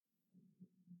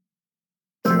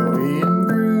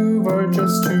are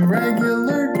just two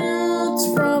regular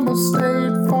dudes from a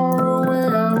state far away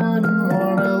I wouldn't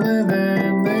want to live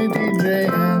in. They DJ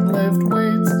and lift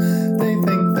weights. They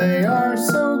think they are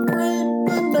so great,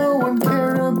 but no one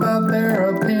cared about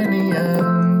their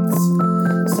opinions.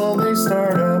 So they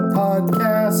start a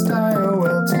podcast,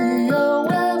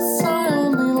 IOLTOS. I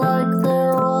only like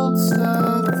their old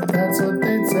stuff. That's what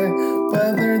they'd say.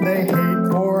 Whether they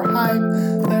hate or hype,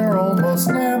 they're almost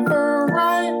never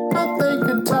right, but they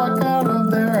could talk out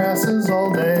of their asses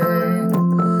all day.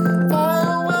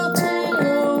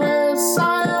 IOLTOS,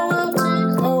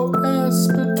 IOLTOS,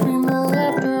 between the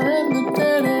laughter and the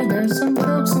dead air, there's some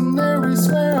jokes in there, we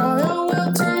swear.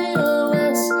 IOLTOS,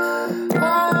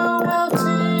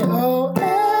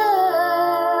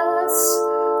 IOLTOS,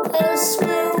 I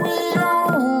swear we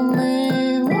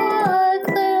only like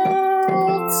their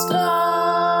old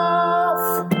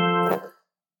stuff.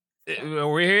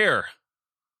 We're here.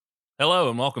 Hello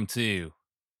and welcome to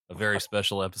a very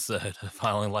special episode of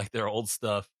I Only Like Their Old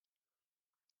Stuff.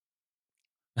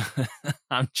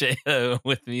 I'm J.O.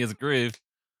 With me is Groove.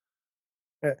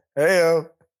 Heyo.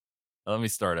 Let me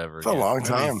start over It's a again. long Let me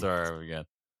time. start over again.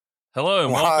 Hello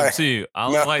and Why? welcome to I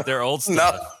Only No. Like Their Old No.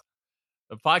 Stuff,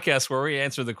 a podcast where we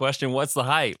answer the question, what's the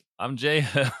hype? I'm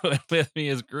J.O. and with me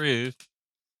is Groove.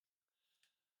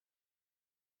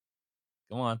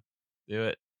 Come on, do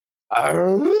it. I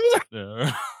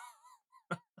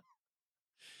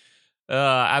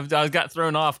got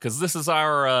thrown off because this is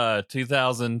our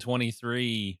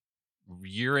 2023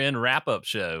 year-end wrap-up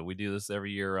show. We do this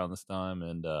every year around this time,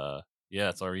 and yeah,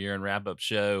 it's our year-end wrap-up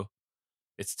show.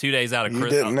 It's 2 days out of You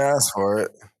Christmas. didn't ask for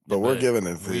it, but we're giving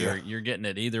it to you. You're getting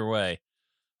it either way.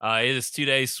 It is 2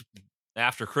 days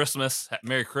after Christmas.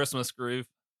 Merry Christmas, Groove.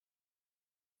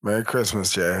 Merry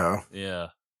Christmas, J-Ho. Yeah.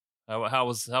 How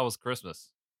was Christmas?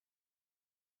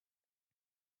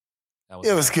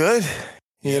 It was good. Yeah.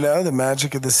 You know, the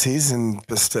magic of the season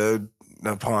bestowed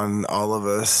upon all of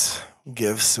us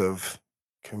gifts of,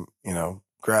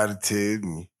 gratitude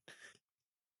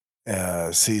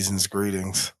and season's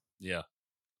greetings. Yeah.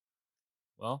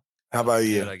 Well, How about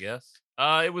you? good, I guess.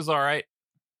 It was all right. It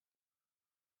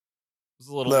was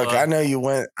a little. Look, I know you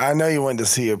went to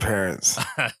see your parents.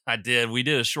 I did. We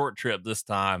did a short trip this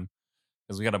time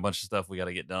because we got a bunch of stuff we got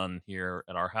to get done here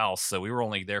at our house. So we were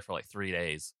only there for like 3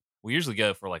 days. We usually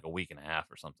go for like a week and a half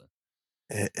or something.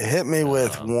 Hit me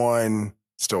with one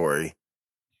story.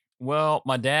 Well,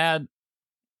 my dad,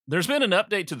 there's been an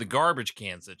update to the garbage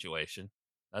can situation.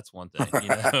 That's one thing, you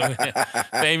know.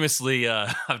 Famously,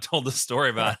 I've told the story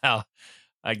about how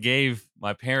I gave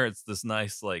my parents this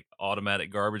nice like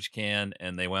automatic garbage can,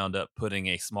 and they wound up putting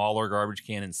a smaller garbage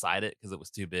can inside it because it was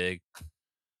too big.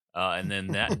 And then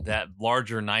that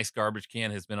larger, nice garbage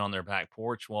can has been on their back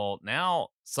porch. Well, now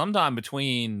sometime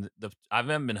between I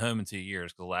haven't been home in 2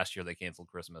 years because last year they canceled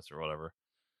Christmas or whatever.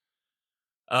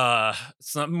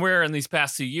 Somewhere in these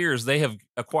past 2 years, they have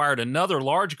acquired another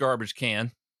large garbage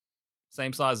can,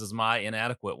 same size as my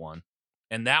inadequate one.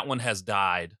 And that one has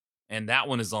died. And that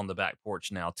one is on the back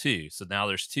porch now too. So now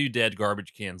there's 2 dead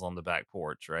garbage cans on the back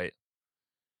porch, right?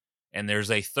 And there's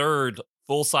a third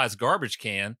full-size garbage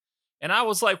can. And I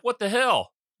was like, what the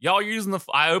hell? Y'all using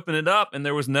I opened it up and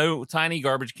there was no tiny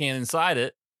garbage can inside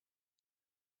it.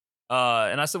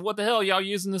 And I said, what the hell? Y'all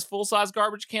using this full-size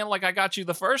garbage can like I got you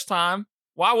the first time?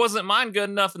 Why wasn't mine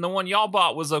good enough and the one y'all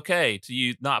bought was okay to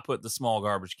you not put the small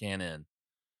garbage can in?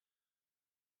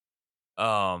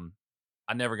 I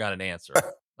never got an answer.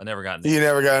 You never got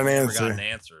an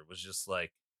answer. It was just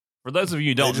like, for those of you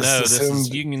who don't know,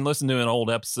 you can listen to an old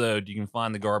episode. You can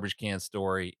find the garbage can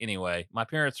story. Anyway, my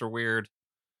parents are weird.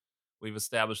 We've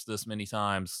established this many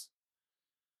times.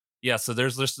 Yeah, so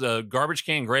there's this garbage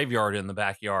can graveyard in the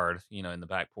backyard, in the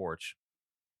back porch.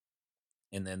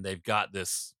 And then they've got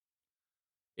this.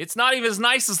 It's not even as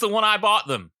nice as the one I bought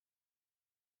them.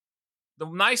 The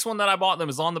nice one that I bought them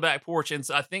is on the back porch and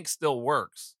I think still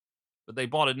works. But they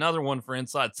bought another one for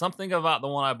inside. Something about the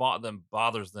one I bought them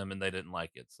bothers them, and they didn't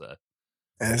like it. So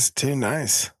it's too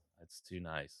nice. It's too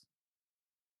nice.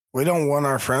 We don't want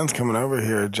our friends coming over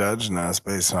here judging us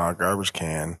based on our garbage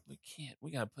can. We can't. We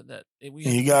gotta put that.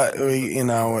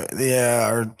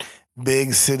 Our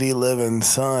big city living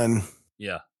son.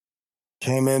 Yeah,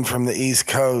 came in from the East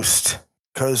Coast,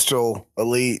 coastal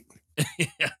elite.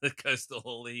 Yeah, the coastal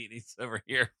elite. He's over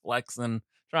here flexing.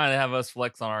 Trying to have us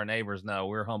flex on our neighbors. No,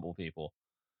 we're humble people.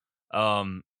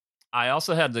 I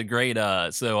also had the great,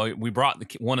 so we brought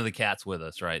one of the cats with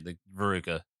us, right? The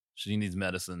Veruca. She needs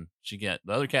medicine. The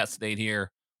other cat stayed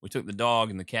here. We took the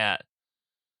dog and the cat.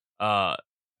 I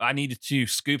needed to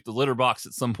scoop the litter box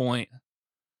at some point.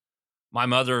 My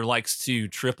mother likes to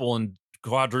triple and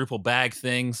quadruple bag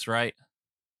things, right?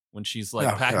 When she's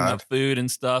like packing up food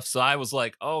and stuff. So I was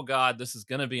like, oh God, this is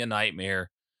going to be a nightmare.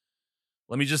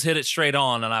 Let me just hit it straight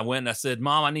on. And I went and I said,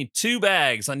 Mom, I need 2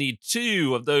 bags. I need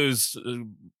 2 of those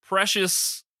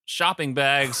precious shopping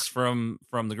bags from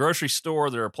the grocery store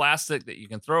that are plastic that you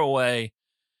can throw away.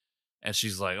 And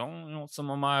she's like, oh, you want some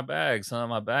of my bags, huh?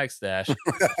 My bag stash.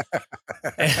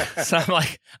 So I'm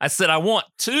like, I said, I want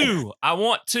 2. I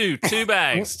want 2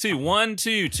 bags, 2, 1,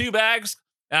 2 bags.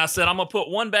 And I said, I'm going to put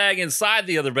 1 bag inside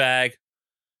the other bag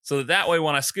so that way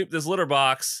when I scoop this litter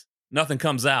box, nothing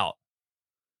comes out.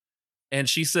 And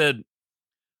she said,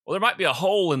 well, there might be a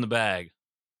hole in the bag.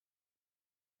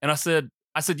 And I said,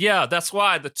 yeah, that's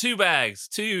why the 2 bags,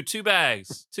 2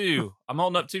 bags, 2. I'm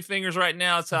holding up 2 fingers right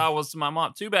now. That's how I was to my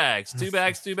mom. 2 bags, 2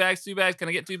 bags, 2 bags, 2 bags. Can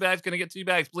I get 2 bags? Can I get 2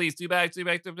 bags, please? 2 bags, 2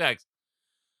 bags, 2 bags.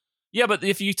 Yeah, but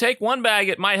if you take 1 bag,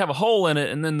 it might have a hole in it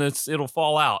and then it'll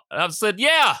fall out. And I said,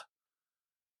 yeah,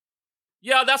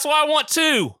 that's why I want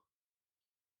 2.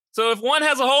 So if 1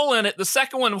 has a hole in it, the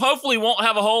second one hopefully won't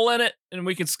have a hole in it, and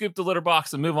we can scoop the litter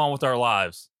box and move on with our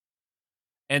lives.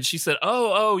 And she said,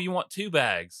 oh, you want 2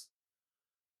 bags?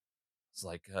 It's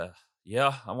like,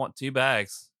 yeah, I want 2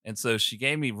 bags. And so she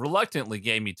reluctantly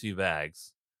gave me 2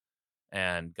 bags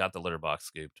and got the litter box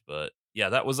scooped. But yeah,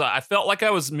 that was, I felt like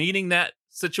I was meeting that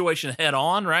situation head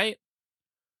on, right?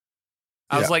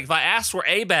 I was like, if I ask for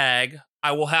a bag,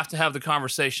 I will have to have the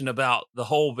conversation about the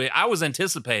whole bag. I was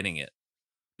anticipating it.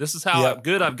 This is how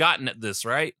good I've gotten at this,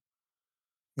 right?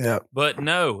 Yeah. But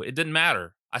no, it didn't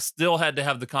matter. I still had to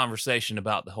have the conversation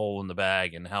about the hole in the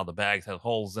bag and how the bags have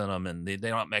holes in them and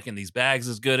they're not making these bags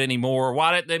as good anymore.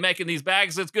 Why aren't they making these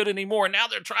bags as good anymore? Now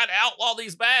they're trying to outlaw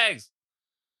these bags.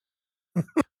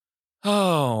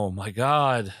 Oh my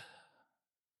God.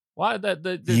 Why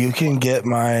you can get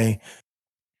my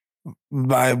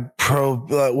what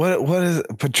is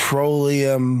it?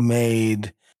 Petroleum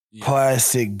made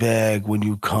plastic bag when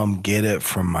you come get it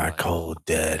from my cold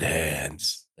dead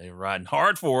hands. They're riding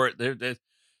hard for it.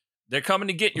 They're coming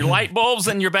to get your light bulbs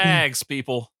and your bags,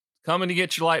 people. Coming to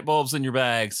get your light bulbs and your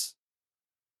bags.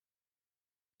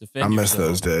 I miss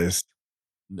those days.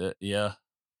 Yeah.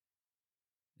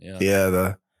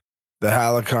 The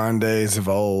Halcyon days of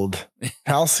old.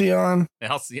 Halcyon?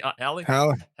 Halcyon?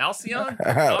 Halcyon? Halcyon?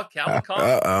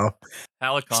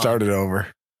 Halcyon. Started over.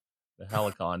 The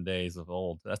Halcyon days of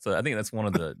old. I think that's one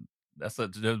of the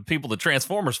people the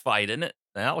Transformers fight, isn't it?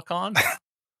 The Halcyon.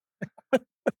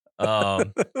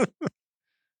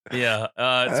 Yeah.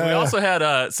 So we also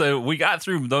had so we got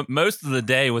through most of the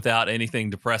day without anything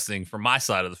depressing from my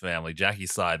side of the family.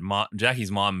 Jackie's side.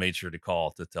 Jackie's mom made sure to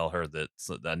call to tell her that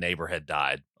the neighbor had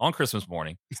died on Christmas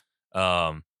morning.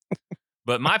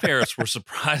 But my parents were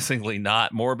surprisingly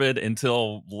not morbid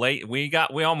until late. We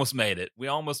almost made it.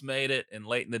 And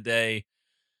late in the day,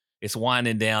 it's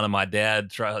winding down, and my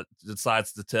dad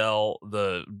decides to tell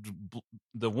the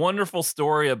wonderful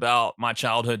story about my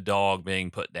childhood dog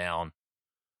being put down,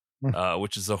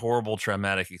 which is a horrible,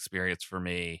 traumatic experience for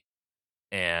me.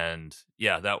 And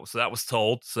yeah, that was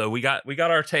told. So we got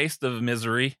our taste of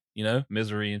misery,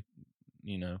 addiction.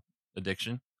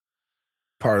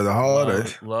 Part of the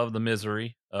holidays. Love the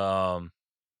misery. Yeah.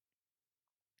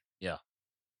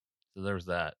 So there's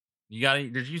that.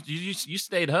 You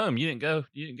stayed home. You didn't go.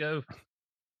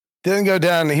 Didn't go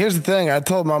down. Here's the thing. I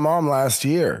told my mom last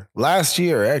year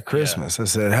at Christmas, I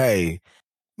said, hey,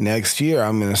 next year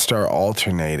I'm going to start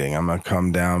alternating. I'm going to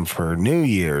come down for New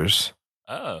Year's.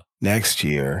 Oh. Next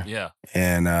year. Yeah.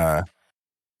 And I'm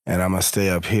going to stay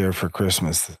up here for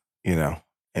Christmas,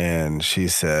 And she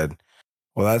said,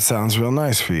 well, that sounds real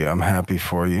nice for you. I'm happy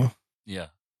for you. Yeah.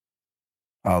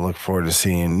 I'll look forward to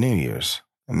seeing you New Year's.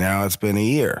 And now it's been a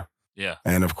year. Yeah.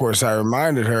 And of course, I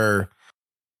reminded her,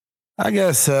 I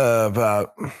guess,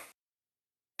 about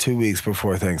 2 weeks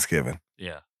before Thanksgiving.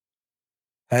 Yeah.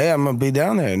 Hey, I'm going to be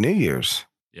down there at New Year's.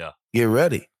 Yeah. Get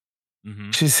ready.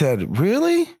 Mm-hmm. She said,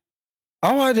 really?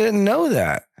 Oh, I didn't know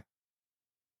that. I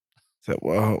said,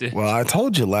 well, I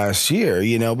told you last year,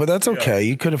 but that's okay. Yeah.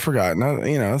 You could have forgotten.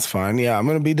 It's fine. Yeah, I'm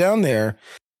going to be down there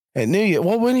at New Year.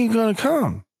 Well, when are you going to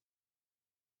come?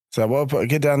 So, well,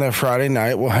 get down there Friday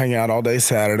night. We'll hang out all day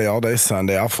Saturday, all day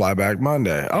Sunday. I'll fly back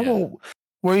Monday. Yeah. Oh, well,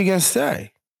 where are you going to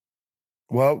stay?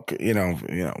 Well,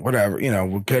 whatever.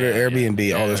 We'll get an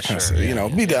Airbnb, all this kind of stuff.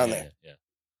 Be down there.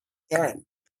 Yeah. All right.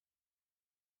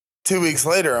 2 weeks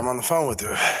later, I'm on the phone with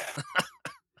her.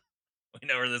 We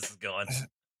know where this is going.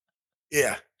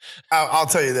 Yeah. I'll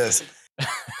tell you this.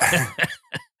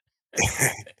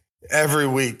 Every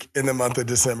week in the month of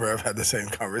December, I've had the same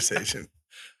conversation.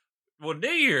 Well, New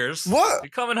Year's. What? You're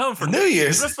coming home for New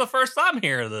Year's. This is the first time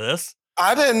hearing this.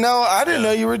 I didn't know. I didn't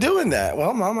know you were doing that.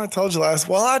 Well, Mom, I told you last.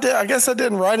 Well, I did. I guess I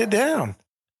didn't write it down.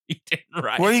 You didn't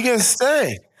write. Where are you going to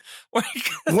stay?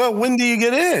 Well, when do you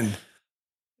get in?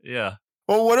 Yeah.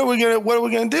 Well, what are we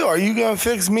gonna do? Are you gonna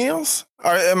fix meals?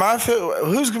 Or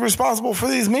who's responsible for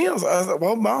these meals? I was like,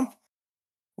 well, Mom,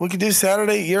 we could do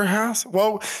Saturday at your house.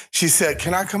 Well, she said,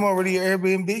 can I come over to your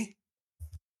Airbnb?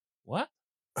 What?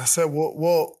 I said,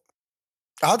 well,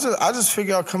 I'll just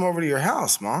figure I'll come over to your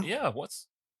house, Mom. Yeah.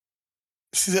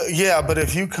 She said, yeah, but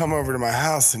if you come over to my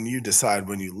house and you decide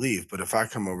when you leave, but if I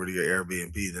come over to your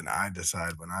Airbnb, then I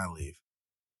decide when I leave.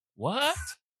 What?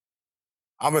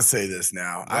 I'm gonna say this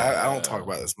now. I don't talk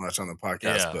about this much on the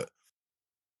podcast, but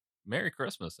Merry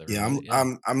Christmas, everybody.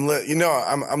 I'm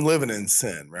living in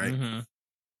sin, right? Mm-hmm.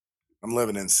 I'm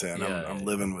living in sin. I'm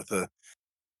living with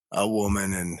a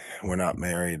woman, and we're not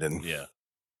married, and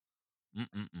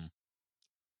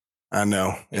I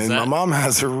know. My mom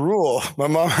has a rule.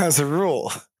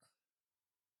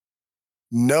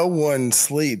 No one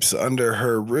sleeps under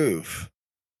her roof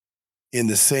in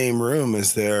the same room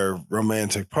as their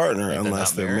romantic partner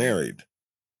unless they're married.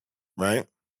 Right?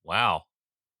 Wow.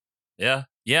 Yeah.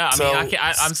 Yeah. I mean,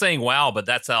 I'm saying wow, but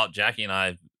that's how Jackie and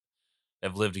I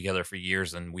have lived together for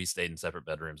years, and we stayed in separate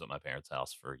bedrooms at my parents'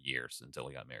 house for years until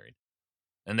we got married.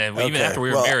 And then even after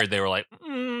we were married, they were like,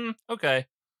 okay.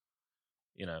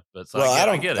 But so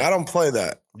I get it. I don't play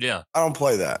that. Yeah. I don't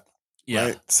play that. Yeah.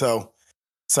 Right? So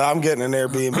I'm getting an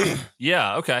Airbnb.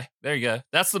 Yeah. Okay. There you go.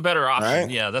 That's the better option. Right?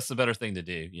 Yeah. That's the better thing to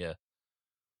do. Yeah.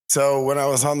 So when I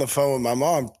was on the phone with my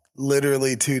mom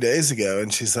literally 2 days ago,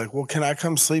 and she's like, well, can I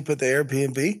come sleep at the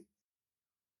Airbnb?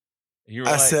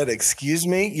 I said, excuse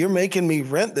me, you're making me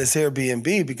rent this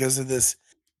Airbnb because of this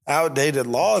outdated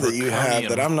law that you have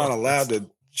that I'm not allowed to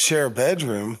share a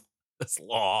bedroom. This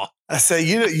law. I say,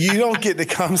 you don't get to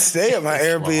come stay at my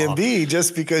Airbnb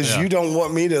just because you don't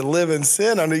want me to live in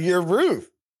sin under your roof.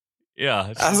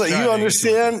 Yeah. I was like, you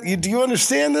understand? Do you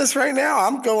understand this right now?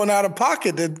 I'm going out of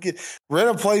pocket to rent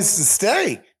a place to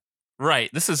stay. Right.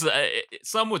 This is,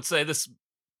 some would say this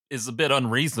is a bit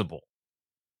unreasonable.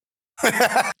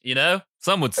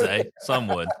 Some would say,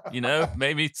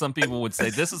 maybe some people would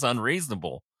say this is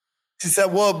unreasonable. She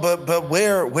said, well, but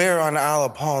where on Isle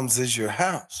of Palms is your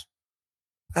house?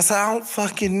 I said, I don't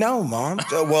fucking know, Mom.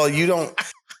 Well, you don't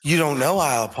know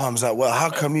Isle of Palms that well. How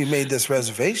come you made this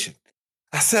reservation?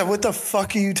 I said, what the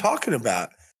fuck are you talking about?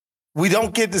 We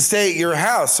don't get to stay at your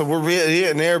house, so we're really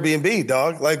an Airbnb,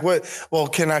 dog. Like what? Well,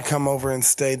 can I come over and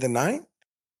stay the night?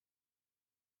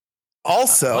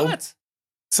 Also, what?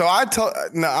 So I'm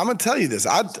gonna tell you this.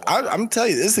 I'm gonna tell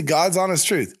you this is the God's honest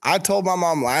truth. I told my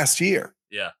mom last year.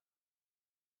 Yeah.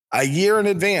 A year in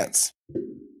advance.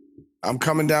 I'm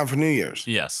coming down for New Year's.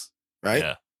 Yes. Right?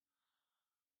 Yeah.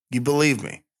 You believe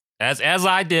me. As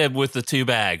I did with the 2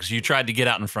 bags, you tried to get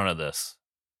out in front of this.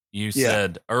 You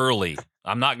said early,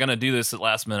 I'm not going to do this at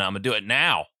last minute. I'm going to do it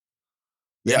now.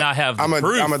 Yeah. And I have I'm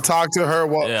going to talk to her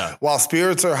while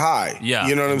spirits are high. Yeah.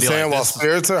 You know what I'm saying? While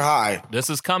spirits are high. This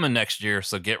is coming next year,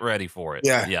 so get ready for it.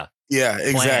 Yeah. Yeah. Yeah,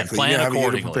 exactly. Plan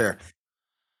accordingly. To prepare.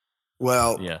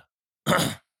 Well,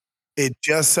 it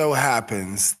just so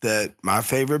happens that my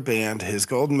favorite band, His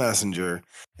Golden Messenger,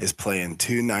 is playing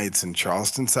 2 nights in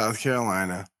Charleston, South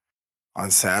Carolina on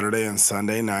Saturday and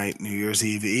Sunday night, New Year's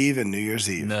Eve and New Year's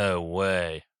Eve. No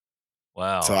way.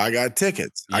 Wow. So I got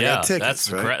tickets. I got tickets.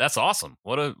 That's awesome.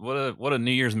 What a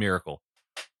New Year's miracle.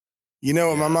 You know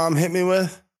what my mom hit me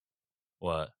with?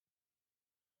 What?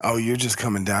 Oh, you're just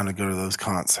coming down to go to those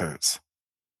concerts.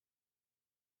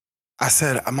 I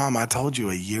said, Mom, I told you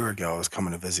a year ago I was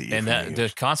coming to visit you. And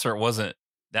the concert wasn't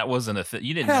a thing.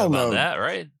 You didn't know about that,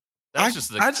 right? I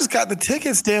just got the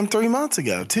tickets 2 months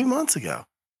ago.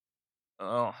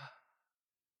 Oh.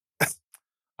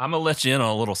 I'm going to let you in on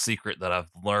a little secret that I've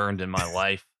learned in my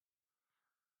life.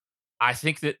 I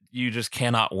think that you just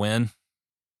cannot win.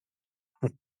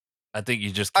 I think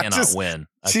you just cannot win.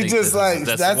 I think that's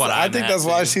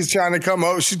why she's trying to come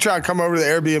over. She's trying to come over to the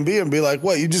Airbnb and be like,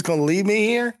 what, you just going to leave me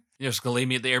here? You're just going to leave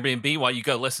me at the Airbnb while you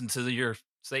go listen to your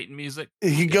Satan music?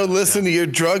 You go listen to your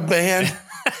drug band?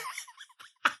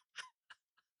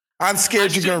 I'm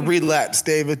scared you're going to relapse,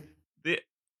 David.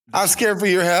 I'm scared for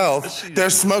your health. They're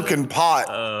smoking pot.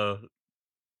 They're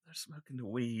smoking the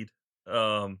weed.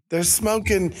 They're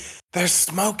smoking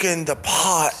the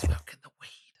pot. Smoking the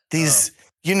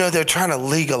weed. They're trying to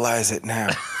legalize it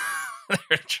now.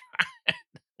 They're trying.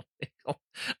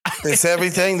 It's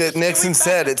everything that Nixon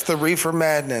said. It's the reefer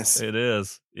madness. It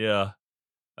is. Yeah.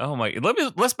 Oh my.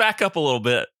 Let's back up a little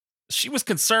bit. She was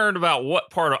concerned about what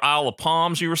part of Isle of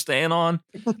Palms you were staying on.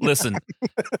 Listen,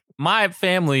 my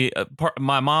family,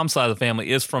 my mom's side of the family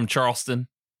is from Charleston.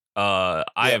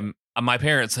 My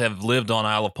parents have lived on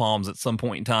Isle of Palms at some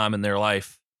point in time in their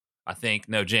life. I think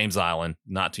James Island,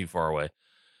 not too far away.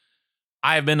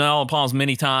 I have been to Isle of Palms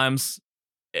many times.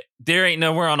 There ain't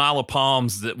nowhere on Isle of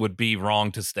Palms that would be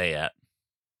wrong to stay at.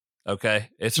 Okay,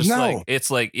 it's just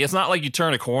it's not like you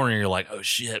turn a corner and you're like, oh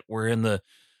shit, we're in the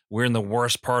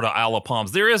worst part of Isle of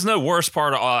Palms. There is no worst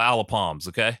part of Isle of Palms.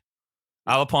 Okay,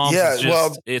 Isle of Palms is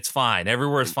just it's fine.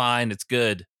 Everywhere's fine. It's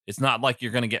good. It's not like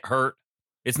you're gonna get hurt.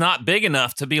 It's not big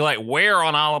enough to be like, where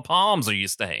on Isle of Palms are you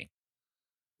staying?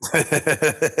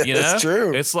 It's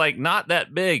true. It's like not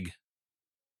that big.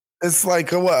 It's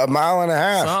like a mile and a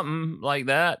half, something like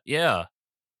that. Yeah.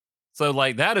 So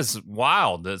like that is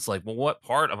wild. It's like, well, what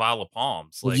part of Isle of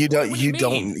Palms? Like, you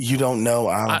don't know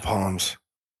Isle of Palms.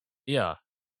 Yeah.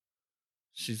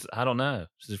 I don't know.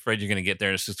 She's afraid you're going to get there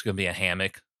and it's just going to be a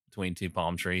hammock between two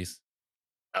palm trees.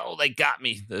 Oh, they got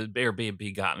me. The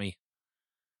Airbnb got me.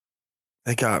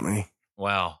 They got me.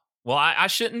 Wow. Well, I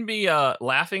shouldn't be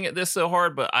laughing at this so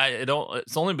hard, but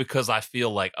it's only because I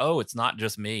feel like, oh, it's not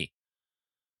just me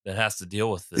that has to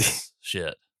deal with this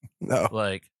shit. No.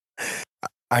 Like,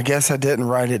 I guess I didn't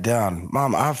write it down.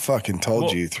 Mom, I fucking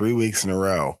told you 3 weeks in a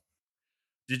row.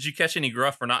 Did you catch any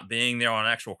gruff for not being there on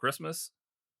actual Christmas?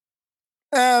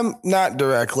 Not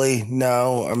directly.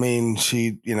 No. I mean,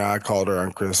 I called her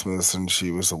on Christmas and she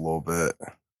was a little bit,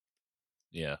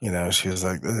 she was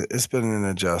like, it's been an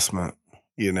adjustment,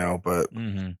 but,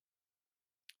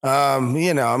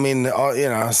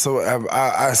 so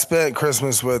I spent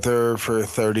Christmas with her for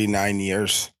 39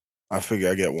 years. I figure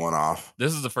I get one off.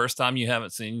 This is the first time you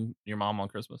haven't seen your mom on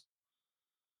Christmas?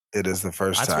 It is the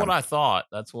first time. That's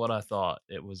what I thought.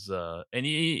 It was, and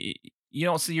you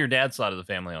don't see your dad's side of the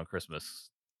family on Christmas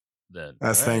then.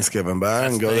 That's right? Thanksgiving, but I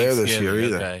didn't go there this year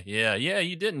either. Okay. Yeah,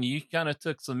 you didn't. You kind of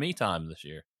took some me time this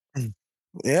year.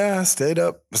 Yeah, I stayed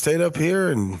up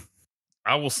here and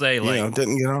I will say,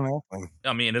 didn't get on anything.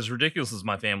 I mean, as ridiculous as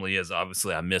my family is,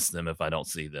 obviously I miss them if I don't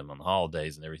see them on the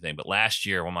holidays and everything. But last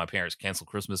year when my parents canceled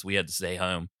Christmas, we had to stay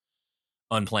home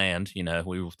unplanned.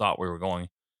 We thought we were going.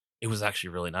 It was actually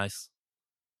really nice.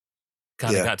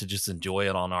 Kind of got to just enjoy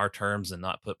it on our terms and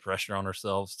not put pressure on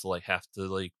ourselves to have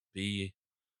to be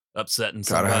upsetting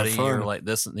somebody or like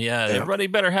this. Everybody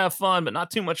better have fun, but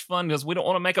not too much fun because we don't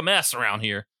want to make a mess around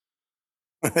here.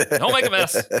 Don't make a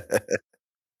mess.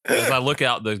 As I look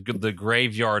out the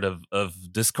graveyard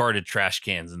of discarded trash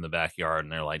cans in the backyard,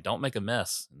 and they're like, "Don't make a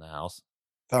mess in the house.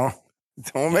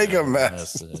 Don't make a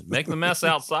mess. Make the mess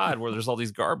outside where there's all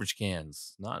these garbage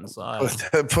cans, not inside.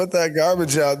 Put that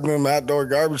garbage out in them outdoor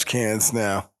garbage cans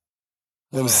now.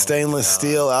 Them stainless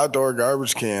steel outdoor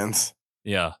garbage cans.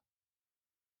 Yeah.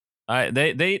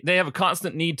 They have a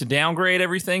constant need to downgrade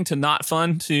everything to not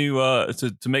fun to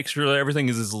make sure that everything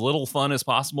is as little fun as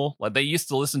possible. Like they used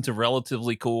to listen to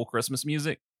relatively cool Christmas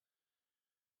music.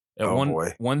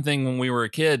 One thing when we were a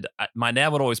kid, my dad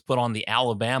would always put on the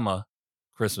Alabama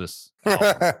Christmas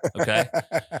album, okay?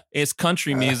 It's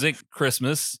country music,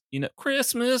 Christmas,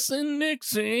 Christmas in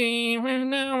Dixie, we're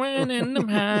now in the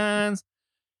pines.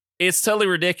 It's totally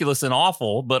ridiculous and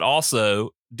awful, but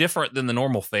also different than the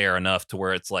normal fare enough to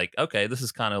where it's like, okay, this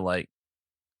is kind of like,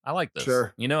 I like this.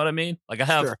 Sure. You know what I mean? Like I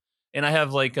have, and I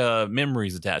have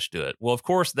memories attached to it. Well, of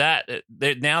course now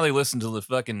they listen to the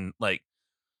fucking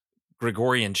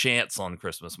Gregorian chants on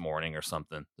Christmas morning or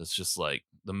something. It's just like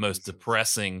the most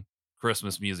depressing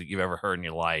Christmas music you've ever heard in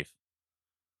your life.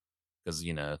 Because,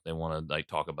 they want to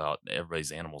talk about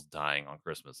everybody's animals dying on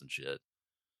Christmas and shit.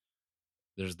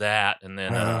 There's that. And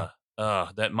then,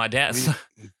 that my dad's,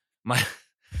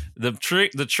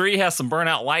 the tree has some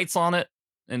burnout lights on it.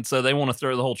 And so they want to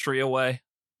throw the whole tree away.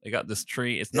 They got this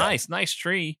tree. It's nice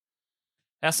tree.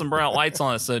 Has some burnout lights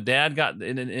on it. So dad got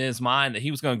in his mind that he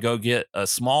was going to go get a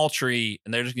small tree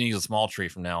and they're just going to use a small tree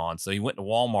from now on. So he went to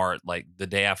Walmart the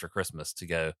day after Christmas to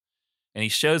go. And he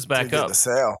shows back up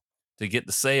to get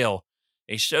the sale.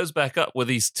 He shows back up with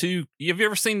these two. Have you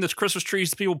ever seen the Christmas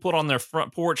trees people put on their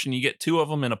front porch and you get two of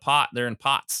them in a pot? They're in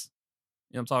pots.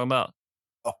 You know what I'm talking about?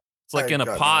 Oh, it's like in a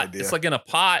pot. It's like in a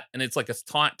pot and it's like a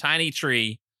tiny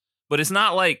tree, but it's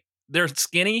not like they're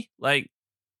skinny. Like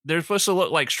they're supposed to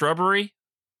look like shrubbery.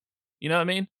 You know what I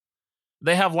mean?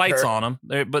 They have lights on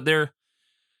them.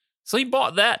 So he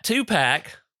bought that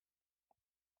 2-pack.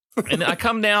 And I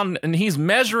come down and he's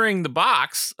measuring the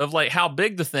box of how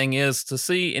big the thing is to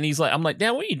see. And he's like, I'm like,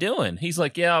 Dad, what are you doing? He's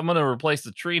like, yeah, I'm going to replace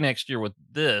the tree next year with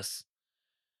this.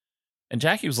 And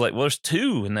Jackie was like, well, there's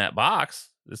 2 in that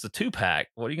box. It's a 2-pack.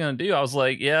 What are you going to do? I was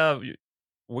like, yeah,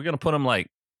 we're going to put them like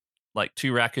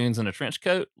 2 raccoons in a trench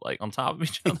coat, on top of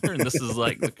each other. And this is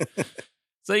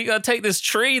So you got to take this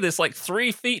tree that's like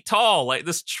 3 feet tall, like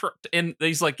this, and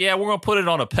he's like, yeah, we're going to put it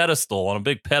on a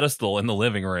big pedestal in the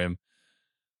living room.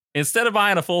 Instead of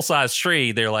buying a full size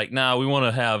tree, they're like, no, we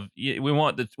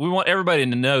want everybody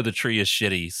to know the tree is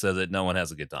shitty so that no one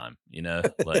has a good time.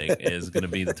 Like it's going to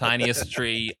be the tiniest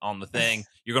tree on the thing.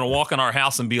 You're going to walk in our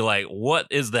house and be like, what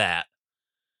is that?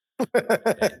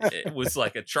 It was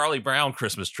like a Charlie Brown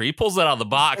Christmas tree. He pulls it out of the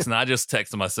box, and I just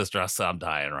texted my sister. I said, I'm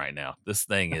dying right now. This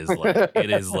thing is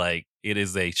it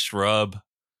is a shrub.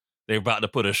 They're about to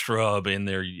put a shrub in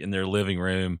their living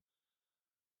room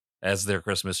as their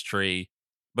Christmas tree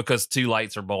because 2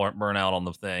 lights are burnt out on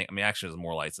the thing. I mean, actually, there's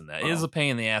more lights than that. It is a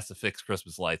pain in the ass to fix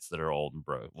Christmas lights that are old and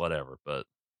broke, whatever. But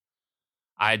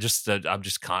I'm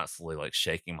just constantly like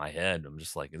shaking my head. I'm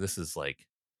just like, this is like,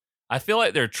 I feel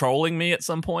like they're trolling me at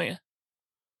some point.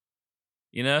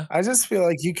 I just feel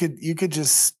like you could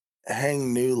just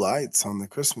hang new lights on the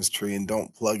Christmas tree and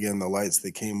don't plug in the lights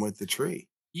that came with the tree.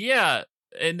 Yeah,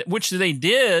 and which they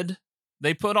did.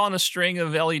 They put on a string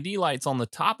of LED lights on the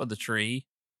top of the tree,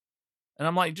 and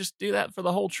I'm like, just do that for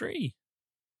the whole tree.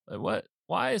 Like, what?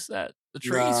 Why is that? The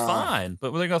tree's fine,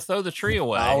 but they're gonna throw the tree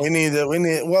away. We need.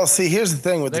 Well, see, here's the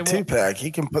thing with the 2-pack.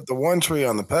 He can put the one tree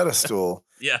on the pedestal.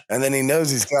 Yeah, and then he knows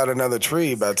he's got another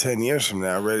tree about 10 years from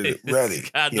now ready.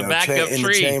 He's got the backup tree. In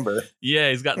the chamber. Yeah,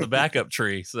 he's got the backup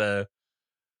tree. So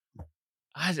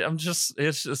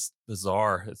it's just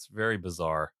bizarre. It's very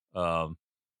bizarre.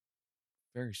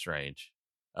 Very strange.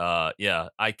 Yeah,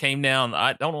 I came down.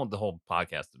 I don't want the whole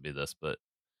podcast to be this, but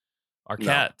our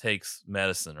cat takes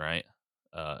medicine, right?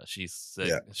 She's sick.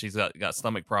 Yeah. She's got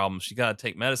stomach problems. She got to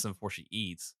take medicine before she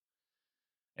eats.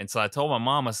 And so I told my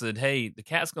mom, I said, hey, the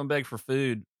cat's going to beg for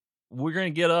food. We're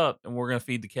going to get up and we're going to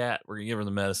feed the cat. We're going to give her the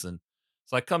medicine.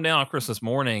 So I come down on Christmas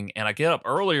morning and I get up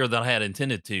earlier than I had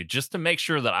intended to, just to make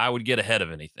sure that I would get ahead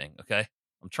of anything. Okay.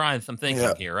 I'm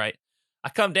thinking here, right? I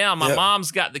come down, my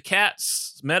mom's got the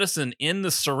cat's medicine in the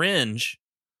syringe,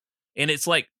 and it's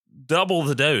like double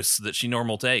the dose that she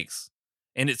normally takes.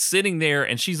 And it's sitting there,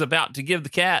 and she's about to give the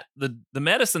cat the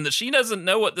medicine that she doesn't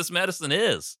know what this medicine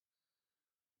is.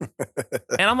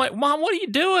 And I'm like, Mom, what are you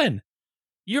doing?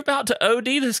 You're about to OD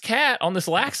this cat on this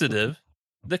laxative.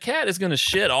 The cat is going to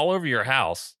shit all over your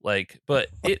house. But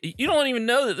you don't even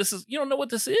know that you don't know what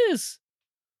this is.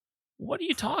 What are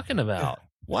you talking about?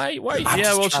 Why?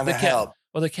 Yeah, well,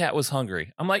 the cat was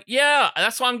hungry. I'm like, yeah,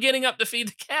 that's why I'm getting up to feed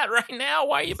the cat right now.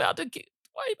 Why are you about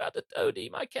to OD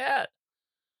my cat?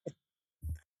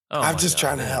 I'm just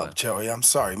trying to help, Joey. I'm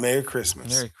sorry. Merry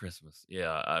Christmas. Merry Christmas.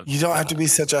 Yeah. You don't have to be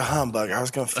such a humbug. I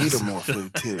was going to feed her more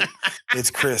food, too.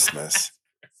 It's Christmas.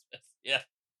 Yeah.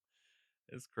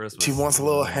 It's Christmas. She wants a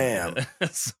little ham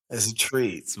as a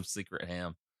treat. Some secret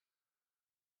ham.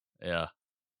 Yeah.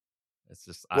 It's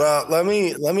just. Let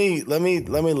me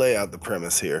lay out the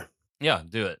premise here. Yeah,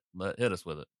 do it. Hit us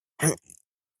with it.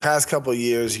 Past couple of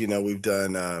years, we've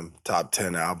done top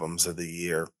 10 albums of the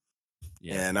year.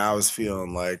 Yeah. And I was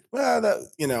feeling like, we're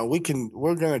going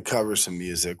to cover some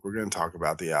music. We're going to talk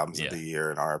about the albums of the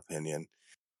year in our opinion.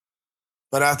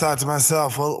 But I thought to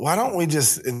myself, well, why don't we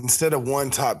just, instead of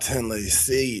one top 10 list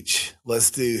each,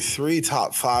 let's do 3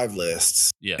 top 5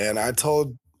 lists. Yeah. And I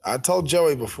told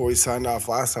Joey before we signed off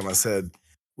last time, I said,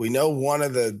 we know one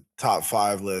of the top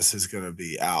 5 lists is going to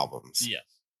be albums. Yes.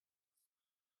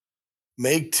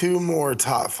 Make 2 more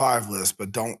top 5 lists,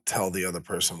 but don't tell the other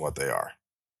person what they are.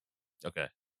 Okay.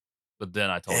 But then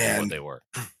I told you what they were.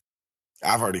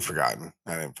 I've already forgotten.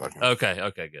 I didn't fucking.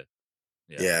 Okay, good.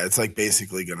 Yeah, it's like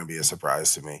basically going to be a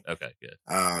surprise to me. Okay, good.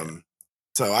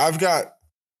 So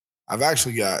I've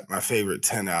actually got my favorite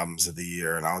 10 albums of the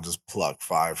year, and I'll just pluck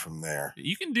 5 from there.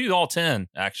 You can do all 10,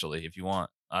 actually, if you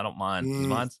want. I don't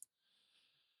mind.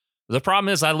 The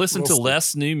problem is I listen to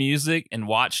less new music and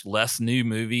watch less new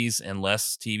movies and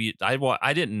less TV.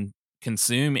 I didn't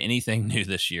consume anything new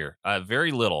this year.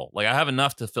 Very little. Like I have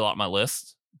enough to fill out my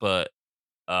list, but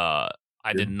I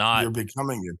did not. You're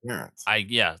becoming your parents.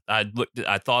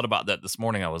 I thought about that this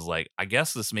morning. I was like, I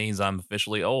guess this means I'm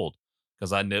officially old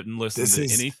because I didn't listen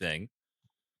to anything.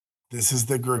 This is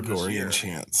the Gregorian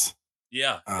chants.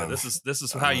 Yeah. This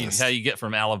is how you get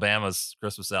from Alabama's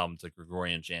Christmas album to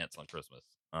Gregorian chants on Christmas.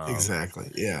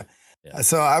 Exactly. Yeah.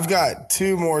 So I've got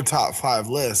 2 more top 5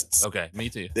 lists. Okay, me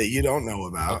too. That you don't know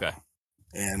about. Okay.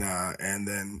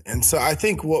 And so I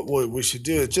think what we should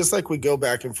do is just like we go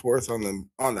back and forth on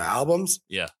the albums.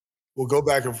 Yeah. We'll go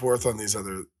back and forth on these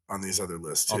other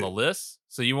lists too. On the list?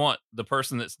 So you want the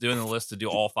person that's doing the list to do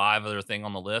all 5 other thing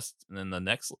on the list and then the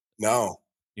next? No.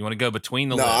 You want to go between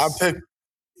the lists?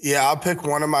 I'll pick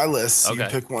one of my lists. Okay. You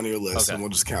pick one of your lists and we'll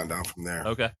just count down from there.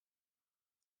 Okay.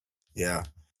 Yeah.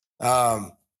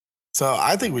 So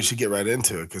I think we should get right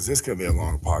into it because this is going to be a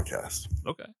long podcast.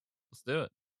 Okay, let's do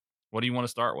it. What do you want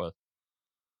to start with?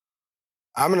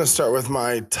 I'm going to start with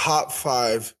my top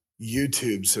 5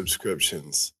 YouTube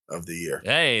subscriptions of the year.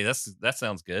 Hey, that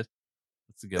sounds good.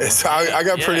 That's a good one. So I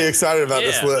got pretty excited about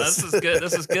this list. This is good.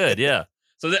 This is good. Yeah.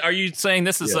 So are you saying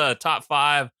this is top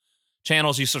 5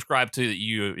 channels you subscribe to that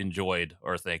you enjoyed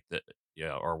or think that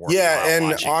or worth and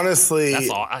watching? Honestly,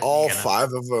 all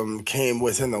 5 of them came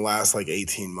within the last like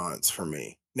 18 months for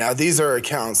me. Now these are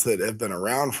accounts that have been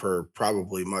around for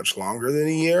probably much longer than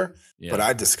a year, but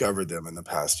I discovered them in the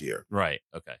past year. Right.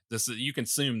 Okay. You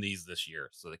consume these this year,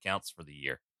 so it counts for the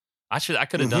year. I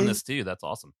could have done this too. That's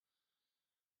awesome.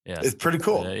 Yeah, it's pretty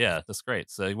cool. Yeah, that's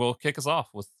great. So we'll kick us off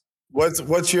with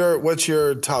what's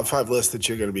your top 5 list that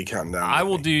you're going to be counting down? I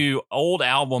will do old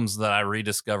albums that I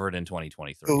rediscovered in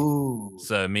 2023. Ooh,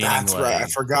 so meaning that's right. I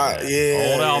forgot.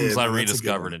 Old albums I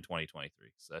rediscovered in 2023.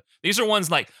 So these are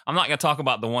ones like I'm not going to talk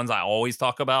about the ones I always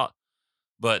talk about,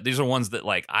 but these are ones that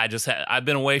like I've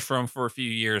been away from for a few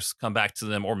years, come back to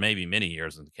them, or maybe many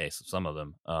years in the case of some of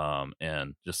them,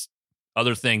 and just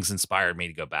other things inspired me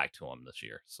to go back to them this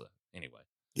year. So anyway.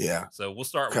 Yeah. So we'll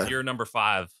start with your number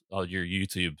 5 of your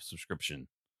YouTube subscription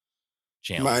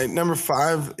channel. My number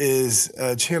 5 is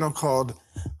a channel called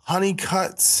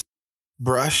Honeycuts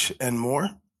Brush and More.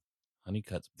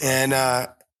 Honeycuts Brush. And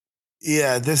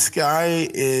this guy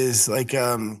is like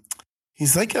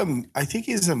he's like I think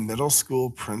he's a middle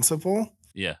school principal.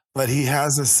 Yeah. But he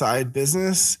has a side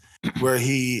business where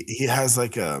he has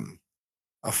like a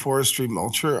forestry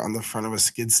mulcher on the front of a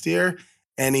skid steer.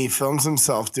 And he films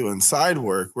himself doing side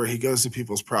work where he goes to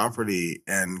people's property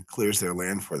and clears their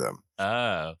land for them.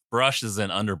 Brush is an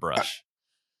underbrush.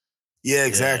 Yeah,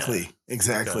 exactly. Yeah.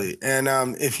 Exactly. Okay.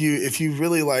 And if you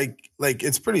really like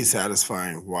it's pretty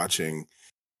satisfying watching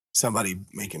somebody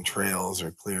making trails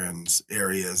or clearing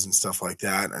areas and stuff like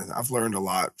that. And I've learned a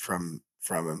lot from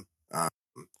him.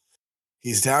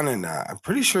 He's down in I'm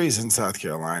pretty sure he's in South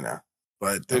Carolina,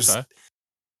 but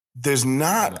there's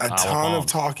not a ton of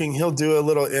talking. He'll do a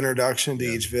little introduction to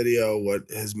each video, what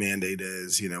his mandate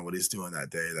is, what he's doing that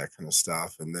day, that kind of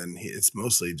stuff. And then it's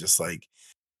mostly just like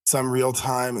some real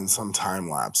time and some time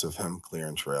lapse of him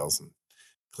clearing trails and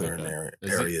clearing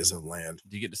areas of land.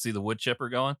 Do you get to see the wood chipper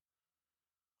going?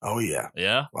 Oh, yeah.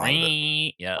 Yeah?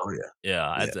 Yeah. Oh, yeah.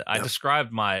 Yeah. I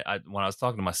described when I was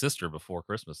talking to my sister before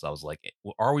Christmas, I was like,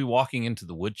 are we walking into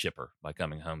the wood chipper by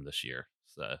coming home this year?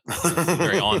 So it's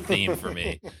very on theme for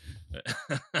me.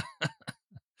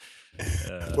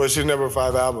 What's your number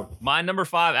 5 album? My number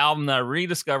 5 album that I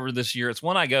rediscovered this year. It's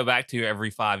one I go back to every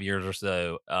 5 years or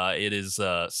so. It is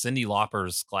Cyndi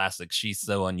Lauper's classic, She's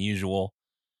So Unusual.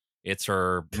 It's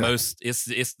her it's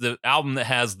the album that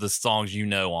has the songs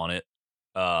on it.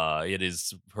 It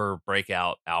is her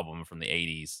breakout album from the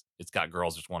 80s. It's got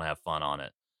Girls Just Want to Have Fun on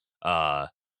it. I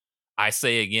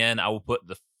say again, I will put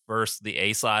the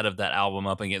A side of that album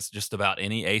up against just about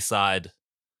any A side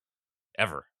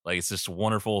ever. Like it's just a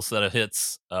wonderful set of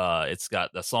hits. It's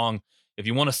got the song. If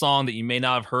you want a song that you may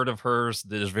not have heard of hers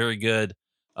that is very good,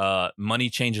 Money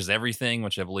Changes Everything,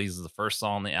 which I believe is the first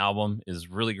song on the album, is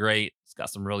really great. It's got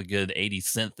some really good 80s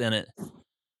synth in it.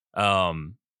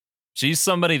 She's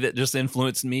somebody that just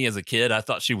influenced me as a kid. I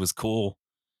thought she was cool.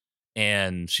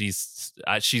 And she's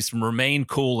remained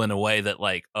cool in a way that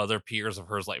like other peers of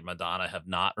hers, like Madonna, have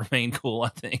not remained cool, I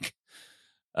think.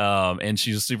 And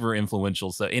she's super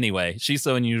influential. So anyway, She's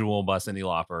So Unusual by Cyndi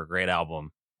Lauper, great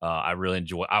album. I really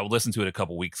enjoy. I listened to it a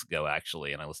couple weeks ago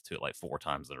actually, and I listened to it like 4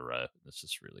 times in a row. It's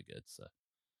just really good. So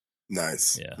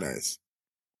nice, yeah, nice.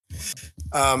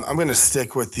 I'm going to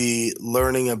stick with the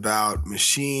learning about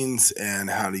machines and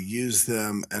how to use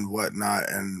them and whatnot.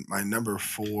 And my number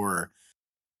 4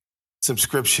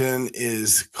 subscription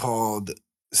is called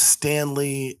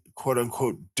Stanley, quote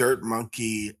unquote, Dirt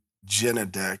Monkey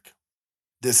Genadek.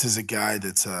 This is a guy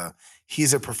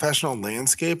he's a professional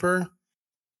landscaper,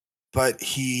 but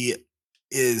he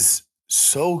is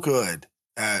so good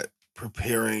at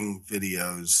preparing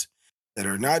videos that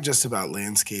are not just about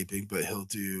landscaping, but he'll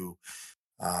do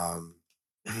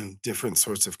different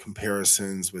sorts of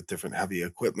comparisons with different heavy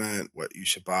equipment, what you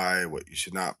should buy, what you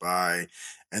should not buy.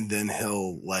 And then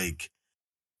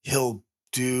he'll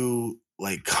do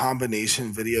like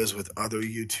combination videos with other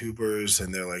YouTubers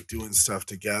and they're like doing stuff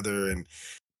together. And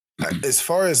as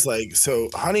far as like, so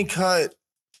Honeycut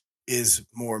is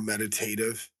more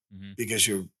meditative because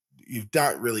you've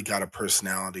not really got a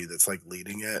personality that's like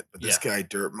leading it. But this guy,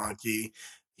 Dirt Monkey,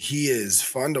 he is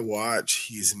fun to watch.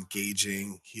 He's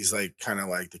engaging. He's like kind of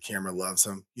like the camera loves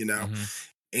him,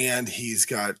 and he's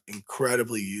got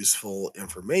incredibly useful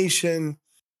information.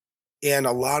 And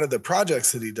a lot of the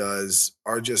projects that he does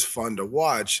are just fun to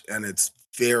watch, and it's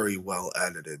very well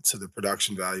edited. So the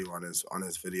production value on his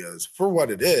videos for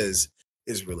what it is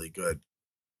really good.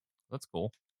 That's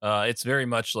cool. It's very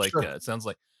much like Sure. it sounds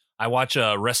like I watch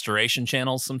restoration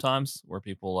channels sometimes where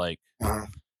people like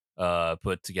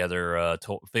put together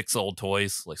fix old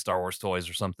toys like Star Wars toys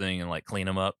or something and like clean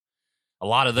them up. A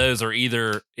lot of those are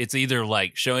either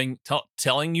like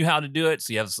telling you how to do it,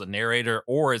 so you have a narrator,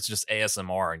 or it's just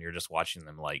ASMR and you're just watching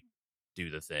them like do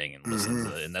the thing and listen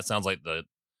to it. And that sounds like the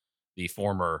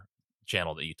former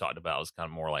channel that you talked about is kind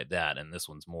of more like that, and this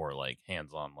one's more like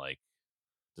hands on, like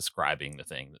describing the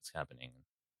thing that's happening,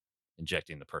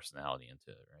 injecting the personality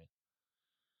into it, right?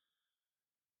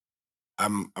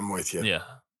 I'm with you. Yeah,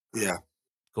 Yeah.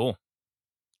 cool.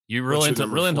 You What's your really into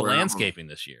 4 album? landscaping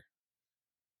this year.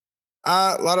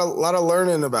 A lot of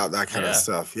learning about that kind of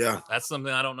stuff. Yeah. That's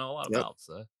something I don't know a lot about.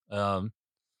 So,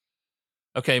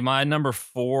 okay, my number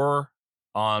 4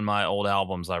 on my old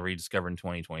albums I rediscovered in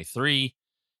 2023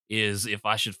 is "If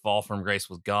I Should Fall from Grace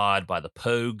with God" by the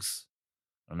Pogues.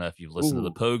 I don't know if you've listened to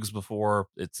the Pogues before.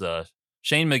 It's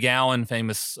Shane MacGowan,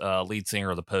 famous lead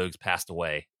singer of the Pogues, passed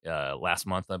away last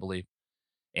month, I believe.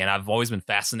 And I've always been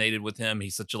fascinated with him.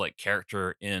 He's such a like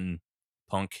character in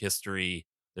punk history.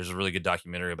 There's a really good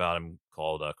documentary about him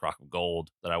called Crock of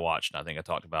Gold that I watched, and I think I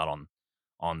talked about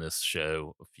on this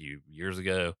show a few years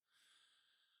ago.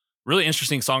 Really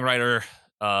interesting songwriter,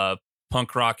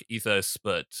 punk rock ethos,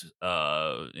 but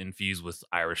infused with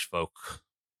Irish folk,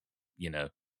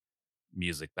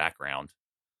 music background.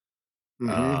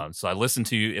 So I listened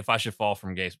to "If I Should Fall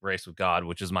from Grace with God,"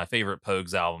 which is my favorite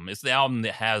Pogues album. It's the album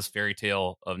that has "Fairy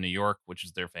Tale of New York," which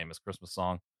is their famous Christmas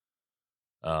song.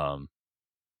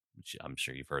 Which I'm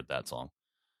sure you've heard that song.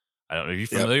 I don't know. Are you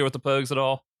familiar with the Pogues at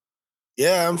all?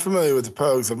 Yeah, I'm familiar with the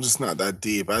Pogues. I'm just not that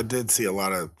deep. I did see a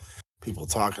lot of people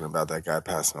talking about that guy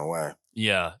passing away.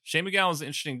 Yeah. Shane MacGowan's an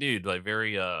interesting dude, like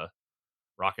very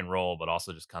rock and roll, but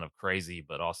also just kind of crazy,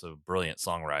 but also brilliant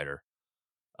songwriter.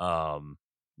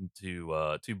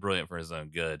 Too brilliant for his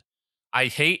own good. I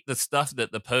hate the stuff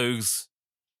that the Pogues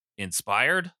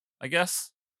inspired, I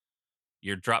guess.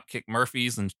 Your Dropkick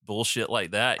Murphys and bullshit like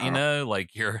that,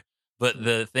 but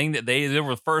the thing that they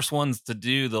were the first ones to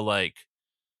do the like,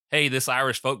 hey, this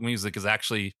Irish folk music is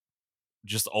actually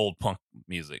just old punk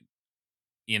music.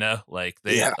 Like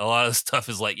a lot of stuff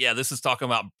is like, yeah, this is talking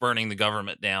about burning the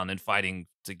government down and fighting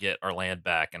to get our land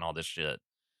back and all this shit.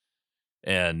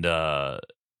 And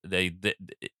they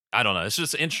I don't know. It's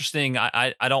just interesting.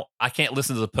 I can't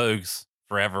listen to the Pogues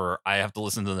forever. I have to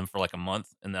listen to them for like a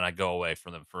month, and then I go away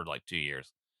from them for like 2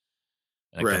 years.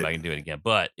 And I come back and do it again.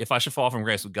 But "If I Should Fall from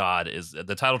Grace with God" is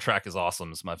the title track is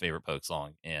awesome. It's my favorite Pogue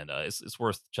song, and it's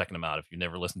worth checking them out if you've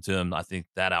never listened to them. I think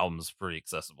that album is pretty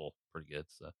accessible, pretty good.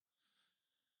 So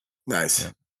nice.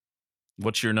 Yeah.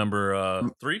 What's your number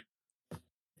 3?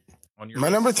 My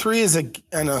number 3 is an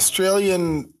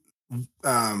Australian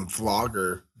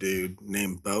vlogger dude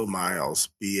named Beau Miles.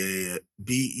 Beau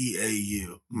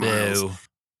Miles.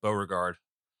 Beauregard.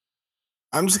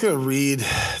 I'm just gonna read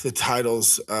the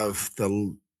titles of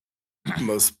the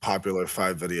most popular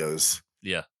 5 videos.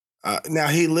 Yeah. Now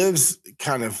he lives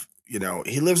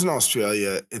he lives in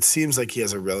Australia. It seems like he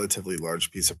has a relatively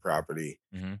large piece of property.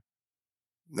 Mm-hmm.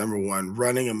 Number 1,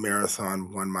 running a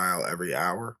marathon 1 mile every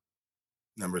hour.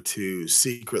 Number 2,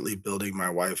 secretly building my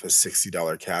wife a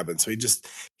 $60 cabin. So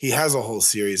he has a whole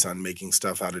series on making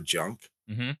stuff out of junk.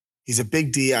 Mm-hmm. He's a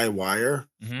big DIYer.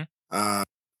 Mm-hmm.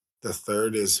 The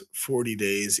 3rd is 40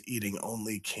 days eating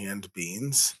only canned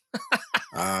beans.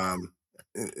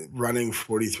 Running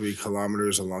 43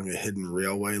 kilometers along a hidden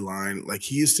railway line. Like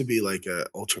he used to be like a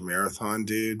ultra marathon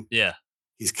dude. Yeah.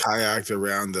 He's kayaked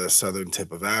around the southern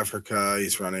tip of Africa.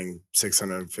 He's running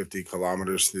 650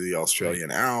 kilometers through the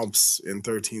Australian Alps in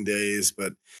 13 days,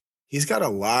 but he's got a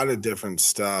lot of different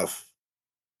stuff.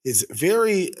 He's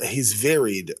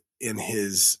varied in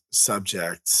his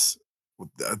subjects,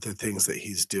 the things that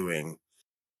he's doing.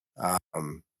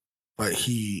 But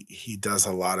he does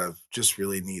a lot of just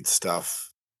really neat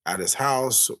stuff at his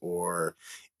house or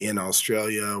in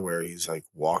Australia where he's like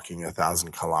walking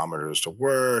 1,000 kilometers to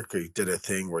work. Or he did a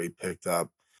thing where he picked up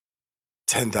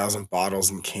 10,000 bottles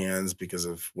and cans because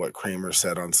of what Kramer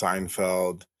said on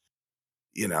Seinfeld.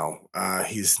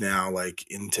 He's now like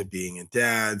into being a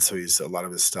dad. So a lot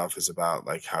of his stuff is about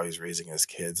like how he's raising his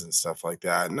kids and stuff like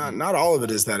that. Not all of it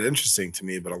is that interesting to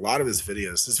me, but a lot of his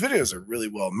videos are really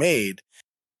well made.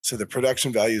 So the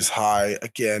production value is high.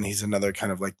 Again, he's another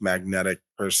kind of like magnetic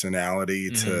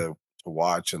personality to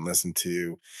watch and listen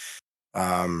to.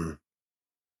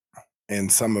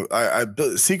 And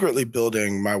secretly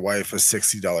building my wife a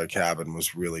 $60 cabin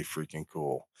was really freaking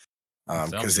cool.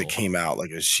 Sounds Because it cool. came out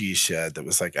like a she shed that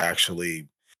was like actually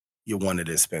you wanted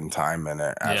to spend time in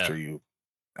it after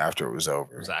it was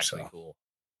over. It was actually so. cool.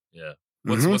 Yeah.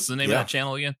 What's the name of that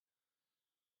channel again?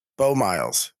 Beau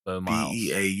Miles. Beau Miles.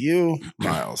 Beau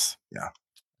Miles. Yeah.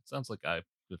 Sounds like I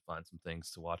could find some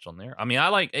things to watch on there. I mean, I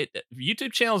like it.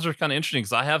 YouTube channels are kind of interesting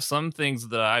because I have some things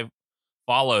that I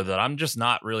follow that I'm just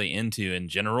not really into in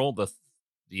general. The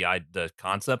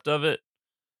concept of it,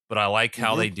 but I like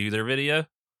how they do their video.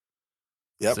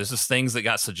 Yep. So there's just things that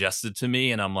got suggested to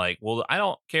me, and I'm like, well, I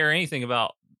don't care anything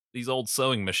about these old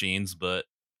sewing machines, but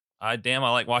I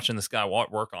like watching this guy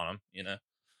work on them. You know,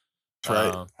 that's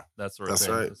right. That sort of That's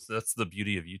thing. right. That's the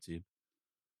beauty of YouTube.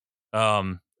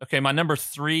 Okay, my number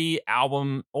 3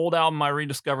 old album I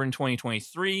rediscovered in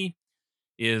 2023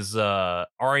 is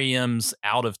REM's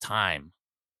Out of Time.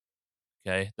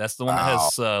 Okay, that's the one that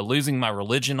has Losing My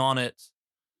Religion on it.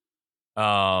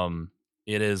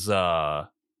 It is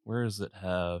where does it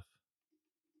have?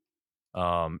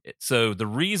 So the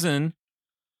reason,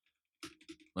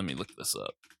 let me look this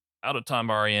up. Out of Time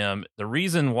REM. The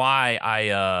reason why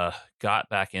I got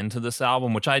back into this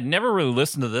album, which I'd never really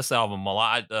listened to this album a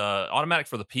lot. Automatic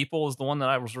for the People is the one that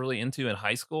I was really into in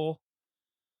high school.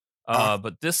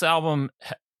 But this album,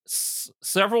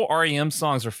 several REM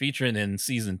songs are featured in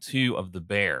season 2 of The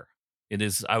Bear. It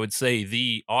is, I would say,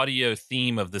 the audio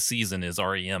theme of the season is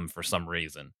REM for some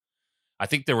reason. I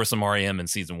think there was some REM in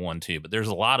season 1 too, but there's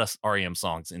a lot of REM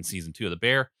songs in season 2 of The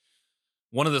Bear.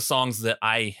 One of the songs that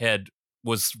I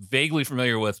was vaguely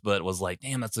familiar with, but was like,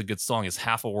 damn, that's a good song, is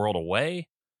Half a World Away,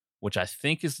 which I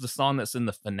think is the song that's in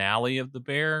the finale of The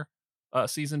Bear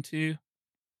season 2.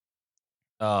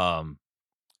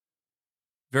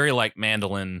 Very like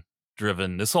mandolin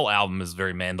driven. This whole album is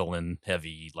very mandolin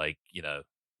heavy, like, you know,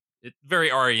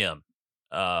 very REM.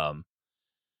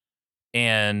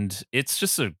 And it's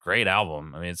just a great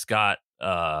album. I mean, it's got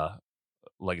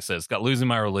like I said, it's got Losing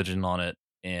My Religion on it,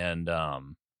 and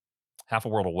Half a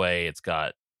World Away. It's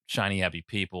got Shiny Happy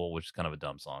People, which is kind of a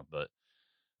dumb song, but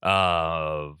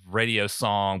Radio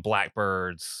Song,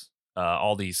 Blackbirds,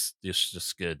 all these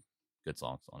just good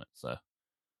songs on it. So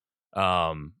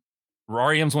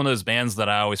REM's one of those bands that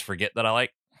I always forget that I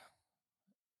like.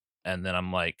 And then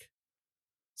I'm like,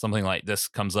 something like this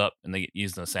comes up and they get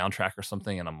used in a soundtrack or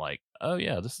something, and I'm like, oh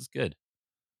yeah, this is good.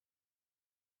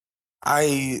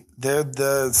 They're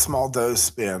the small dose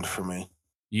band for me.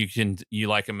 You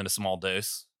like them in a small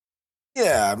dose?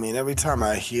 Yeah, I mean, every time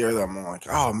I hear them, I'm like,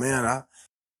 oh man,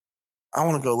 I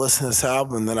want to go listen to this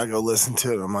album, and then I go listen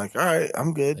to it. I'm like, all right,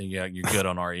 I'm good. Yeah, you're good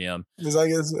on REM. Because I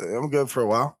guess I'm good for a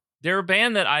while. They're a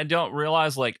band that I don't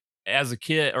realize, like, as a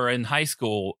kid or in high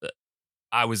school,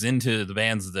 I was into the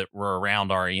bands that were around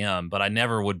REM, but I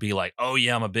never would be like, oh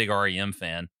yeah, I'm a big REM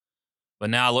fan. But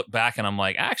now I look back and I'm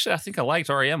like, actually, I think I liked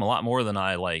REM a lot more than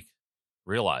I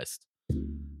realized.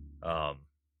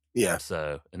 Yeah.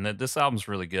 So, and this album's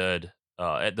really good.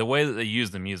 The way that they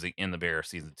use the music in The Bear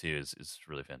season 2 is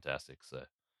really fantastic. So,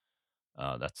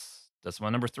 that's my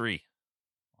number 3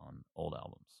 on old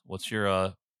albums. What's your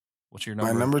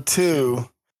number? My number 2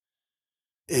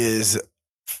 is,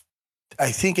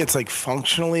 I think it's like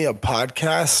functionally a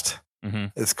podcast. Mm-hmm.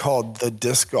 It's called The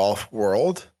Disc Golf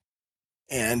World,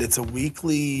 and it's a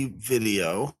weekly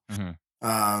video.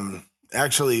 Mm-hmm.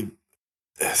 Actually,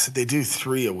 so they do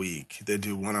 3 a week. They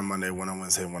do one on Monday, one on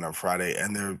Wednesday, one on Friday,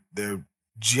 and they're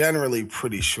generally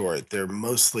pretty short. They're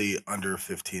mostly under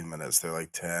 15 minutes. They're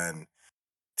like 10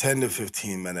 to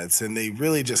 15 minutes, and they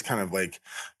really just kind of like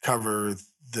cover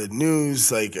the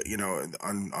news. Like, you know,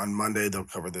 on Monday they'll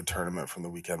cover the tournament from the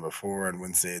weekend before, and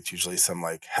Wednesday it's usually some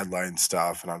like headline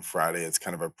stuff, and on Friday it's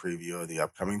kind of a preview of the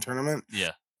upcoming tournament.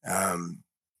 Yeah.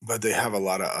 But they have a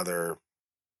lot of other,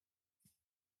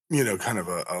 you know, kind of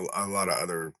a lot of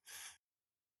other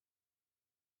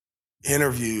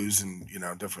interviews, and, you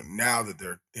know, different, now that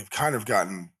they've kind of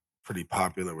gotten pretty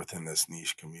popular within this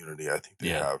niche community. I think they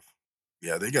have.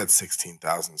 Yeah, they got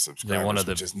 16,000 subscribers. They're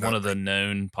one of the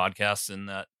known podcasts in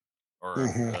that,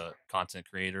 or content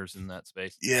creators in that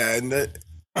space. Yeah, and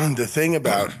the thing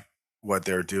about what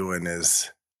they're doing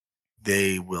is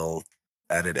they will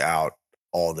edit out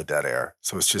all the dead air.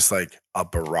 So it's just like a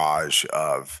barrage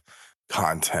of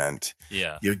content.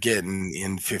 Yeah. You're getting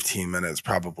in 15 minutes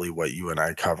probably what you and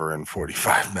I cover in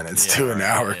 45 minutes to an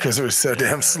hour, because we're so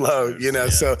damn slow, you know.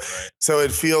 So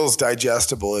it feels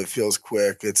digestible, it feels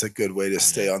quick. It's a good way to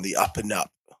stay on the up and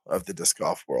up of the disc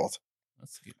golf world.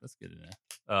 That's good to know.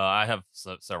 I have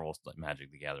several like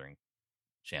Magic the Gathering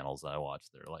channels that I watch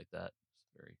that are like that.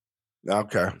 It's very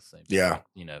Okay. Same Yeah.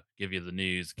 you know, give you the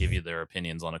news, give you their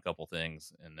opinions on a couple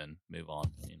things, and then move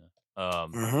on. You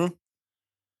know.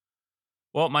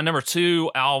 Well, my number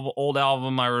 2 old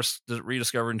album I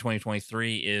rediscovered in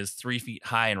 2023 is 3 Feet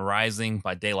High and Rising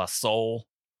by De La Soul.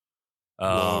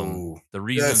 Whoa. The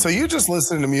reason, so you're just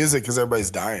listening to music because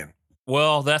everybody's dying.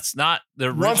 well, that's not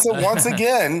the Once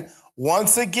again,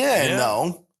 Yeah.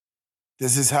 no.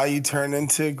 This is how you turn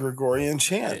into Gregorian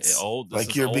chants.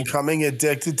 Like you're becoming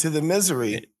addicted to the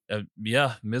misery.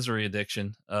 Yeah, misery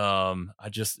addiction.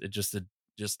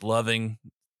 Just loving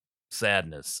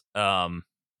sadness.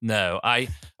 No, I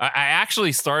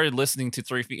actually started listening to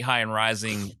 3 Feet High and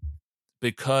Rising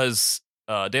because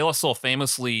De La Soul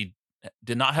famously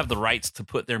did not have the rights to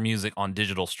put their music on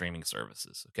digital streaming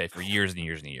services. Okay, for years and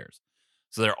years and years.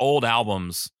 So their old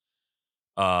albums,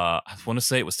 I want to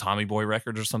say it was Tommy Boy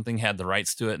Records or something, had the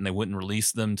rights to it, and they wouldn't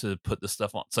release them to put the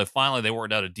stuff on. So finally, they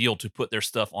worked out a deal to put their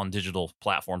stuff on digital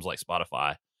platforms like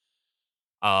Spotify.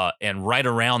 And right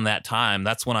around that time,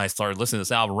 that's when I started listening to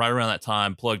this album. Right around that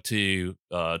time, plugged to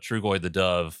Trugoy the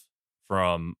Dove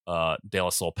from De La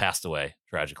Soul passed away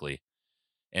tragically,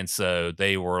 and so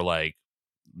they were like,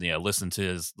 you know, listen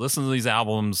to these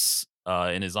albums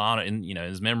in his honor, in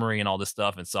his memory, and all this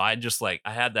stuff. And so I just I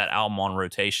had that album on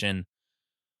rotation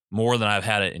more than I've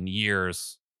had it in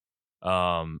years.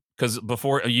 Because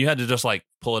before you had to just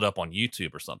pull it up on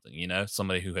YouTube or something,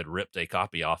 somebody who had ripped a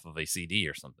copy off of a CD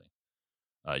or something.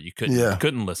 You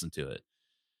couldn't listen to it.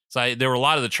 So there were a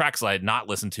lot of the tracks I had not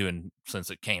listened to since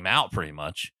it came out, pretty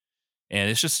much. And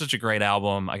it's just such a great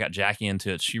album. I got Jackie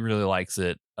into it; she really likes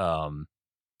it.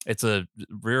 It's a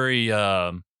very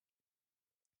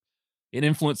it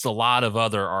influenced a lot of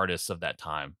other artists of that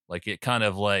time. It kind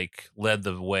of led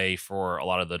the way for a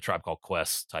lot of the Tribe Called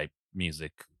Quest type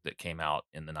music that came out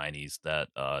in the 90s. That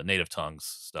Native Tongues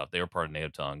stuff. They were part of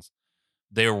Native Tongues.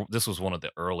 This was one of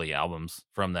the early albums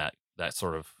from that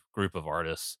sort of group of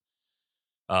artists.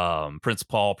 Prince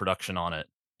Paul production on it,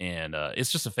 and it's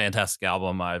just a fantastic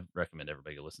album. I recommend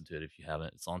everybody go listen to it if you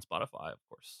haven't. It's on Spotify, of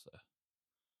course. So.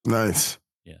 Nice.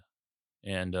 Yeah.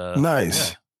 And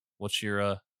nice. Yeah. What's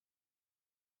your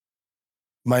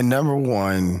my number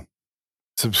 1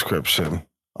 subscription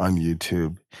on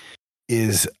YouTube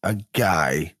is a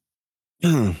guy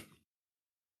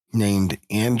named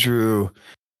Andrew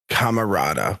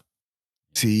Camarata,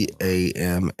 Camarata.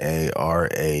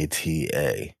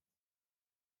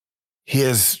 He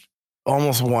has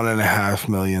almost 1.5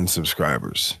 million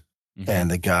subscribers, and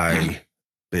the guy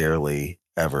barely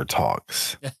ever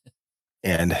talks.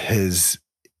 And his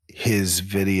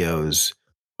videos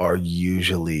are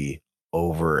usually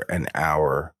over an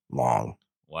hour long.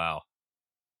 Wow.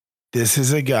 This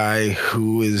is a guy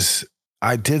who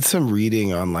I did some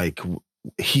reading on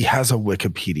he has a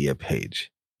Wikipedia page.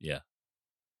 Yeah.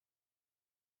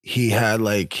 He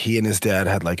and his dad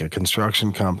had a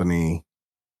construction company,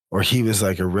 or he was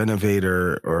a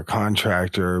renovator or a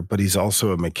contractor, but he's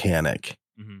also a mechanic.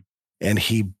 Mm-hmm. And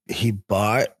he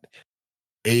bought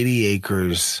 80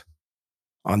 acres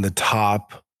on the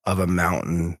top of a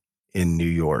mountain in New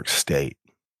York State.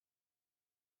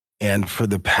 And for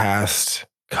the past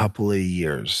couple of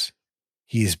years,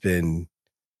 he's been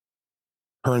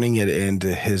turning it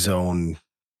into his own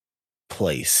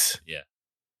place. Yeah.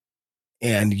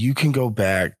 And you can go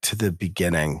back to the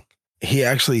beginning. He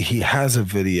has a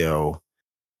video.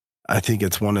 I think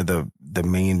it's one of the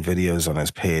main videos on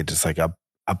his page. It's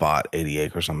I bought 80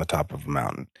 acres on the top of a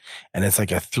mountain. And it's a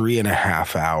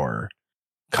 3.5 hour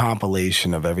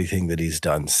compilation of everything that he's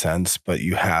done since, but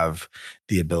you have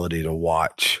the ability to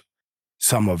watch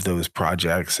some of those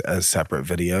projects as separate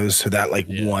videos. So that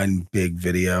one big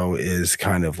video is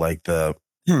kind of the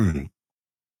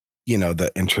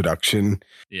the introduction.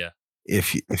 Yeah.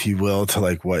 If you will,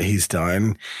 to what he's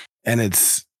done. And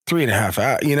it's 3.5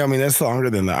 hours. I mean, that's longer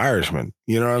than The Irishman.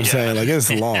 You know what I'm saying?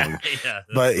 It's long. Yeah,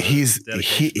 but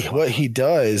what he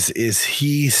does is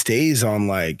he stays on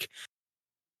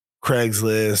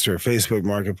Craigslist or Facebook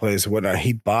Marketplace or whatnot.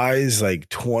 He buys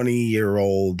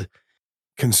 20-year-old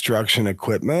construction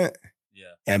equipment.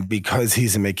 Yeah. And because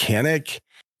he's a mechanic,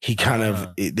 he kind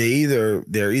of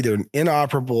they're either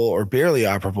inoperable or barely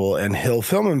operable, and he'll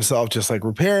film himself just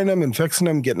repairing them and fixing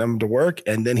them, getting them to work,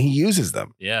 and then he uses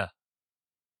them. Yeah.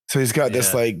 So he's got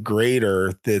this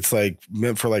grader that's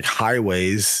meant for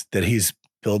highways, that he's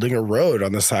building a road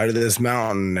on the side of this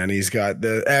mountain, and he's got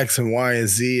the X and Y and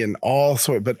Z and all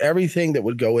sort, but everything that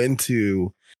would go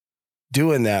into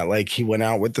doing that. He went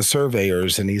out with the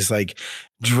surveyors, and he's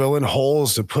drilling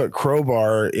holes to put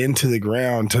crowbar into the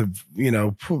ground to,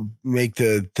 make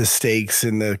the stakes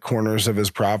in the corners of his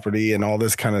property and all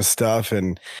this kind of stuff.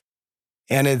 And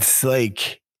And it's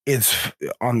like, it's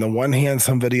on the one hand,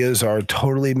 some videos are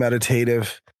totally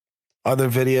meditative. Other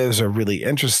videos are really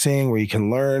interesting where you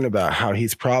can learn about how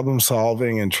he's problem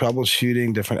solving and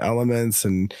troubleshooting different elements.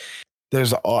 And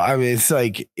there's all, I mean, it's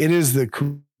like, it is the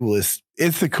coolest.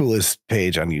 It's the coolest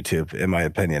page on YouTube, in my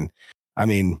opinion. I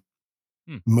mean,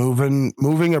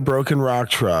 moving a broken rock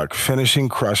truck, finishing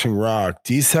crushing rock,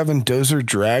 D7 dozer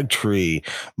drag tree,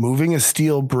 moving a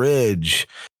steel bridge,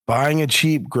 buying a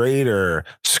cheap grader,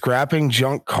 scrapping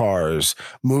junk cars,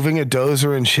 moving a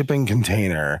dozer and shipping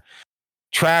container,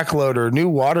 track loader, new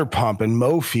water pump, and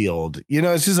mow field. You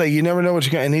know, it's just like you never know what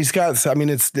you're gonna. And he's got. I mean,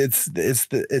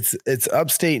 it's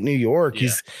upstate New York.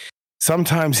 Yeah.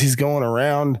 Sometimes he's going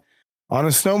around on a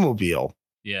snowmobile.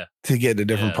 Yeah. To get to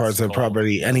different parts of the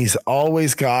property. And he's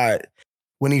always got,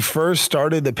 when he first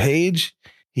started the page,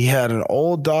 he had an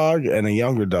old dog and a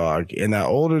younger dog. And that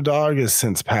older dog has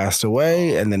since passed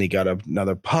away. And then he got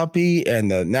another puppy. And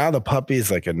now the puppy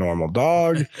is like a normal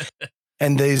dog.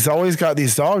 And he's always got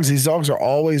these dogs. These dogs are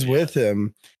always with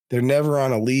him. They're never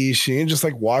on a leash. And you're just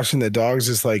like watching the dogs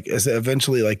just like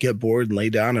eventually like get bored and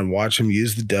lay down and watch him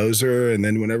use the dozer. And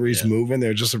then whenever he's moving,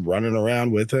 they're just running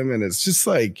around with him. And it's just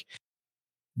like,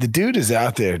 the dude is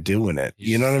out there doing it.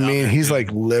 You know what I mean? He's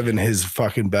like living his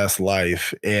fucking best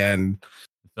life and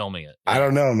filming it. I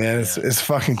don't know, man. It's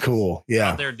fucking cool. Yeah.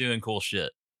 Out there doing cool shit.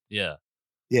 Yeah.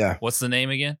 Yeah. What's the name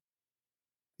again?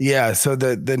 Yeah. So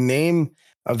the name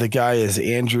of the guy is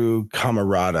Andrew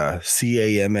Camarata,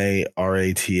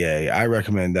 Camarata. I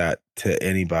recommend that to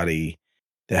anybody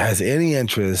that has any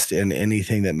interest in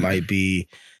anything that might be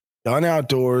done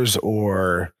outdoors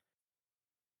or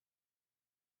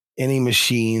any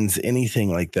machines,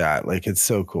 anything like that. Like, it's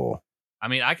so cool. I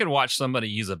mean, I could watch somebody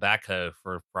use a backhoe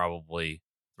for probably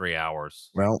 3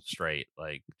 hours straight.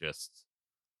 Like, just,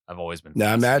 I've always been.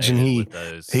 Now imagine he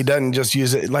doesn't just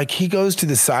use it. Like, he goes to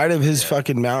the side of his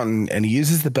fucking mountain and he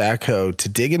uses the backhoe to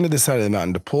dig into the side of the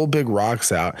mountain to pull big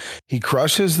rocks out. He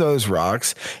crushes those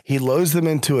rocks. He loads them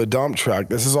into a dump truck.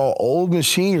 This is all old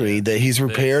machinery that he's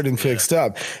repaired and fixed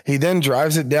up. He then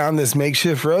drives it down this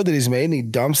makeshift road that he's made and he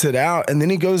dumps it out. And then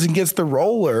he goes and gets the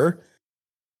roller,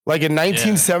 like a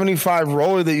 1975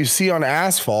 roller that you see on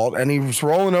asphalt, and he's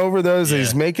rolling over those and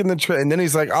he's making the and then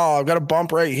he's like, oh, I've got a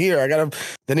bump right here.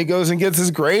 Then he goes and gets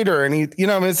his grader and he, you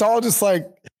know, I mean, it's all just like,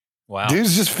 wow,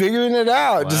 dude's just figuring it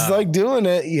out, just like doing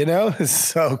it, you know. It's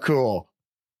so cool.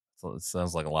 So it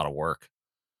sounds like a lot of work.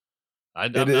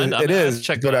 It is,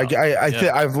 but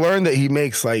I've learned that he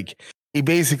makes he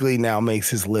basically now makes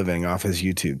his living off his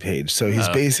YouTube page. So he's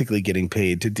basically getting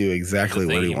paid to do exactly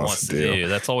what he wants to do.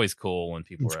 That's always cool when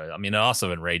people are, I mean, it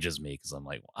also enrages me because I'm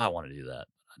like, well, I want to do that.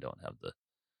 I don't have the.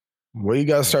 Well, you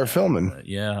got to start filming.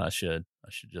 Yeah, I should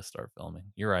just start filming.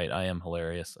 You're right. I am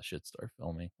hilarious. I should start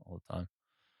filming all the time.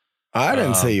 I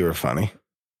didn't say you were funny.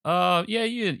 Yeah,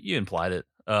 you implied it.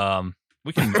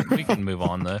 We can move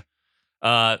on though.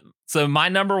 So my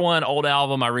number one old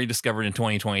album I rediscovered in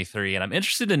 2023, and I'm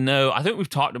interested to know, I think we've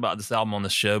talked about this album on the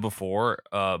show before,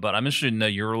 but I'm interested to know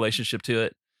your relationship to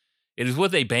it. It is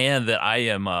with a band that I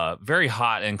am very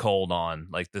hot and cold on.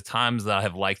 Like, the times that I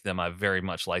have liked them, I very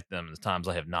much liked them. The times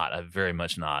I have not, I very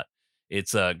much not.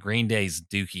 It's Green Day's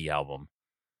Dookie album.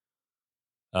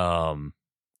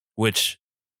 Which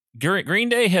Green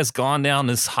Day has gone down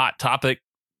this hot topic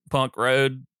punk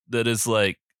road that is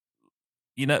like,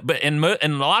 you know, but and a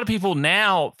lot of people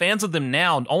now, fans of them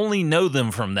now, only know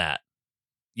them from that.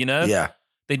 You know,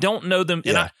 they don't know them.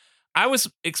 And I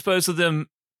was exposed to them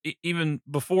even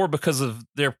before because of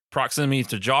their proximity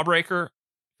to Jawbreaker,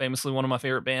 famously one of my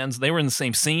favorite bands. They were in the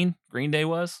same scene Green Day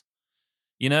was,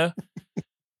 you know,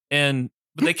 but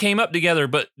they came up together.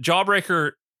 But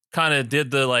Jawbreaker kind of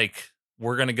did the like,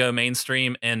 we're gonna go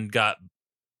mainstream and got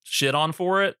shit on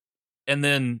for it, and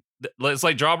then. It's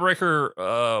like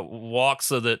Jawbreaker walked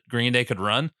so that Green Day could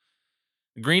run.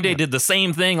 Green Day did the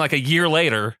same thing like a year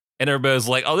later, and everybody was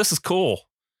like, "Oh, this is cool,"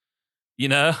 you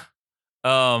know.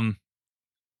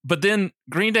 But then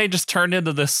Green Day just turned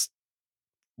into this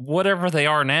whatever they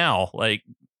are now, like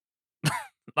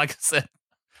like I said,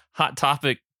 hot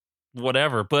topic,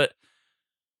 whatever. But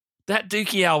that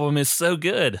Dookie album is so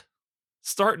good,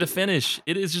 start to finish.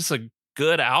 It is just a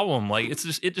good album. Like, it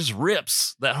just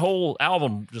rips. That whole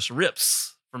album just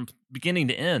rips from beginning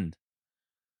to end.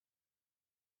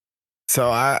 So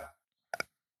I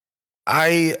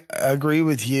agree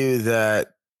with you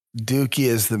that Dookie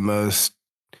is the most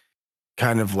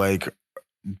kind of like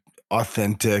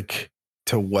authentic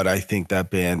to what I think that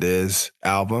band is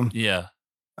album. Yeah.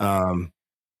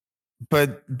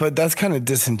 but that's kind of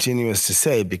disingenuous to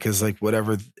say, because like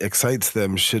whatever excites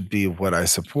them should be what I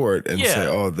support and say,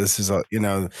 oh, this is a,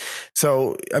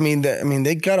 so I mean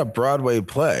they got a Broadway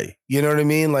play, you know what I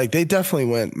mean? Like they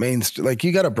definitely went mainstream. Like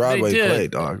you got a Broadway play,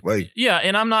 dog. Like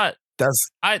and I'm not,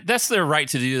 that's their right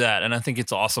to do that, and I think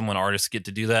it's awesome when artists get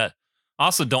to do that. I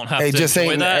also don't have to just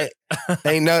enjoy that.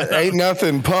 Ain't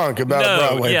nothing punk about a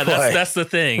Broadway play. That's the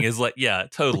thing is like,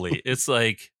 totally. It's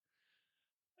like,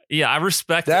 I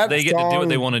respect that they get to do what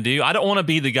they want to do. I don't want to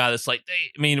be the guy that's like,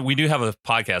 we do have a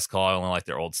podcast call. I only like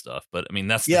their old stuff, but I mean,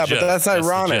 that's the joke. But that's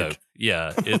ironic.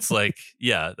 Yeah. It's like,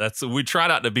 we try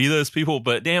not to be those people,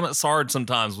 but damn, it's hard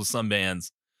sometimes with some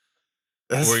bands.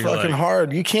 That's fucking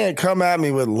hard. You can't come at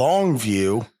me with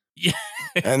Longview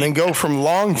and then go from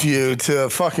Longview to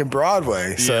fucking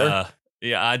Broadway, sir.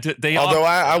 Yeah.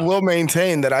 I will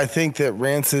maintain that I think that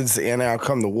Rancid's And Out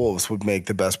Come the Wolves would make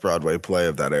the best Broadway play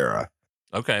of that era.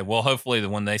 Okay, well, hopefully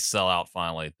when they sell out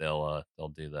finally, they'll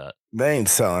do that. They ain't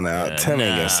selling out. Tim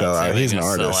ain't gonna sell out. He's an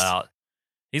artist.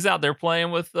 He's out there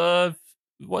playing with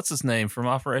what's his name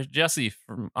from Jesse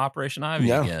from Operation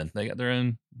Ivy again. They got their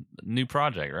own new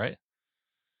project, right?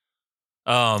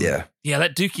 Yeah,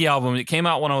 that Dookie album, it came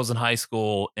out when I was in high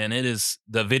school, and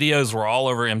the videos were all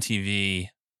over MTV.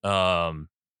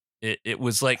 It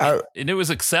was like, and it was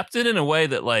accepted in a way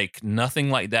that like nothing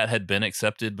like that had been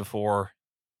accepted before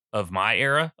of my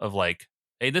era of like,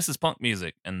 hey, this is punk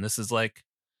music, and this is like,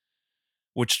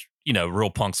 which real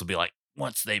punks will be like,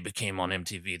 once they became on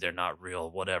MTV, they're not real,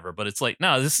 whatever. But it's like,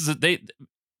 no, this is that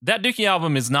Dookie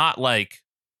album is not like,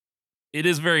 it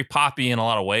is very poppy in a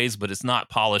lot of ways, but it's not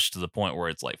polished to the point where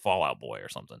it's like Fall Out Boy or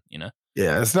something,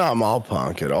 Yeah, it's not mall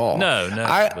punk at all. No.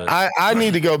 I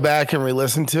need to go back and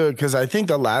re-listen to it, because I think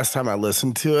the last time I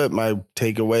listened to it, my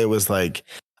takeaway was like,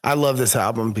 I love this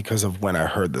album because of when I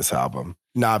heard this album,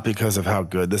 not because of how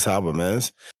good this album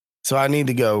is. So I need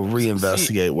to go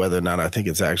reinvestigate whether or not I think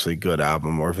it's actually a good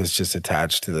album, or if it's just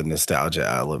attached to the nostalgia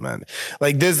element.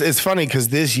 Like this, it's funny because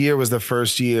this year was the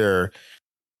first year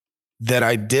that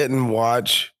I didn't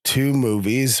watch two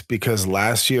movies, because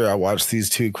last year I watched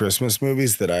these two Christmas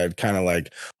movies that I had kind of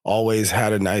like always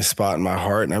had a nice spot in my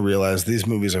heart. And I realized these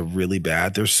movies are really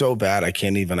bad. They're so bad, I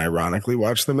can't even ironically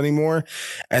watch them anymore.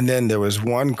 And then there was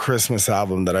one Christmas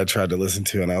album that I tried to listen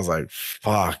to, and I was like,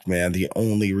 fuck, man, the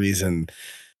only reason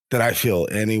that I feel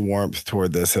any warmth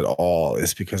toward this at all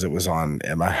is because it was on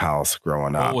at my house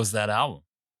growing up. What was that album?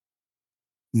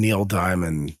 Neil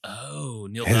Diamond. Oh,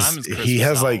 Neil Diamond's Christmas he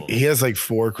has album. He has like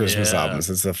 4 Christmas albums.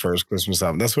 It's the first Christmas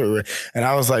album. That's what and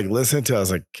I was like, listening to it, I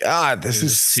was like, God, this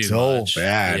is so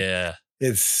bad. Yeah.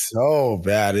 It's so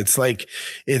bad. It's like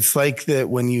that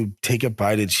when you take a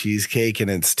bite of cheesecake and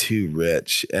it's too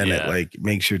rich and it like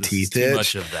makes your teeth itch. Too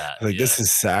much of that. Like this is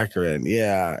saccharine.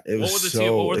 Yeah. It was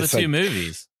what were the two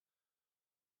movies?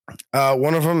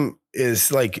 One of them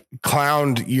is like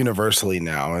clowned universally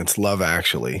now. It's Love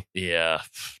Actually. Yeah,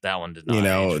 that one did not.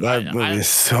 That movie is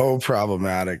so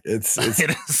problematic. It's it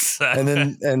is,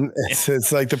 and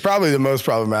it's like probably the most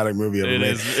problematic movie ever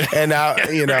made. And now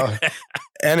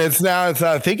and it's not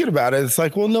thinking about it. It's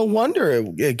like, well, no wonder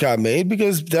it got made,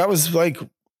 because that was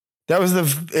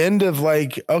the end of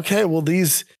like, okay, well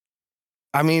these.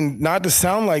 I mean, not to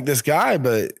sound like this guy,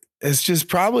 but it's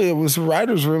just it was a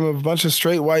writer's room of a bunch of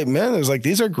straight white men. It was like,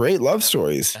 these are great love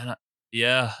stories.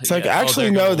 It's like, actually,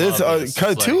 no, this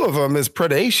two of them is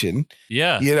predation.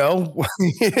 Yeah.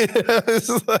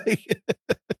 It's like,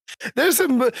 there's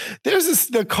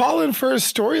the Colin Firth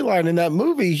storyline in that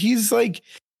movie. He's like,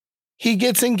 he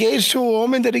gets engaged to a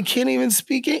woman that he can't even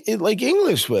speak like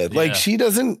English with. Like she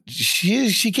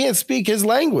can't speak his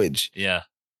language. Yeah.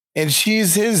 And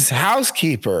she's his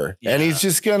housekeeper, and he's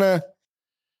just gonna.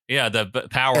 Yeah, the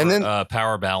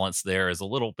power balance there is a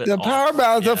little bit. The off. Power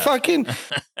balance, the fucking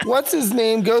what's his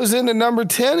name goes into number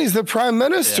 10. He's the prime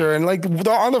minister, and like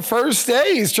on the first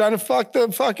day, he's trying to fuck the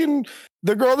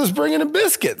girl that's bringing him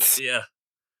biscuits. Yeah.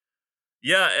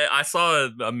 Yeah, I saw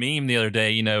a meme the other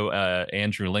day.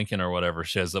 Andrew Lincoln or whatever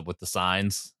shows up with the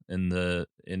signs in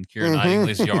Keira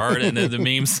Knightley's yard, and then the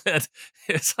meme said,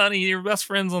 "It's honey, your best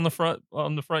friend's on the front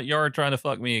yard trying to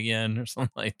fuck me again," or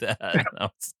something like that. And I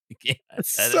was like,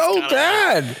 it's so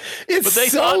bad.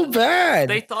 It's so bad.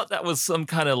 They thought that was some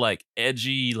kind of like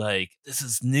edgy, like this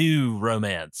is new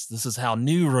romance. This is how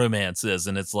new romance is,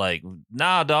 and it's like,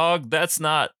 nah, dog, that's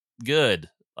not good.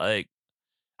 Like.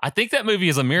 I think that movie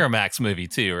is a Miramax movie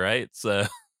too, right? So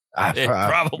it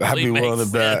probably I'd be willing to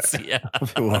makes bet. sense. Yeah,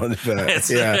 I'd be willing to bet.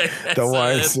 The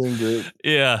Weinstein Group.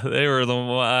 Yeah, they were the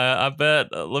one. I bet.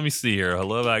 Let me see here.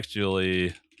 Love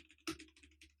Actually,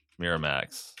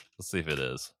 Miramax. Let's see if it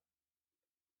is.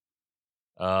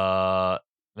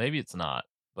 Maybe it's not,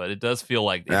 but it does feel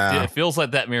like it feels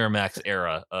like that Miramax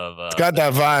era of. It's got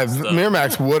that vibe. Stuff.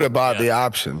 Miramax would have bought the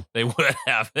option. They would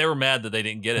have. They were mad that they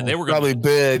didn't get it. They were probably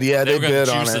bid. Yeah, they bid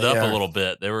on it. Juice it up a little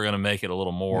bit. They were going to make it a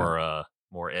little more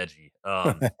more edgy.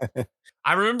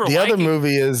 I remember the other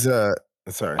movie is.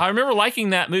 Sorry, I remember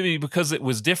liking that movie because it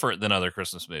was different than other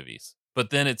Christmas movies. But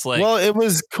then it's like, well, it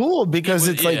was cool because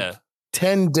it's like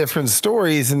 10 different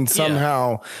stories, and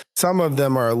somehow some of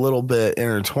them are a little bit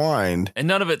intertwined. And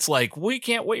none of it's like, we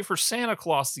can't wait for Santa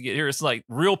Claus to get here. It's like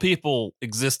real people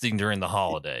existing during the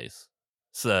holidays.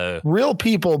 So real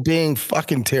people being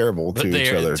fucking terrible to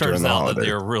each other. It turns out that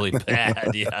they're really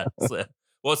bad. Yeah. So,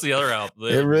 what's the other out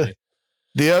there?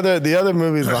 The other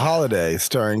movie is The Holiday,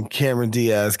 starring Cameron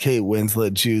Diaz, Kate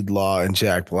Winslet, Jude Law, and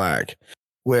Jack Black,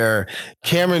 where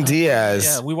Cameron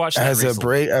Diaz we watched has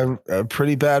a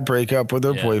pretty bad breakup with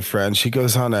her boyfriend. She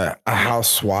goes on a house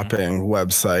swapping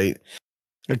website.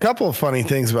 A couple of funny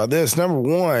things about this. Number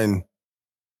one,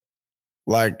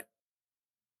 like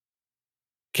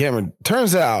Cameron,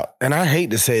 turns out, and I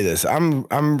hate to say this, I'm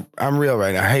real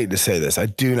right now. I hate to say this. I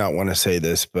do not want to say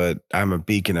this, but I'm a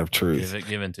beacon of truth.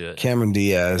 Give into it. Cameron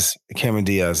Diaz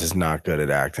is not good at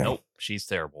acting. Nope, she's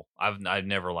terrible. I've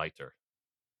never liked her.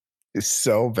 It's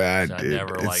so bad, dude.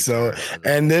 It's so,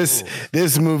 and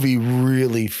this movie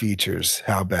really features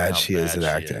how bad she is at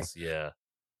acting. Yeah.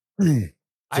 So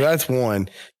that's one.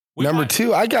 Number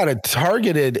two, I got a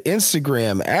targeted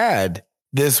Instagram ad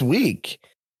this week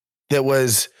that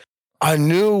was a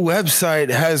new website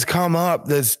has come up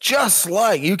that's just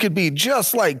like, you could be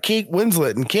just like Kate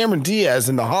Winslet and Cameron Diaz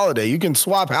in The Holiday. You can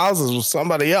swap houses with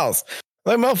somebody else.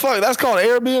 Like, motherfucker, that's called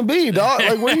Airbnb, dog.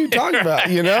 Like, what are you talking about,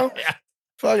 you know?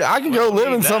 Fuck, I can go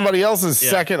live in somebody else's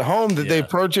second home that they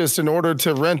purchased in order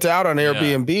to rent out on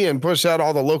Airbnb and push out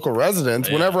all the local residents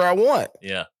whenever I want.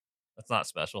 Yeah, that's not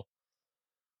special.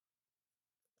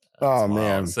 Oh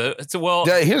man! So it's well.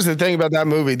 Here's the thing about that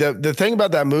movie. The thing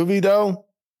about that movie though,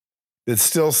 that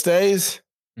still stays,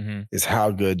 is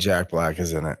how good Jack Black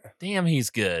is in it. Damn,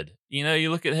 he's good. You know, you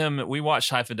look at him. We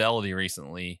watched High Fidelity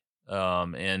recently,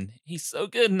 and he's so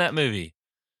good in that movie.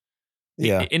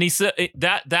 Yeah, and he said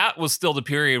that was still the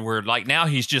period where, like, now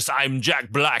he's just I'm Jack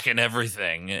Black and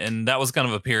everything, and that was kind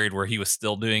of a period where he was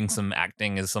still doing some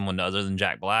acting as someone other than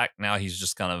Jack Black. Now he's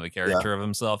just kind of a character of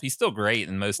himself. He's still great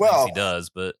in most things he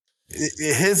does, but.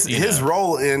 His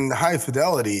role in High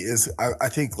Fidelity is, I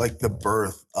think, like the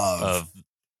birth of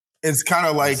it's kind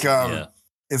of like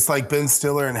it's like Ben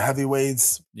Stiller in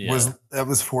Heavyweights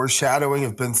was foreshadowing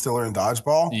of Ben Stiller in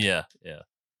Dodgeball. Yeah.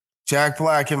 Jack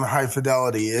Black in High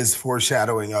Fidelity is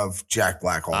foreshadowing of Jack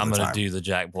Black all the time. I'm gonna do the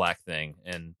Jack Black thing,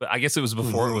 but I guess it was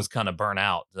before it was kind of burnt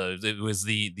out. It was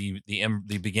the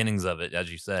beginnings of it,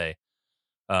 as you say.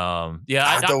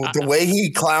 The way he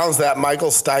clowns that Michael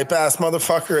Stipe ass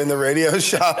motherfucker in the radio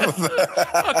shop,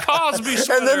 a Cosby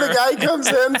sweater. And then the guy comes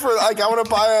in for like, I want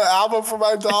to buy an album for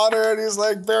my daughter, and he's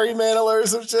like Barry Manilow or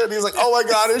some shit. And he's like, oh my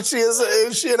god, is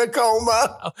she in a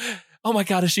coma? Oh my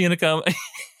god, is she in a coma?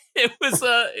 It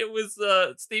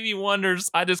was Stevie Wonder's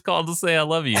I Just Called to Say I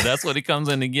Love You. That's what he comes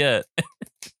in to get.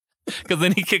 Because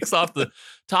then he kicks off the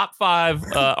top 5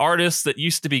 artists that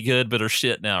used to be good but are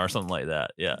shit now or something like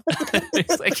that. Yeah.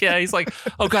 He's like,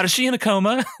 oh god, is she in a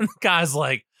coma? And the guy's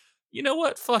like, you know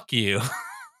what? Fuck you.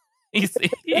 he's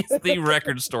the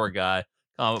record store guy,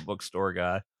 comic book store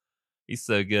guy. He's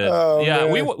so good. Oh, yeah,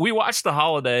 man. We watched The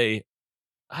Holiday,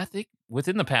 I think,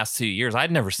 within the past 2 years.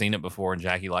 I'd never seen it before, and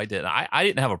Jackie liked it. I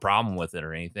didn't have a problem with it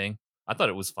or anything. I thought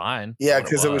it was fine. Yeah,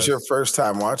 because it was your first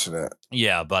time watching it.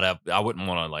 Yeah, but I wouldn't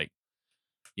want to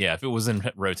if it was in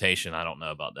rotation, I don't know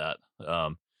about that.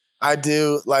 I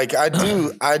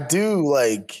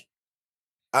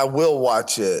will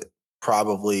watch it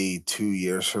probably 2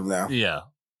 years from now. Yeah,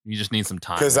 you just need some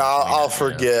time because I'll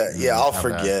forget. Yeah, I'll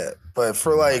forget. But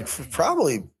for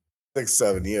probably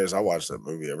 6-7 years, I watched that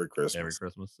movie every Christmas. Every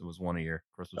Christmas, it was one a year.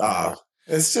 Christmas.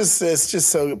 It's just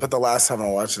so good. But the last time I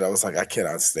watched it, I was like, I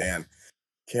cannot stand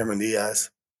Cameron Diaz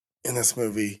in this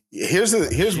movie. Here's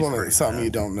something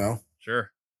you don't know. Sure.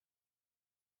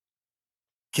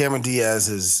 Cameron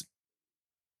Diaz's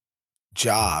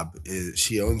job is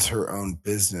she owns her own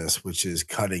business, which is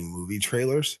cutting movie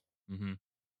trailers. Mm-hmm.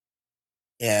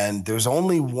 And there's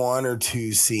only 1 or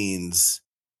 2 scenes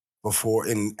before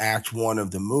in act 1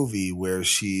 of the movie where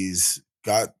she's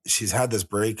had this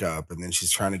breakup and then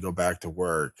she's trying to go back to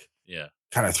work. Yeah.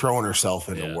 Kind of throwing herself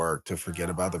into work to forget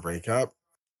about the breakup.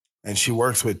 And she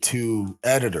works with 2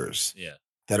 editors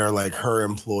that are like her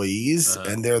employees.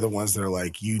 And they're the ones that are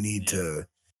like, you need to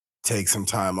take some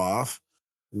time off.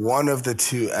 One of the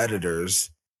 2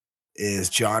 editors is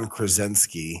John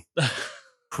Krasinski,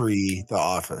 pre The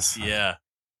Office. Yeah.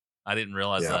 I didn't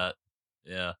realize that.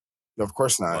 Yeah. Of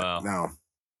course not. Wow. No.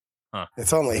 Huh.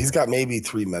 He's got maybe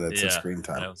 3 minutes of screen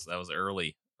time. That was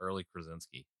early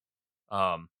Krasinski.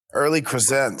 Early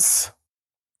Krasinski.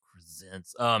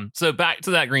 So back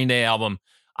to that Green Day album,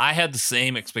 I had the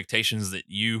same expectations that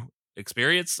you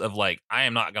experienced of like, I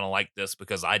am not going to like this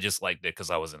because I just liked it because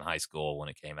I was in high school when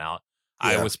it came out.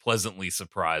 I was pleasantly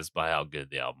surprised by how good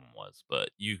the album was, but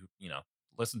you know,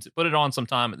 put it on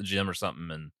sometime at the gym or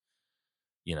something and,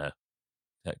 you know,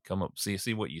 come up,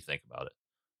 see what you think about it.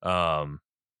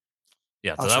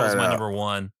 Yeah, so that was my number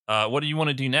one. What do you want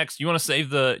to do next? You want to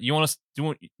save you want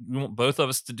both of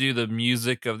us to do the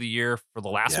music of the year for the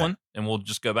last one, and we'll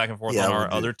just go back and forth on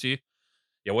our other two.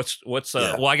 Yeah, what's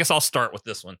well, I guess I'll start with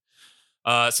this one.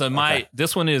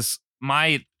 This one is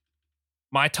my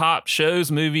top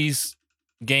shows, movies,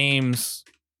 games,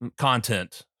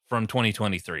 content from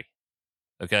 2023.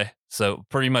 Okay, so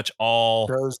pretty much all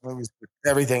shows, movies,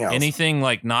 everything else, anything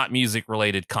like not music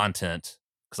related content.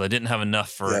 Because I didn't have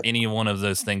enough for any one of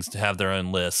those things to have their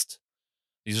own list.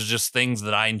 These are just things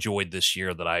that I enjoyed this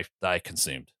year that I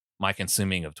consumed. My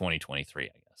consuming of 2023, I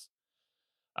guess.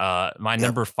 My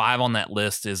number 5 on that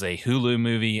list is a Hulu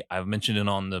movie. I've mentioned it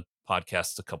on the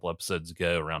podcast a couple episodes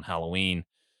ago around Halloween.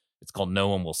 It's called No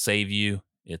One Will Save You.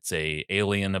 It's a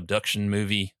alien abduction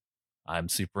movie. I'm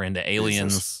super into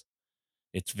aliens. Jesus.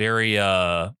 It's very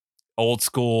old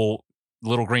school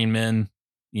Little Green Men.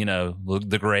 You know,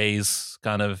 the Greys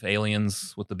kind of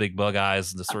aliens with the big bug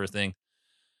eyes, this sort of thing.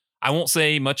 I won't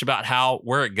say much about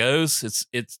where it goes.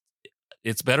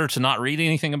 It's better to not read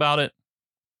anything about it.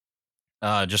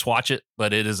 Just watch it.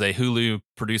 But it is a Hulu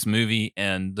produced movie,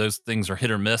 and those things are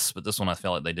hit or miss. But this one I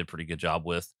felt like they did a pretty good job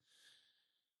with.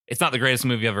 It's not the greatest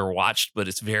movie I've ever watched, but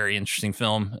it's a very interesting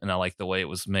film, and I like the way it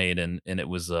was made. And it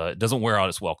was it doesn't wear out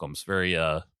its welcome. It's very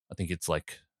I think it's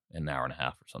like an hour and a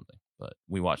half or something. But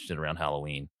we watched it around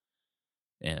Halloween,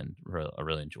 and I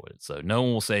really enjoyed it. So No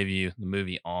One Will Save You, the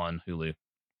movie on Hulu.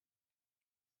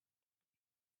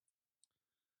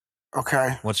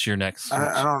 Okay. What's your next?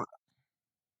 I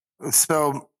don't.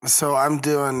 So I'm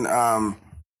doing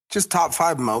just top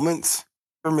 5 moments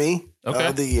for me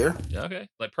of the year. Okay,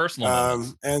 like personal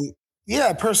moments. And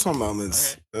personal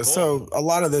moments. Okay, cool. So a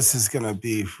lot of this is gonna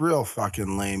be real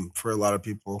fucking lame for a lot of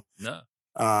people. No.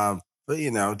 But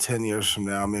 10 years from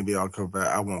now, maybe I'll go back.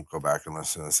 I won't go back and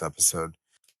listen to this episode.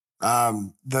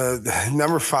 The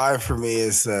number 5 for me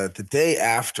is the day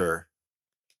after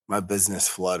my business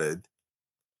flooded.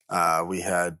 We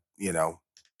had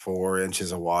 4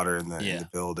 inches of water in the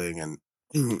building, and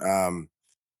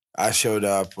I showed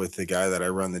up with the guy that I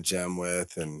run the gym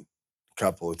with, and a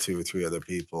couple of 2 or 3 other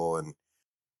people, and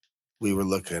we were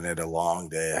looking at a long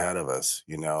day ahead of us.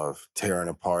 Of tearing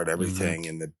apart everything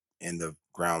in the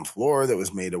ground floor that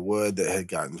was made of wood that had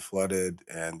gotten flooded,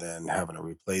 and then having to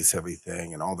replace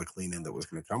everything and all the cleaning that was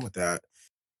going to come with that.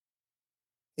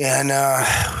 And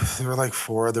there were like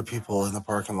 4 other people in the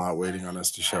parking lot waiting on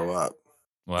us to show up.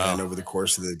 Wow. And over the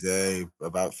course of the day,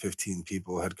 about 15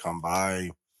 people had come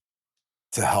by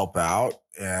to help out.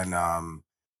 And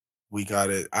we got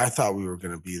it. I thought we were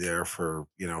going to be there for,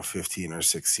 15 or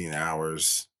 16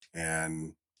 hours.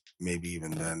 And maybe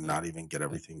even then not even get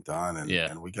everything done.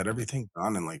 And we got everything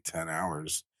done in like 10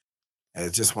 hours. And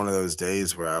it's just one of those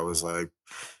days where I was like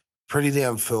pretty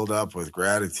damn filled up with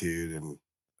gratitude and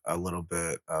a little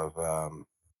bit of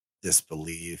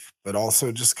disbelief, but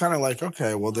also just kind of like,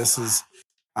 okay, well,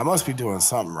 I must be doing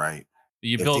something right.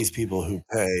 These people who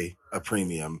pay a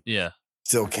premium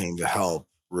still came to help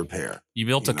repair. You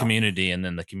built a community, and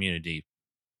then the community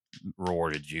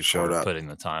rewarded you for putting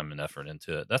the time and effort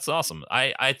into it. That's awesome.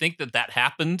 I think that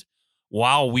happened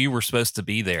while we were supposed to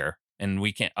be there, and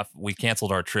we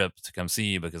canceled our trip to come see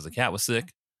you because the cat was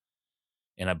sick.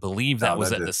 And I believe that was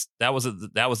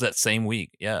that same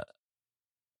week. Yeah.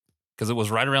 Because it was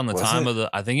right around the time of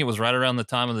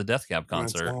the Death Cab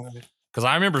concert. Because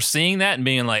I remember seeing that and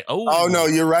being like, oh no,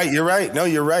 you're right. No,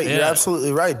 you're right. Yeah. You're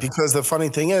absolutely right. Because the funny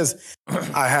thing is,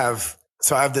 I have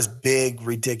this big,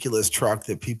 ridiculous truck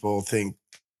that people think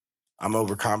I'm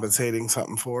overcompensating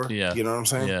something for. Yeah. You know what I'm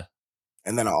saying? Yeah.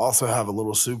 And then I also have a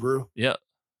little Subaru. Yeah.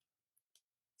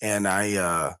 And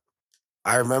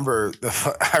I remember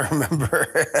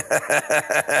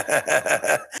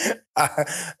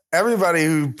everybody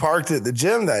who parked at the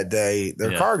gym that day,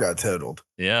 their car got totaled.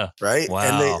 Yeah. Right.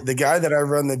 Wow. And the guy that I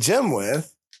run the gym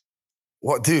with,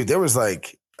 dude, there was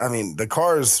the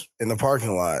cars in the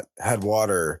parking lot had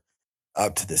water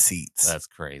up to the seats. That's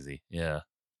crazy. Yeah.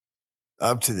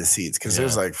 Up to the seats. Cause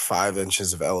there's like 5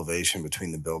 inches of elevation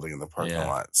between the building and the parking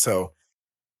lot. So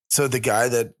So the guy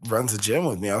that runs the gym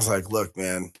with me, I was like, look,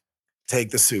 man,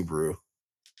 take the Subaru,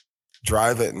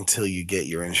 drive it until you get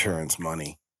your insurance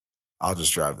money. I'll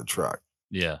just drive the truck.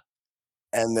 Yeah.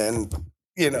 And then,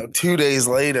 2 days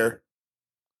later,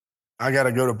 I got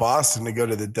to go to Boston to go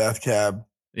to the Death Cab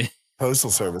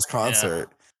Postal Service concert.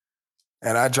 Yeah.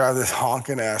 And I drive this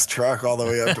honking ass truck all the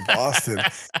way up to Boston.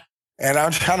 And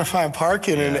I'm trying to find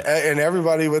parking, and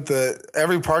everybody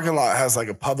every parking lot has like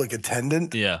a public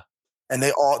attendant. Yeah. And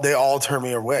they all turn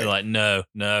me away. They're like, no.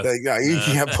 Like, no, you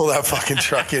can't pull that fucking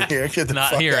truck in here. Get the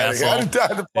Not fuck here, out of here. asshole. I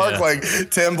had to park like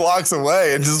 10 blocks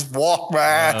away and just walk my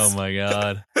ass. Oh my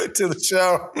God. To the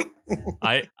show.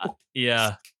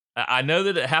 I know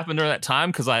that it happened during that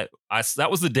time because that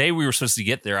was the day we were supposed to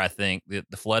get there. I think the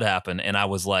flood happened, and I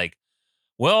was like,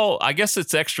 well, I guess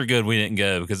it's extra good we didn't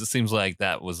go because it seems like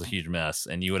that was a huge mess,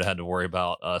 and you would have had to worry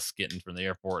about us getting from the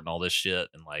airport and all this shit,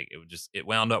 and like it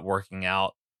wound up working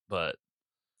out, but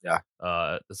yeah,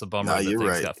 it's a bummer that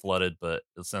things got flooded, but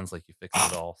it sounds like you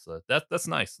fixed it all, so that's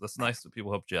nice. That's nice that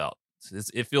people helped you out.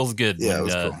 It feels good. Yeah, when, it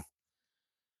was cool.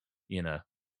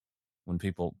 When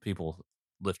people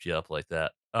lift you up like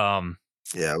that.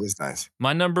 Yeah, it was nice.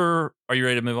 My number. Are you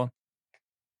ready to move on?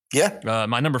 Yeah.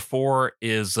 My number 4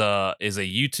 is a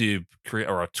YouTube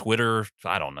or a Twitter.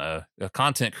 I don't know, a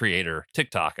content creator.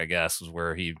 TikTok, I guess, is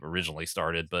where he originally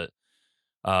started, but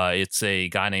it's a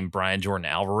guy named Brian Jordan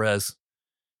Alvarez.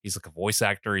 He's like a voice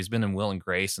actor. He's been in Will and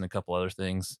Grace and a couple other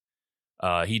things.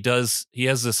 He has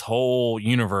this whole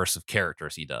universe of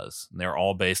characters he does, and they're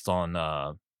all based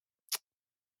on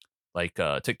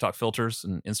TikTok filters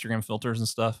and Instagram filters and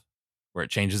stuff, where it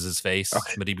changes his face,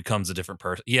 but he becomes a different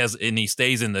person. He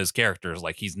stays in those characters.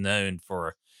 Like he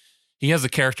has a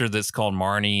character that's called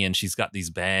Marnie, and she's got these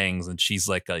bangs, and she's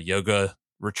like a yoga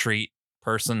retreat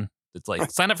person. It's like,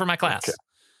 sign up for my class.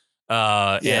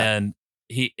 And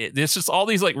it's just all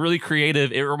these like really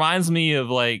creative. It reminds me of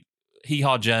like Hee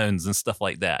Haw Jones and stuff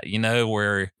like that,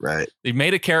 where they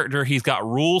made a character. He's got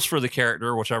rules for the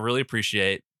character, which I really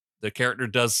appreciate. The character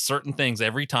does certain things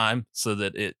every time so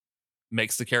that it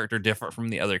makes the character different from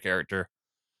the other character.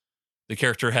 The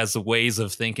character has the ways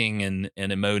of thinking and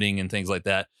emoting and things like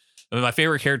that. I mean, my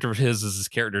favorite character of his is this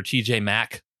character, TJ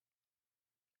Mack.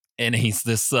 And he's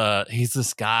this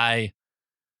guy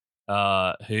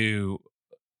who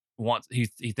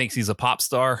he thinks he's a pop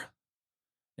star,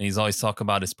 and he's always talking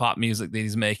about his pop music that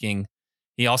he's making.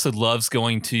 He also loves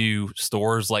going to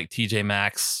stores like TJ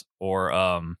Maxx or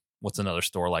what's another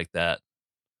store like that?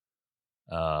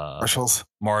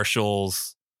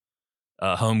 Marshalls,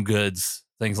 Home Goods,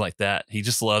 things like that. He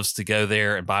just loves to go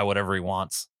there and buy whatever he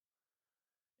wants.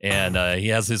 And he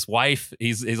has his wife.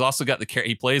 He's also got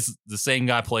he plays the same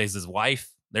guy plays his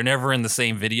wife. They're never in the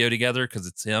same video together because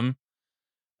it's him.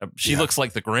 She looks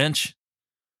like the Grinch.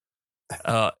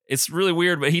 It's really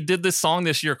weird, but he did this song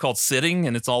this year called Sitting,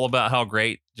 and it's all about how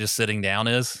great just sitting down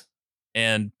is.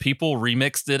 And people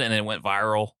remixed it and it went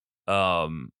viral.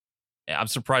 I'm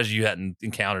surprised you hadn't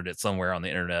encountered it somewhere on the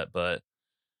internet, but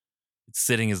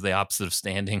sitting is the opposite of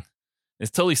standing.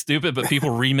 It's totally stupid, but people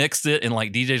remixed it, and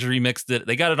like DJs remixed it.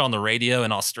 They got it on the radio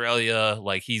in Australia.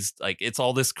 Like it's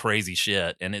all this crazy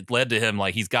shit, and it led to him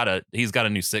like he's got a new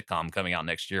sitcom coming out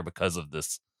next year because of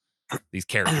these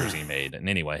characters he made. And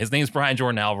anyway, his name's Brian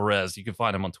Jordan Alvarez. You can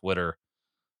find him on Twitter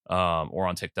or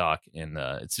on TikTok, and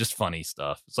it's just funny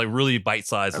stuff. It's like really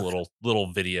bite-sized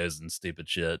little videos and stupid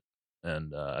shit,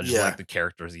 and I just like the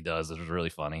characters he does. It was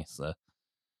really funny. So,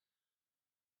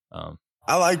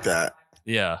 I like that.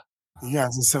 Yeah. You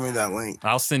guys can send me that link.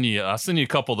 I'll send you a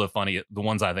couple of the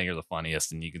ones I think are the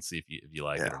funniest, and you can see if you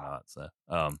like it or not. So,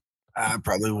 I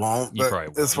probably won't. You But probably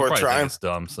won't. it's worth trying. It's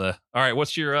dumb. So, all right.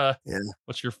 What's your number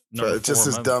it's just 4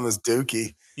 as moment? dumb as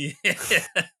Dookie. Yeah.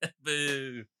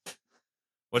 Boo.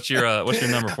 What's your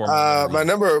number 4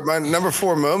 moment? My number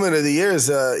 4 moment of the year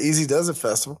is Easy Does It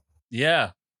Festival.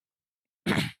 Yeah.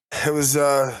 It was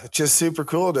just super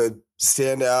cool to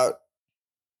stand out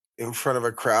in front of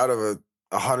a crowd of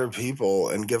 100 people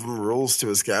and give them rules to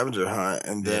a scavenger hunt,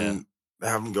 and then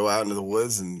have them go out into the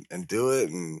woods and do it.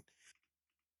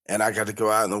 And I got to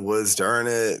go out in the woods during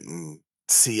it and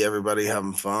see everybody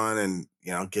having fun and,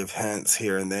 give hints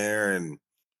here and there. And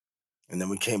then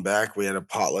we came back, we had a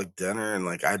potluck dinner, and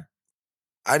like, I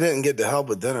didn't get to help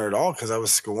with dinner at all because I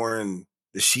was scoring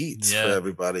the sheets for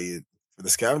everybody for the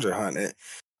scavenger hunt.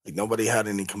 Like nobody had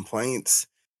any complaints.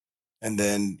 And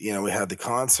then, we had the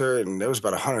concert, and there was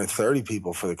about 130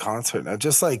 people for the concert. And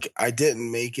I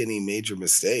didn't make any major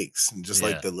mistakes, and just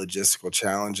like the logistical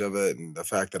challenge of it and the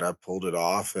fact that I pulled it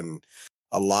off. And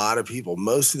a lot of people,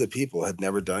 most of the people had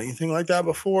never done anything like that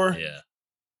before. Yeah.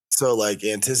 So like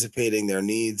anticipating their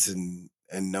needs and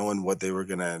and knowing what they were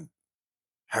gonna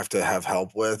have to have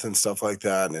help with and stuff like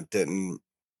that, and it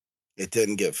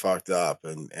didn't get fucked up,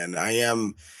 and I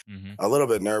am Mm-hmm. a little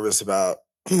bit nervous about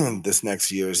this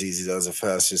next year's Easy Does It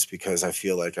Fest, just because I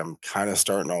feel like I'm kind of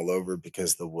starting all over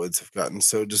because the woods have gotten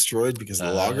so destroyed because of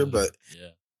the logger.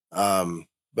 Yeah.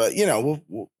 But you know,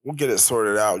 we'll get it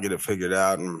sorted out, get it figured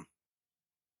out, and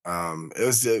it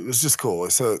was just cool.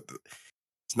 So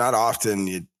it's not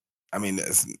often I mean,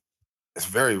 it's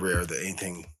very rare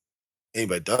that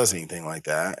anybody does anything like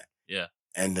that, Yeah.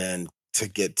 and then to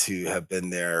get to have been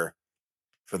there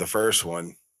for the first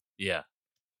one, Yeah.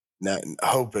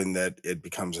 hoping that it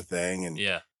becomes a thing, and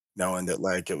Yeah. knowing that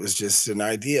like it was just an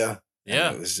idea, and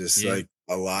Yeah. it was just You- like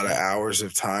a lot of hours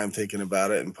of time thinking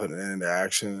about it and putting it into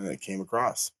action, and it came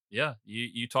across. Yeah.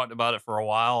 You talked about it for a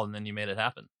while and then you made it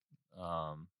happen.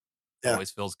 Yeah.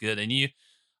 Always feels good. And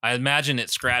I imagine it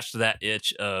scratched that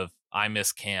itch of I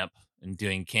miss camp and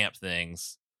doing camp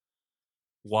things,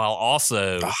 while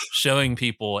also Ah. showing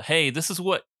people, hey, this is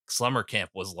what summer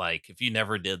camp was like. If you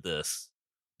never did this,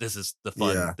 this is the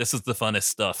fun. Yeah. This is the funnest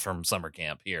stuff from summer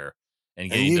camp here. And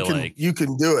And getting you to can like, you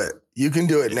can do it. You can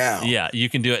do it now. yeah, you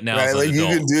can do it now. Right, As an like you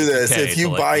adult. can do It's this okay if to, you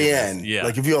like, buy do this. in. Yeah,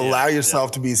 Like if you yeah, allow yeah.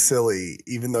 yourself to be silly,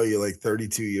 even though you're like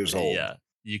 32 years old. Yeah,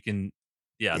 you can.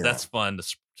 Yeah, Yeah. that's fun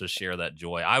to share that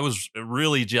joy. I was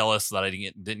really jealous that I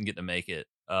didn't get to make it.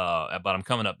 But I'm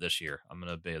coming up this year. I'm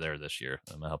gonna be there this year.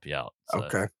 I'm gonna help you out. So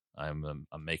Okay. I'm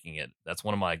making it. That's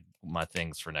one of my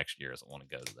things for next year. Is I want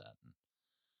to go to that.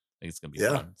 I think it's gonna be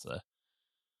Yeah. fun. So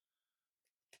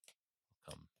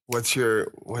What's your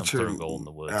throw goal in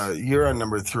the woods. you're on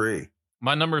number 3.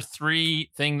 My number 3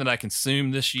 thing that I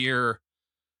consumed this year.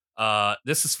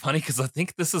 This is funny because I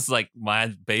think this is like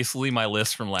basically my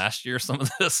list from last year. Some of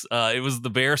this, it was the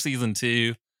Bear season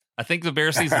 2. I think the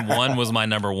Bear season 1 was my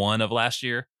number 1 of last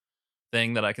year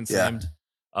thing that I consumed.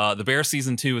 The Bear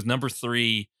season 2 was number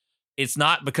 3. It's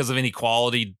not because of any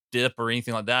quality dip or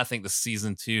anything like that. I think the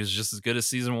season 2 is just as good as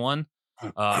season 1.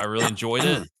 I really enjoyed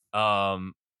it.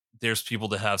 There's people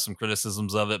that have some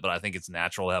criticisms of it, but I think it's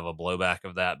natural to have a blowback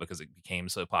of that because it became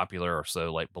so popular or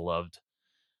so like beloved.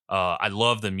 I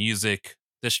love the music.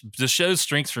 The show's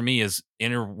strength for me is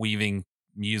interweaving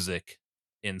music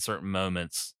in certain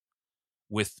moments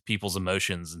with people's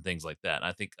emotions and things like that. And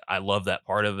I think I love that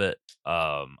part of it.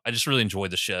 I just really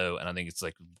enjoyed the show, and I think it's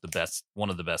like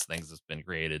one of the best things that's been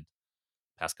created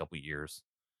past couple of years.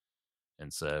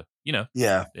 And so,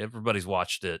 Yeah. everybody's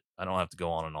watched it. I don't have to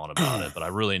go on and on about it, but I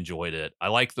really enjoyed it. I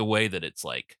like the way that it's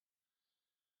like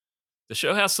the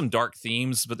show has some dark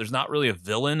themes, but there's not really a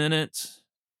villain in it.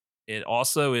 It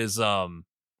also is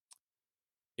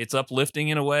it's uplifting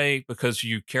in a way because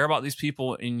you care about these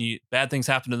people and bad things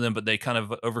happen to them, but they kind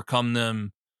of overcome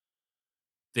them.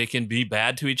 They can be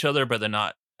bad to each other, but they're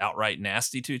not outright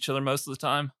nasty to each other most of the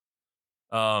time.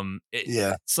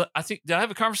 So I think, did I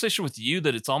have a conversation with you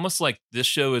that it's almost like this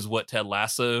show is what Ted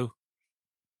Lasso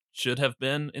should have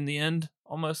been in the end,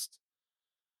 almost?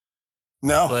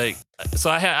 No. Like, so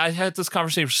I had this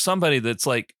conversation with somebody that's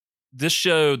like, this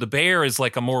show, The Bear, is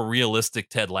like a more realistic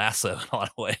Ted Lasso in a lot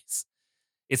of ways.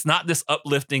 It's not this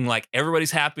uplifting, like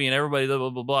everybody's happy and everybody blah, blah,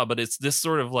 blah, blah, but it's this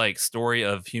sort of like story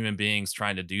of human beings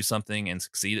trying to do something and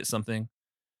succeed at something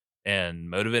and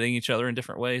motivating each other in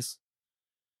different ways.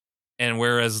 And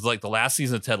whereas like the last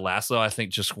season of Ted Lasso, I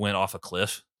think just went off a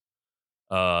cliff.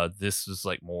 This is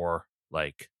like more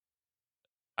like,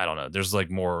 I don't know. There's like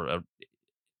more,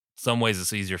 some ways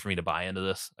it's easier for me to buy into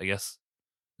this, I guess,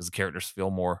 because the characters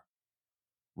feel more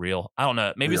real. I don't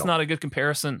know. Maybe it's not a good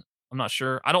comparison. I'm not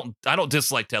sure. I don't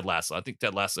dislike Ted Lasso. I think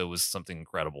Ted Lasso was something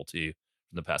incredible too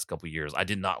in the past couple of years. I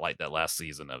did not like that last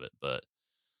season of it, but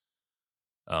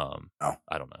I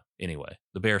don't know. Anyway,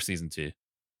 The Bear season 2.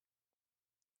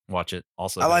 Watch it.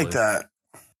 Also, I like that.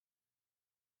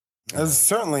 It's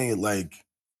certainly like,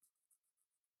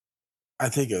 I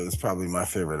think it was probably my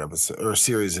favorite episode or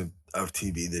series of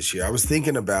TV this year. I was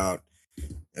thinking about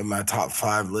in my top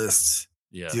 5 lists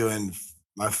doing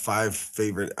my 5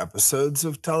 favorite episodes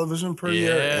of television per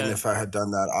year. And if I had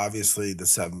done that, obviously the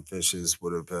 7 Fishes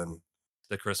would have been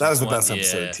the Christmas. That was the best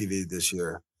episode of TV this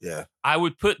year. Yeah. I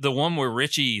would put the one where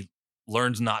Richie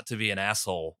learns not to be an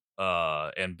asshole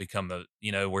and become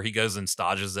where he goes and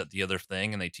stages at the other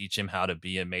thing and they teach him how to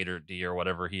be a maitre d' or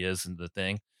whatever he is in the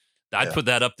thing. I'd put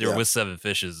that up there with 7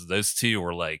 Fishes. Those two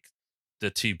were like the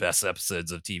 2 best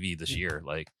episodes of TV this year.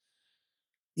 Like,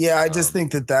 yeah, I just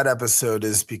think that episode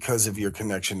is because of your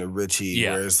connection to Richie.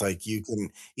 Whereas like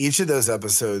each of those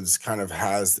episodes kind of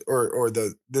has, or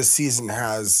this season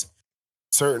has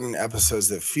certain episodes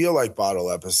that feel like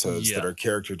bottle episodes that are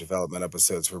character development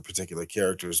episodes for particular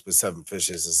characters. But 7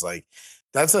 Fishes is like,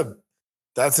 that's a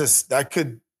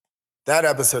that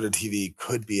episode of TV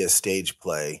could be a stage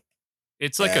play.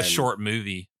 It's like a short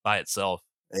movie by itself.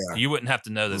 Yeah. You wouldn't have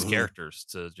to know those characters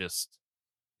to just.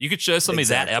 You could show somebody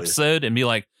that episode and be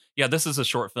like, "Yeah, this is a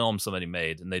short film somebody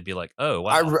made," and they'd be like, "Oh,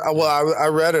 wow." I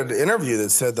read an interview that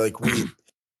said like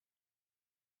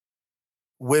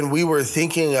when we were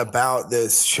thinking about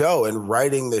this show and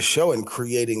writing this show and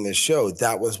creating this show,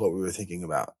 that was what we were thinking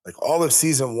about. Like all of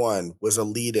season 1 was a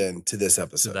lead in to this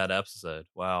episode. To that episode.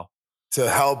 Wow. To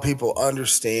help people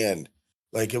understand.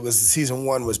 Like it was season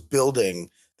 1 was building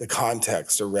the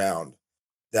context around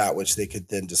that which they could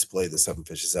then display the Seven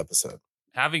Fishes episode.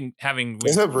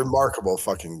 It's a remarkable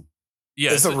fucking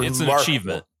it's an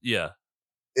achievement. Yeah.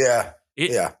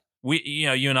 We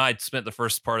you and I spent the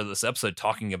first part of this episode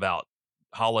talking about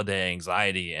holiday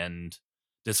anxiety and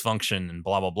dysfunction and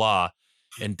blah blah blah,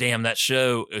 and damn, that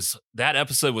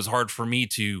episode was hard for me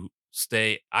to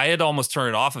stay. I had almost turned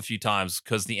it off a few times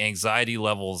because the anxiety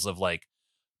levels of like,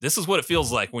 this is what it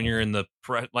feels like when you're in the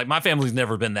like my family's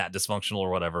never been that dysfunctional or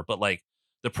whatever, but like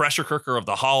the pressure cooker of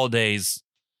the holidays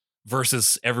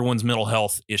versus everyone's mental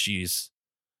health issues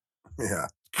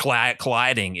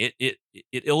colliding, it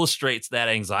illustrates that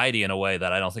anxiety in a way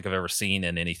that I don't think I've ever seen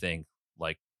in anything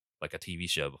like a TV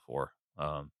show before.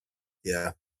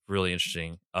 Really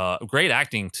interesting. Great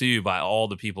acting too by all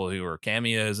the people who are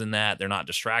cameos in that. They're not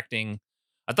distracting.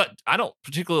 I don't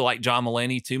particularly like John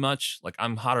Mulaney too much. Like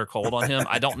I'm hot or cold on him.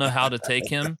 I don't know how to take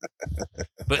him,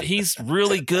 but he's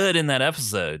really good in that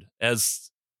episode.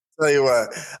 Tell you what,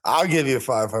 I'll give you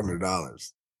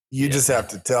 $500. You just have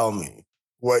to tell me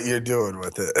what you're doing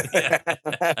with it.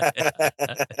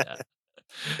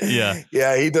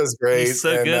 Yeah, he does great. He's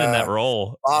so good in that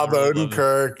role. Bob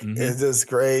Odenkirk is just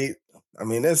great. I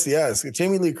mean, it's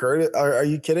Jamie Lee Curtis. Are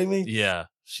you kidding me? Yeah,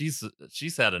 she's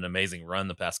had an amazing run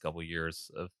the past couple of years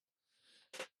of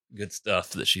good stuff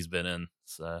that she's been in.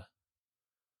 So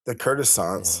the Curtis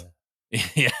songs.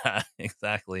 Yeah,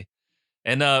 exactly.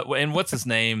 And what's his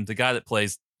name? The guy that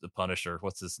plays the Punisher.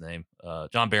 What's his name?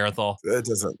 John Barenthal. It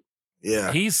doesn't.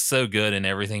 Yeah, he's so good in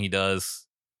everything he does.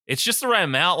 It's just the right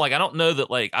amount. Like I don't know that.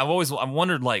 Like I've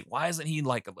wondered like why isn't he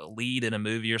like a lead in a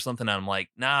movie or something? And I'm like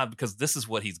nah, because this is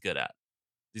what he's good at.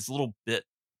 These little bit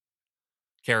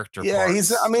character. Yeah,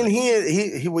 parts.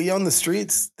 We own the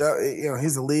streets.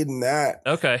 He's the lead in that.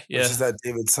 Okay, yeah. Which is that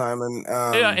David Simon.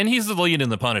 And he's the lead in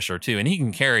the Punisher too, and he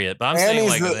can carry it. But I'm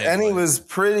saying he was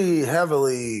pretty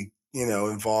heavily,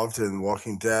 involved in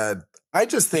Walking Dead. I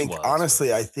just think,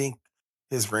 honestly, I think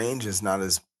his range is not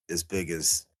as big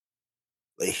as.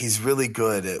 Like, he's really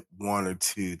good at one or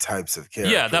two types of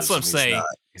characters. Yeah, that's what I'm saying.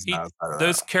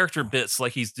 Those character bits,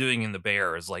 like he's doing in The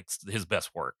Bear, is like his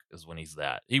best work. Is when he's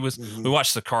that. We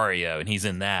watched Sicario, and he's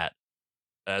in that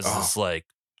as this like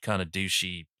kind of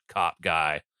douchey cop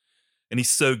guy, and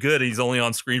he's so good. He's only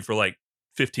on screen for like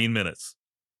 15 minutes.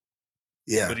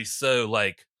 Yeah, but he's so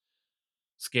like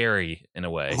scary in a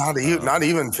way. Not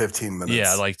even 15 minutes.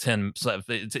 Yeah, like 10. So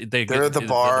they're at the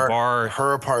bar,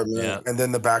 her apartment, and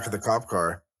then the back of the cop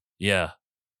car. Yeah,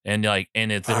 and that's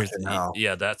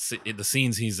the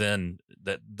scenes he's in.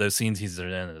 Those scenes he's in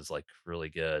is like really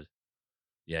good.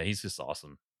 Yeah, he's just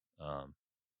awesome.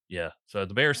 So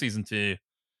The Bear season 2.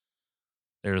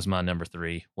 There's my number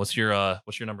 3. What's your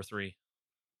number 3?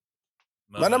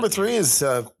 My number 3 is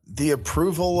the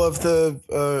approval of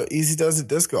the Easy Does It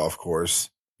disc golf course.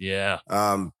 Yeah.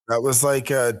 That was like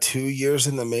 2 years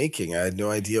in the making. I had no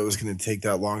idea it was going to take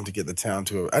that long to get the town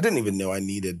to. I didn't even know I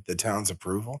needed the town's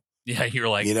approval. Yeah, you're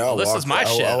like, this is my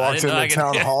shit. I walked into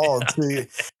town hall.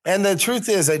 And the truth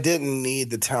is, I didn't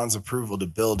need the town's approval to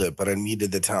build it, but I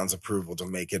needed the town's approval to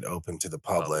make it open to the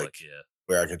public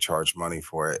where I could charge money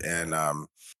for it. And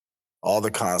all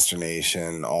the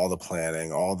consternation, all the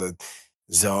planning, all the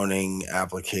zoning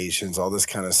applications, all this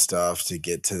kind of stuff to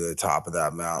get to the top of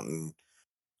that mountain.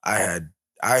 I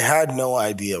had no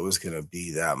idea it was going to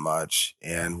be that much.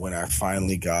 And when I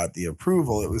finally got the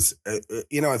approval, it was,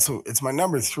 it's my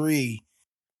number 3.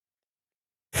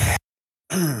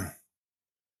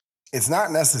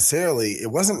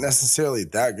 It wasn't necessarily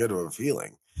that good of a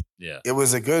feeling. Yeah. It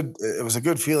was a good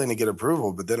feeling to get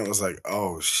approval, but then it was like,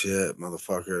 oh shit,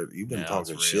 motherfucker, you've been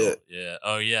talking shit. Yeah.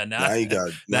 Oh yeah. Now I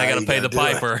got to pay the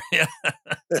piper. Yeah.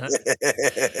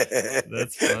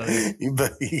 That's funny.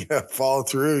 You gotta follow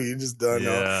through. You just done.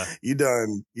 You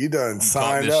done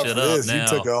signed up for this. You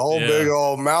took a whole big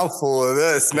old mouthful of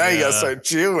this. Now you gotta start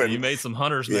chewing. You made some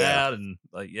hunters mad and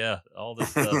all this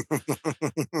stuff.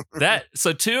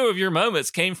 So 2 of your moments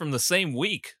came from the same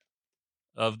week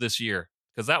of this year.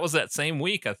 Because that was that same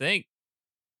week, I think.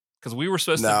 because we were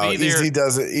supposed to be there.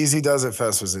 Easy Does It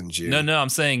Fest was in June. No, I'm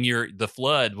saying the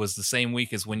flood was the same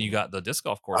week as when you got the disc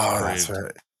golf course approved. That's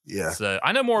right. Yeah. So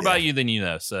I know more about you than you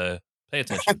know. So pay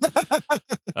attention.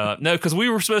 No, because we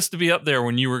were supposed to be up there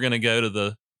when you were going to go to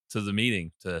the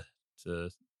meeting to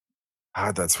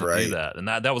that's right. Do that, and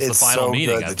that was the final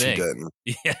meeting. I think. You didn't.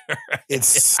 Yeah, right. It's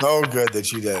so good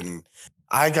that you didn't.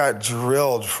 I got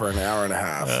drilled for an hour and a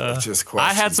half with just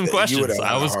questions. I had some questions.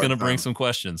 I was going to bring some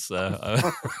questions. So.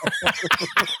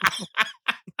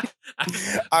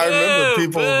 I remember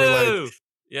people were like,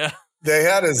 "Yeah." They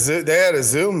had a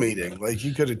Zoom meeting. Like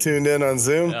you could have tuned in on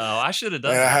Zoom. Oh, I should have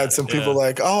done. And I had some people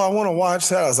like, "Oh, I want to watch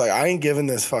that." I was like, "I ain't giving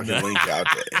this fucking link out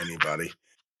to anybody."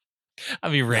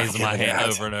 I'd be raising my hand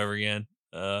over and over again.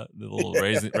 The little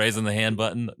raising the hand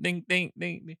button. Ding, ding,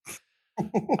 ding, ding.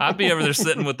 I'd be over there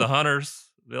sitting with the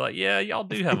hunters. Be like, yeah, y'all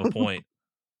do have a point.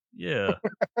 Yeah.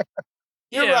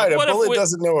 You're right. A bullet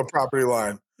doesn't know a property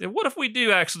line. What if we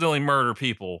do accidentally murder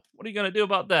people? What are you going to do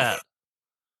about that?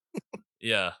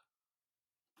 Yeah.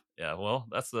 Yeah. Well,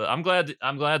 I'm glad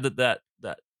that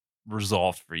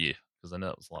resolved for you, because I know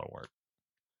it was a lot of work.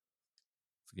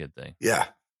 It's a good thing. Yeah.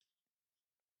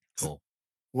 Cool.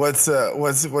 What's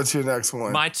your next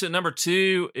one? My number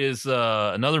 2 is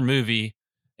another movie,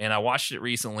 and I watched it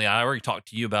recently. I already talked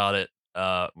to you about it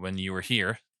when you were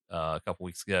here a couple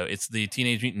weeks ago. It's the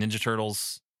Teenage Mutant Ninja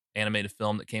Turtles animated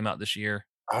film that came out this year.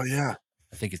 Oh yeah,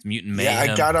 I think it's Mutant Mayhem.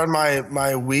 Yeah, I got on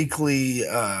my weekly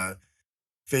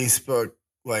Facebook,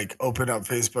 like open up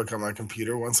Facebook on my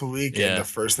computer once a week, and the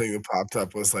first thing that popped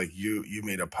up was like you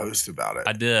made a post about it.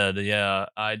 I did, yeah.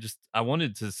 I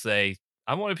wanted to say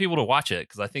I wanted people to watch it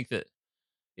because I think that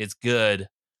it's good.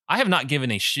 I have not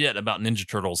given a shit about Ninja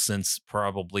Turtles since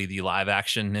probably the live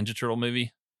action Ninja Turtle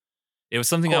movie. It was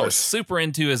something I was super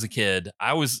into as a kid.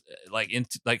 I was I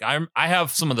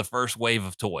have some of the first wave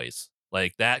of toys.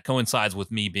 Like that coincides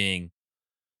with me being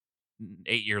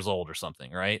 8 years old or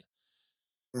something, right?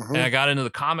 Mm-hmm. And I got into the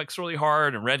comics really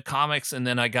hard and read comics, and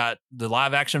then I got the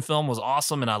live action film was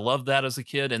awesome, and I loved that as a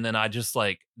kid. And then I just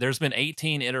there's been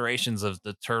 18 iterations of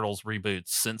the Turtles reboots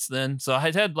since then, so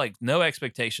I had no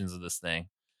expectations of this thing.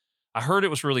 I heard it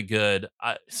was really good.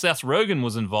 Seth Rogen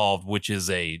was involved, which is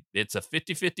it's a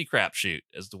 50-50 crapshoot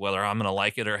as to whether I'm going to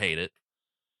like it or hate it.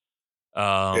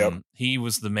 He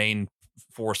was the main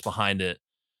force behind it,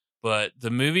 but the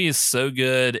movie is so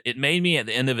good. It made me at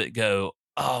the end of it go,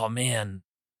 oh man,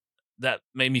 that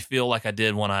made me feel like I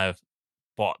did when I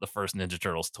bought the first Ninja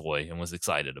Turtles toy and was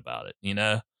excited about it. You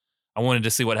know, I wanted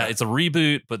to see it's a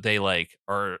reboot, but they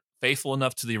are faithful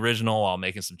enough to the original while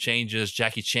making some changes.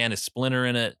 Jackie Chan is Splinter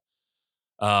in it.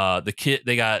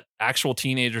 They got actual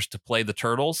teenagers to play the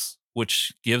turtles,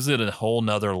 which gives it a whole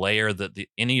nother layer that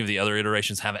any of the other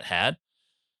iterations haven't had.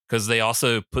 Because they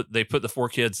also put the 4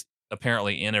 kids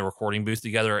apparently in a recording booth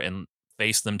together and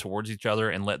face them towards each other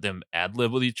and let them ad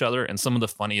lib with each other. And some of the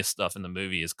funniest stuff in the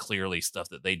movie is clearly stuff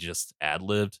that they just ad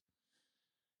libbed.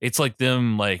 It's like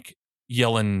them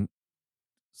yelling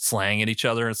slang at each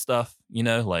other and stuff, you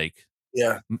know,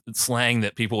 slang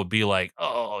that people would be like,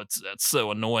 oh, that's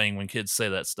so annoying when kids say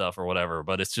that stuff or whatever.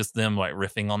 But it's just them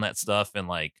riffing on that stuff and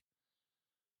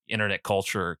internet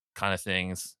culture kind of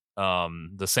things.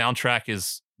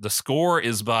 The score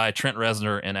is by Trent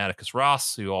Reznor and Atticus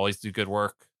Ross, who always do good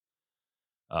work.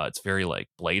 It's very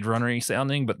Blade Runner-y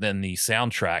sounding, but then the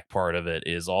soundtrack part of it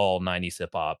is all 90s hip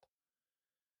hop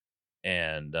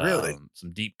and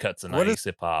some deep cuts of 90s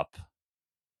hip hop.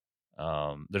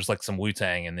 There's some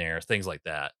Wu-Tang in there, things like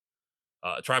that.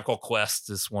 A Tribe Called Quest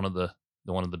is one of the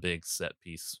big set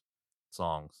piece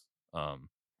songs.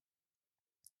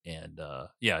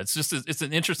 It's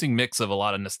an interesting mix of a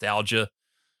lot of nostalgia,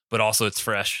 but also it's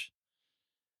fresh.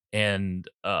 And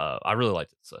I really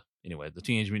liked it. So anyway, the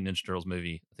Teenage Mutant Ninja Turtles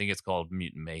movie, I think it's called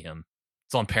Mutant Mayhem.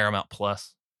 It's on Paramount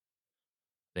Plus,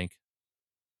 I think.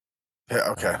 Yeah,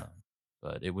 okay.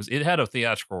 But it had a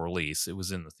theatrical release. It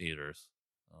was in the theaters.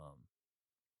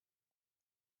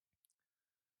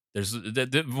 There's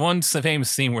the one famous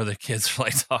scene where the kids are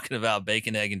talking about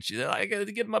bacon, egg, and cheese. I got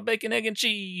to get my bacon, egg, and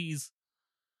cheese.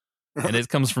 And it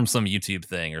comes from some YouTube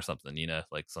thing or something, you know,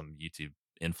 some YouTube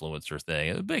influencer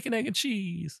thing. Bacon, egg, and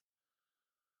cheese.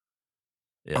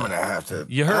 Yeah. I'm gonna have to.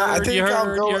 You heard? I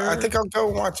think I'll go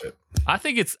watch it. I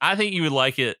think you would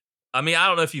like it. I mean, I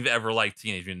don't know if you've ever liked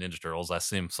Teenage Mutant Ninja Turtles. I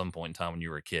assume some point in time when you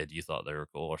were a kid, you thought they were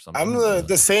cool or something. I'm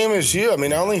the same as you. I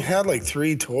mean, I only had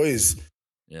 3 toys.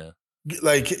 Yeah.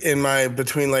 In my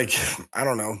between I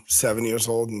don't know 7 years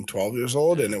old and 12 years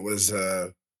old, and it was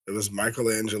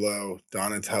Michelangelo,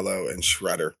 Donatello, and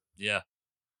Shredder. Yeah.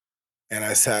 And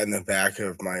I sat in the back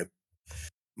of my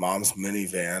mom's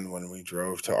minivan when we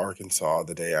drove to Arkansas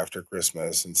the day after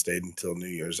Christmas and stayed until New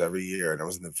Year's every year. And I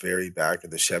was in the very back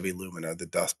of the Chevy Lumina, the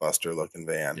dustbuster looking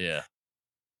van. Yeah.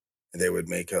 And they would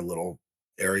make a little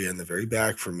area in the very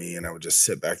back for me, and I would just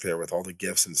sit back there with all the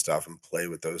gifts and stuff and play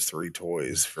with those 3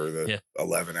 toys for the Yeah.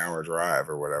 11-hour drive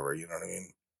or whatever, you know what I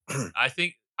mean?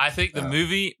 I think the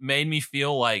movie made me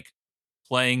feel like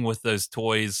playing with those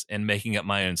toys and making up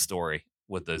my own story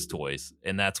with those toys.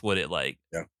 And that's what it like.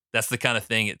 Yeah. That's the kind of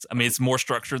thing it's more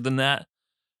structured than that,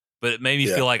 but it made me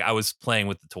feel like I was playing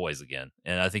with the toys again.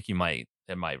 And I think it might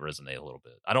resonate a little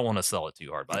bit. I don't want to sell it too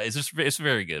hard, but it's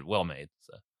very good, well made.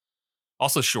 So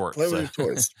also short. Play with your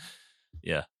toys.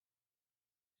 Yeah.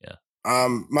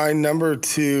 My number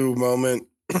 2 moment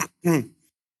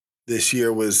this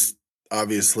year was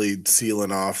obviously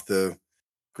sealing off the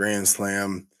Grand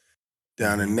Slam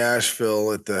down in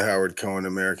Nashville at the Howard Cohen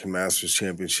American Masters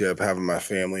Championship, having my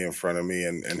family in front of me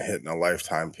and hitting a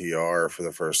lifetime PR for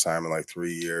the first time in like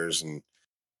 3 years and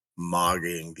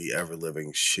mogging the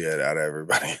ever-living shit out of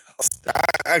everybody else.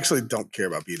 I actually don't care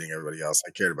about beating everybody else.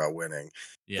 I cared about winning.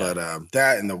 Yeah. But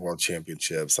that and the World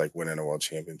Championships, like winning a World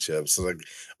Championship. So like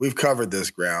we've covered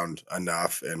this ground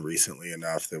enough and recently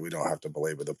enough that we don't have to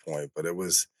belabor the point. But it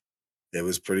was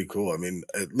pretty cool. I mean,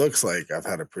 it looks like I've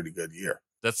had a pretty good year.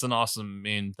 That's an awesome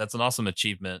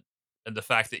achievement. And the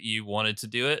fact that you wanted to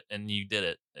do it and you did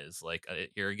it is like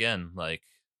here again, like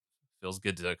feels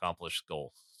good to accomplish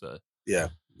goals. So yeah.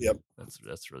 Yep.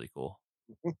 That's really cool.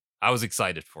 I was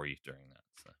excited for you during that.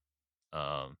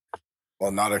 So.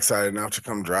 Well, not excited enough to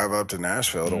come drive up to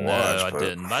Nashville to watch. No, I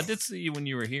didn't. But I did see you when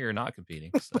you were here not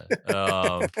competing. So.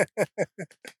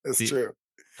 That's true.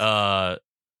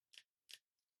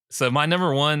 So my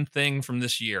number 1 thing from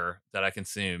this year that I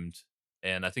consumed,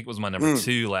 and I think it was my number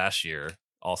 2 last year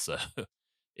also,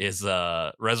 is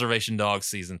Reservation Dogs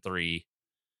season 3.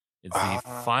 It's the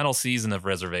final season of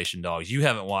Reservation Dogs. You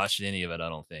haven't watched any of it, I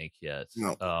don't think, yet.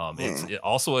 No. It's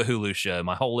also a Hulu show.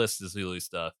 My whole list is Hulu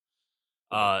stuff.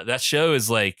 That show is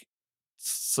like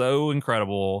so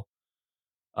incredible.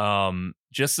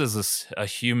 Just as a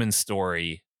human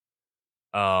story.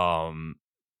 The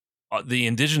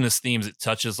indigenous themes it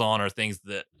touches on are things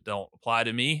that don't apply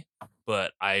to me,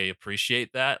 but I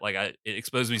appreciate that. Like it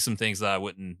exposed me some things that I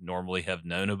wouldn't normally have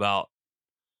known about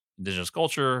indigenous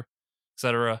culture,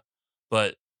 etc.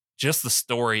 But just the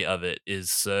story of it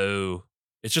it's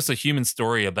just a human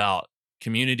story about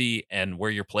community and where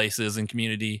your place is in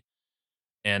community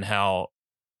and how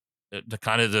to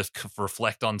kind of just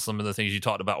reflect on some of the things you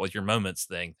talked about with your moments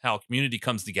thing, how community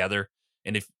comes together.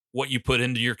 And if what you put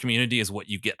into your community is what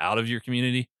you get out of your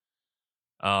community.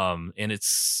 And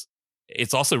it's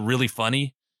also really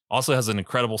funny. Also has an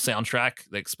incredible soundtrack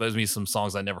that exposed me to some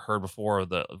songs I never heard before,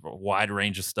 the wide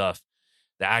range of stuff.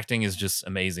 The acting is just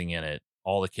amazing in it.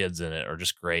 All the kids in it are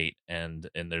just great. And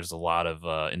there's a lot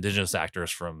of indigenous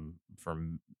actors from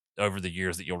over the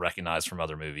years that you'll recognize from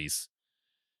other movies.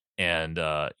 And,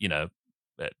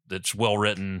 that's well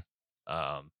written.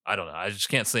 I don't know. I just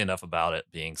can't say enough about it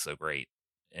being so great.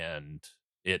 And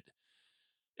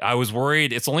I was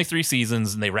worried. It's only 3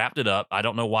 seasons and they wrapped it up. I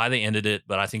don't know why they ended it,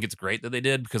 but I think it's great that they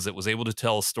did because it was able to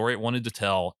tell a story it wanted to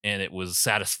tell and it was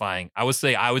satisfying. I would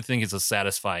think it's a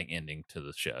satisfying ending to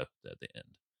the show at the end.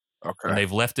 Okay. And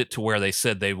they've left it to where they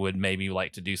said they would maybe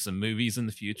like to do some movies in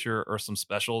the future or some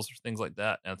specials or things like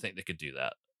that. And I think they could do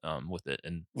that with it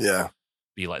and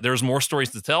be like, there's more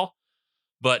stories to tell,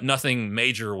 but nothing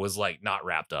major was like not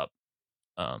wrapped up.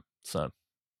 So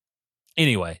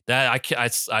anyway, that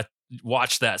I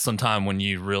watch that sometime when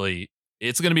you really,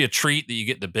 it's going to be a treat that you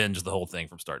get to binge the whole thing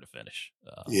from start to finish.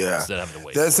 Instead of having to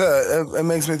wait. It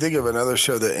makes me think of another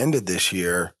show that ended this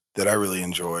year that I really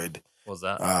enjoyed. What was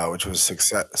that? Which was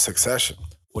Succession.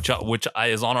 Which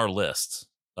is on our list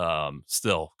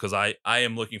still, because I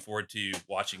am looking forward to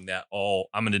watching that all.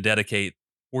 I'm going to dedicate.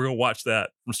 We're going to watch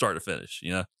that from start to finish.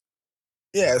 Yeah,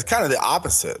 it's kind of the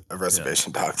opposite of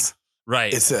Reservation Dogs.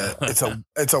 Right. It's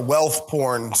a wealth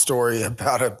porn story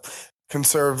about a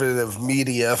conservative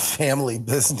media family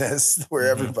business where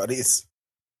everybody's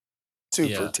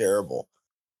super terrible.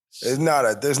 There's not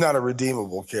a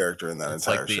redeemable character in that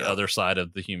entire show. It's like the other side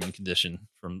of the human condition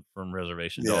from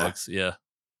Reservation Dogs. Yeah.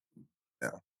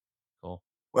 Cool.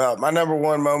 Well, my number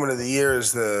 1 moment of the year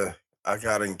is I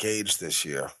got engaged this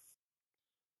year.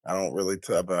 I don't really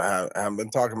I haven't been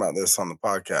talking about this on the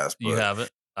podcast. But you haven't?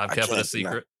 I've kept it a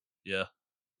secret. Yeah.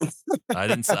 I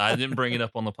didn't bring it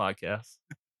up on the podcast.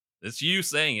 It's you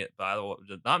saying it, by the way,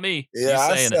 not me. Yeah,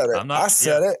 I said it. I'm not. I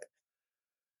said it.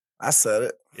 I said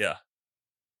it. Yeah.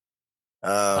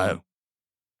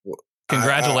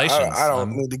 congratulations. I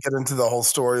don't need to get into the whole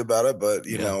story about it, but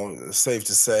you know, it's safe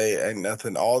to say, ain't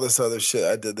nothing. All this other shit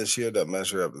I did this year doesn't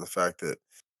measure up to the fact that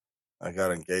I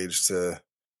got engaged to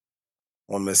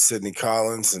one Miss Sydney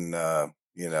Collins, and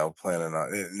you know, planning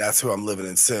on, and that's who I'm living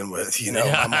in sin with. You know,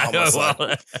 my mom was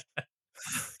like,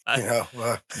 you know,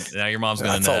 now your mom's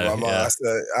gonna I told know. my mom,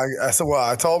 I said, well,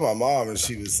 I told my mom, and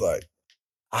she was like,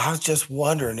 I was just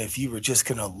wondering if you were just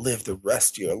gonna live the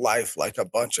rest of your life like a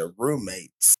bunch of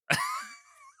roommates.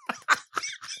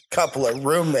 Couple of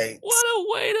roommates. What a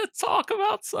way to talk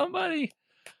about somebody.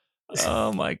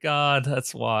 Oh my God,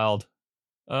 that's wild.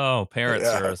 Oh,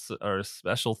 parents are a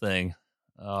special thing.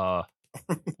 Wow.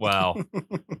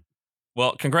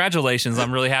 Well, congratulations.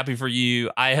 I'm really happy for you.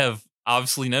 I have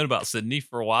obviously known about Sydney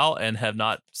for a while and have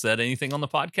not said anything on the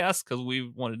podcast because we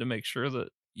wanted to make sure that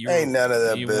ain't none of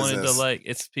that you business. wanted to, like,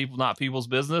 it's people, not people's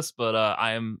business, but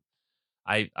I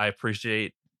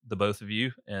appreciate the both of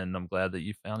you, and I'm glad that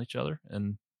you found each other,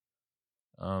 and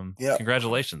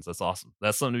congratulations. That's awesome.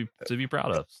 That's something to be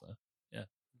proud of. So yeah,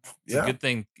 it's a good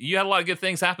thing. You had a lot of good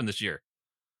things happen this year.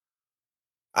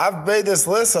 I've made this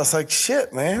list. I was like,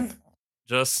 shit, man.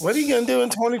 Just what are you gonna do in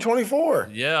 2024?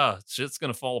 Yeah, shit's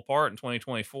gonna fall apart in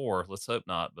 2024. Let's hope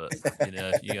not, but you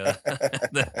know, you got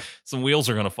some wheels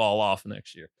are gonna fall off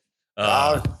next year.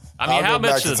 I mean, I'll how go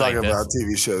back much to talking about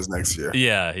TV shows next year?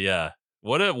 Yeah.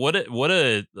 What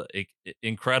a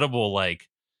incredible like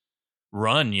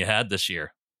run you had this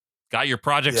year. Got your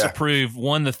projects approved,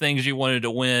 won the things you wanted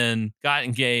to win, got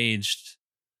engaged,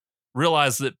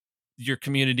 realized that your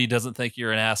community doesn't think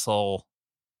you're an asshole.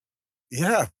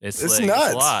 Yeah, it's nuts.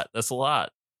 It's a lot. That's a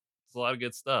lot. It's a lot of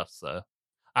good stuff. So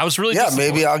I was really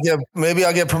maybe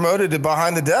I'll get promoted to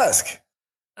behind the desk.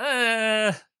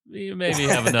 Maybe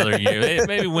have another year.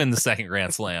 Maybe win the second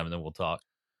Grand Slam, and then we'll talk.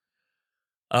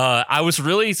 I was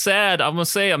really sad. I'm gonna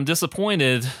say I'm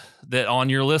disappointed that on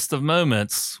your list of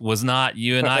moments was not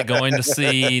you and I going to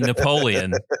see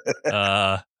Napoleon.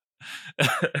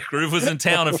 Groove was in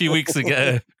town a few weeks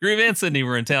ago. Groove and Sydney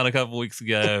were in town a couple weeks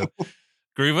ago.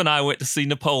 Groove and I went to see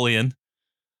Napoleon.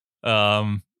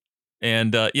 I'm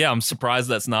surprised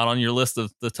that's not on your list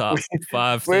of the top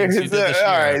 5 things you did this year.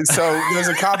 All right, so there's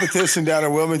a competition down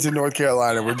in Wilmington, North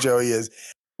Carolina, where Joey is.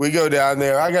 We go down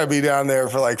there. I got to be down there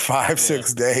for like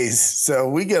 5-6 days. So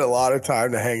we get a lot of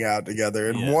time to hang out together.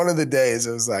 And one of the days,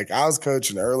 it was like I was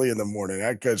coaching early in the morning.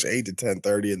 I coach 8 to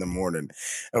 10:30 in the morning.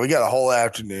 And we got a whole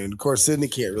afternoon. Of course, Sydney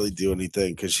can't really do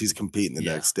anything because she's competing the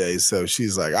next day. So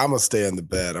she's like, I'm going to stay in the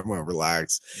bed. I'm going to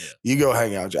relax. You go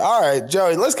hang out. All right,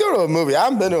 Joey, let's go to a movie. I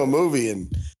haven't been to a movie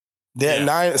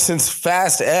since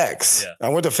Fast X. I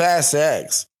went to Fast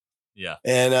X. Yeah.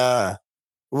 And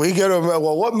we go to,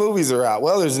 what movies are out?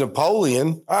 Well, there's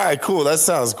Napoleon. All right, cool. That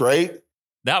sounds great.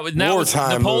 That was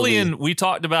Napoleon. Movie. We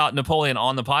talked about Napoleon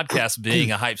on the podcast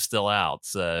being a hype still out,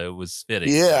 so it was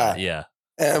fitting. Yeah.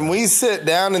 And we sit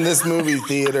down in this movie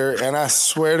theater, and I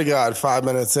swear to God, 5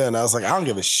 minutes in, I was like, I don't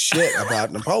give a shit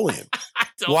about Napoleon.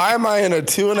 Why am I in a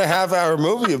 2.5-hour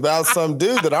movie about some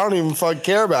dude that I don't even fucking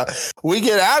care about? We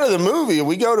get out of the movie, and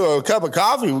we go to a cup of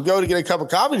coffee. We go to get a cup of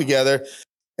coffee together.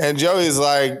 And Joey's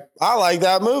like, I like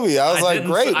that movie. I was like,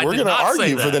 great. We're going to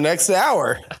argue for the next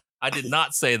hour. I did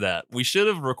not say that. We should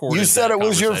have recorded. You said it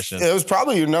was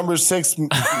probably your number 6 thing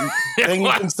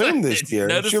you consumed this year.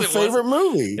 It's your favorite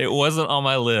movie. It wasn't on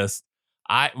my list.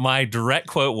 My direct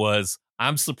quote was,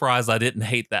 I'm surprised I didn't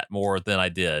hate that more than I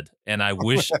did. And I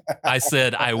wish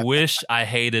I wish I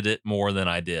hated it more than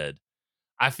I did.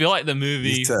 I feel like the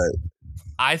movie.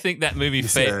 I think that movie.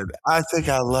 I think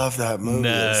I love that movie.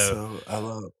 No, I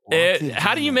love it.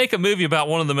 How do you make a movie about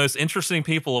one of the most interesting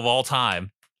people of all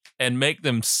time and make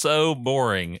them so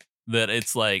boring that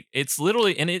it's like it's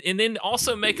literally and then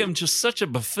also make him just such a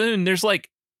buffoon? There's like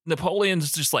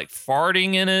Napoleon's just like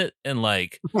farting in it and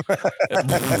like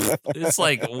it's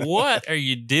like, what are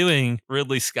you doing,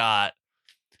 Ridley Scott?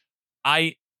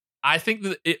 I think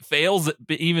that it fails at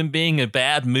even being a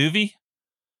bad movie.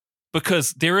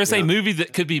 Because there is a movie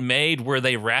that could be made where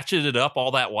they ratcheted up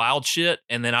all that wild shit,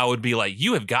 and then I would be like,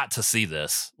 you have got to see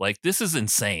this. Like, this is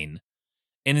insane.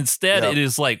 And instead, it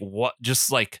is like, what?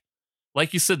 Just like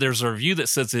you said, there's a review that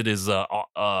says it is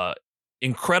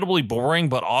incredibly boring,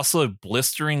 but also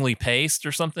blisteringly paced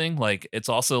or something. Like, it's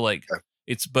also like,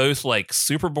 it's both like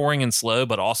super boring and slow,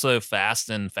 but also fast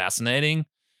and fascinating.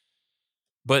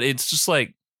 But it's just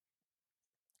like,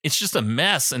 it's just a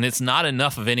mess, and it's not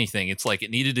enough of anything. It's like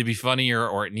it needed to be funnier,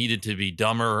 or it needed to be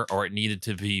dumber, or it needed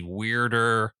to be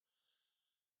weirder.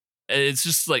 It's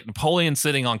just like Napoleon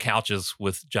sitting on couches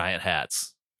with giant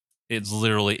hats. It's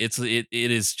literally, it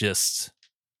is just,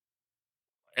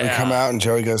 We come out and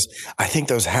Joey goes, I think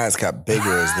those hats got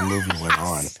bigger as the movie went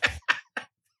on.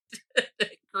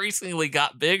 It increasingly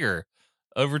got bigger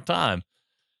over time.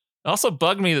 It also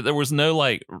bugged me that there was no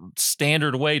like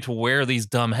standard way to wear these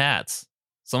dumb hats.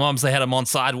 Sometimes they had them on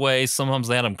sideways. Sometimes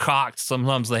they had them cocked.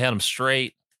 Sometimes they had them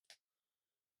straight.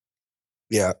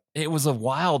 Yeah. It was a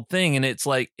wild thing. And it's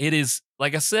like, it is,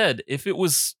 like I said, if it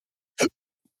was,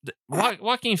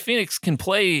 Joaquin Phoenix can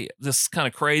play this kind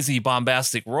of crazy,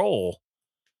 bombastic role.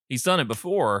 He's done it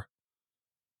before.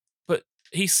 But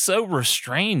he's so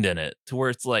restrained in it to where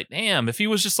it's like, damn, if he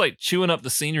was just like chewing up the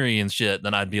scenery and shit,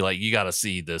 then I'd be like, you got to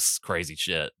see this crazy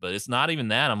shit. But it's not even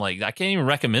that. I'm like, I can't even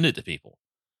recommend it to people.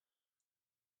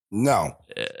 No.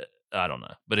 I don't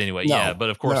know. But anyway, No, yeah. But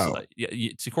of course, no.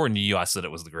 According to you, I said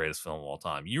it was the greatest film of all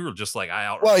time. You were just like,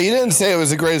 Well, you didn't say it was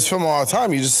the greatest film of all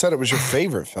time. You just said it was your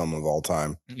favorite film of all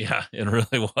time. Yeah, it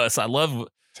really was. I love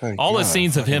all the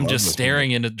scenes of him just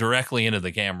staring directly into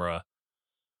the camera.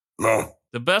 No.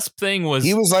 The best thing was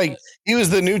he was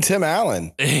the new Tim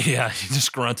Allen. Yeah, he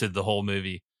just grunted the whole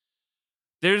movie.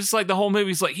 There's like the whole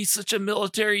movie's like, he's such a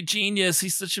military genius.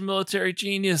 He's such a military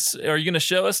genius. Are you going to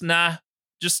show us? Nah,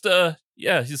 just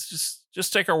he's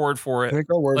just take our word for it.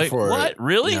 Take our word for it. What?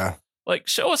 Really? Yeah. Like,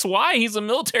 show us why he's a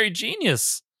military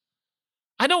genius.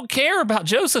 I don't care about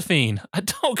Josephine. I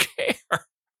don't care.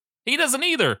 He doesn't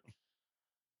either.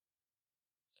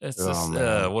 It's just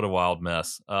what a wild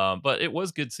mess. But it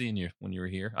was good seeing you when you were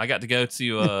here. I got to go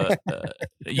to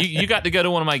you got to go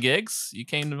to one of my gigs. You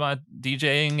came to my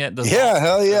DJing at the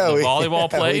hell yeah, the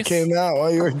volleyball place. We came out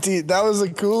while you were that was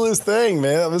the coolest thing,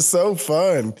 man. That was so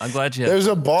fun. I'm glad you. There's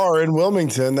a bar in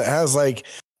Wilmington that has like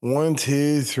 1,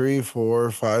 2, 3, 4,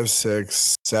 5,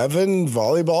 6, 7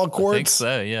 volleyball courts. I think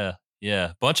so.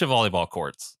 Yeah, bunch of volleyball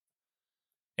courts.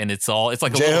 And it's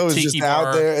like a J-Ho little is tiki just bar.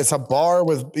 Out there. It's a bar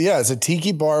it's a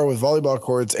tiki bar with volleyball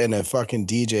courts and a fucking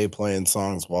DJ playing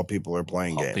songs while people are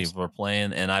playing games. People are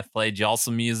playing, and I played y'all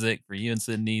some music for you and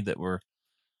Sydney that were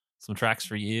some tracks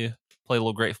for you. Played a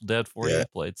little Grateful Dead for you.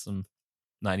 Played some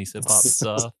 90s hip hop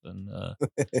stuff, and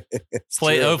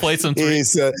played some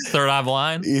Third Eye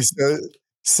Blind. He's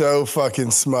so fucking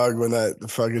smug when that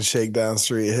fucking Shakedown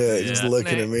Street hit. Just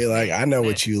looking at me like, I know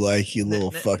what you like, you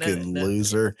little fucking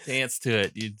loser. Dance to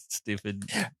it, you stupid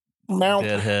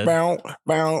deadhead. Bow.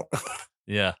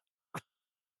 Yeah.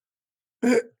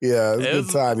 Yeah, it was a good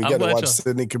time. You got to watch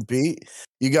Sydney compete.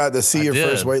 You got to see your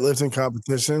first weightlifting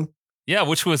competition. Yeah,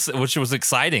 which was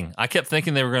exciting. I kept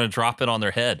thinking they were going to drop it on their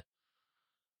head.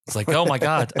 It's like, oh my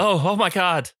God. Oh my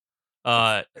God.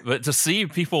 But to see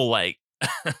people like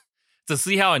to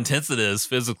see how intense it is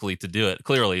physically to do it,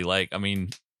 clearly, like, I mean,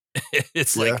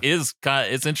 it's like,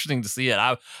 it's interesting to see it.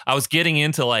 I was getting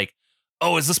into like,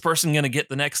 oh, is this person going to get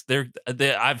the next,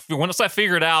 once I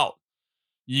figured out,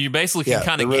 you basically can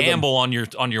kind of gamble on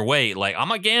your weight. Like, I'm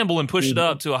going to gamble and push it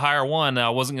up to a higher one that I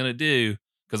wasn't going to do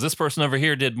because this person over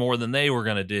here did more than they were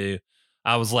going to do.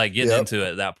 I was like getting into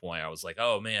it at that point. I was like,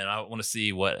 oh man, I want to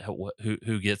see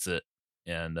who gets it.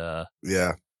 And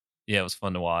yeah, it was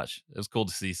fun to watch. It was cool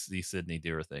to see Sydney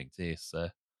do her thing too. So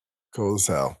cool as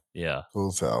hell. Yeah, cool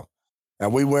as hell.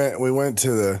 And we went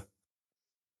to the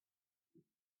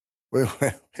we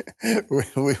had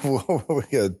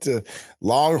to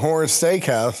Longhorn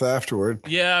Steakhouse afterward.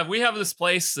 Yeah, we have this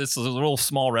place. It's a little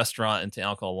small restaurant in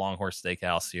town called Longhorn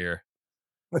Steakhouse here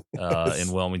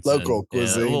in Wilmington. Local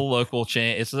cuisine. A little local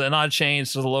chain. It's an odd chain.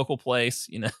 It's a local place,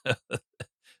 you know. So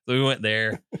we went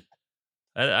there.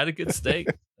 I had a good steak.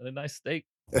 I had a nice steak.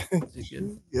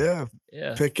 Yeah.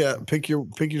 Pick your steak.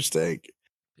 Pick your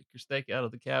steak out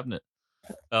of the cabinet.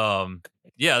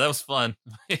 Yeah, that was fun.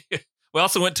 We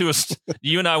also went to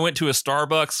you and I went to a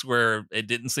Starbucks where it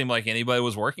didn't seem like anybody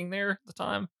was working there at the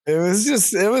time. It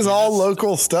was all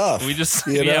local stuff. We just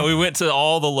we went to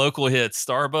all the local hits.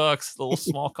 Starbucks, the little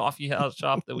small coffee house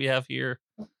shop that we have here.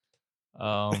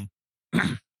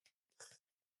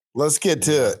 Let's get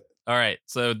to it. All right.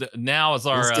 So now is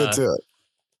our, let's get to it.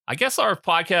 I guess our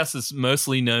podcast is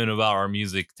mostly known about our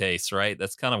music tastes, right?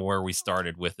 That's kind of where we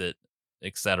started with it,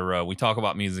 etc. We talk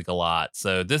about music a lot.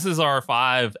 So this is our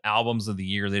 5 albums of the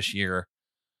year this year,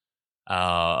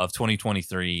 of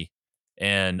 2023.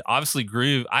 And obviously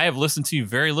Groove, I have listened to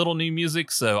very little new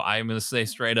music. So I'm going to say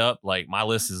straight up, like my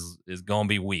list is going to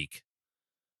be weak.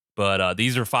 But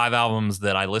these are 5 albums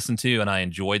that I listened to and I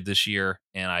enjoyed this year.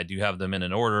 And I do have them in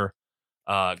an order.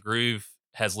 Groove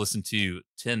has listened to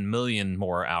 10 million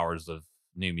more hours of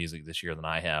new music this year than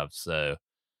I have. So,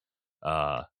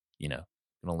 I'm going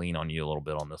to lean on you a little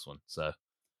bit on this one. So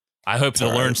I hope to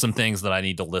learn some things that I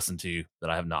need to listen to that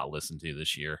I have not listened to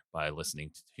this year by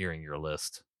hearing your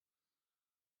list.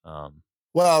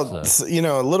 Well, so, you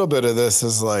know, a little bit of this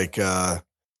is like, I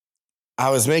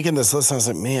was making this list. And I was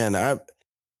like, man,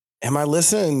 am I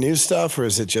listening to new stuff, or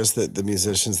is it just that the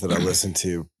musicians that I listen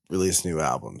to release new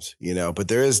albums, you know? But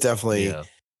there is definitely,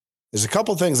 there's a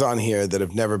couple things on here that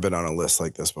have never been on a list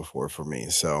like this before for me.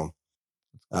 So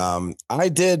I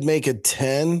did make a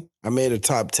 10. I made a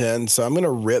top 10. So I'm going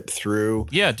to rip through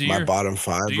my bottom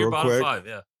 5 real quick.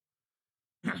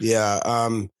 Yeah.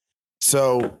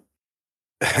 So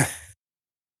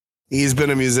he's been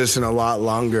a musician a lot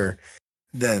longer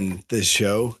than this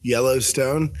show,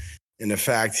 Yellowstone. And in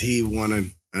fact, he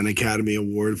won an Academy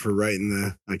Award for writing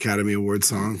the Academy Award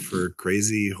song for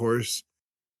Crazy Horse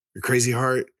or Crazy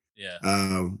Heart.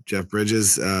 Yeah. Jeff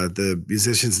Bridges. The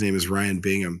musician's name is Ryan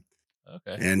Bingham.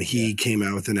 Okay. And he came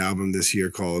out with an album this year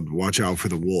called Watch Out for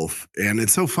the Wolf. And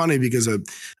it's so funny because a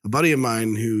buddy of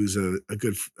mine who's a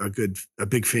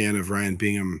big fan of Ryan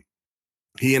Bingham,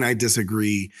 he and I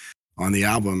disagree on the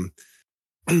album.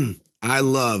 I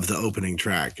love the opening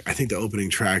track. I think the opening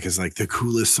track is like the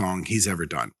coolest song he's ever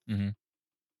done. Mm-hmm.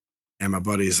 And my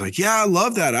buddy's like, yeah, I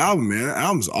love that album, man. That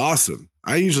album's awesome.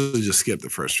 I usually just skip the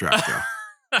first track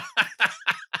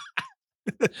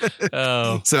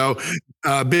though. So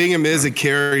Bingham is a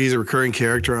character. He's a recurring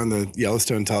character on the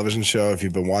Yellowstone television show. If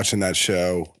you've been watching that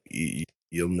show,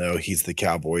 you'll know he's the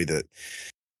cowboy that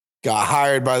got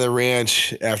hired by the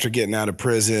ranch after getting out of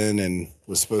prison and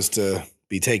was supposed to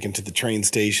be taken to the train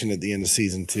station at the end of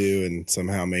season 2 and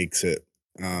somehow makes it.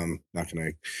 Not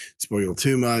going to spoil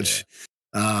too much.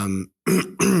 But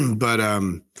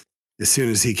as soon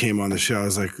as he came on the show, I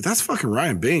was like, that's fucking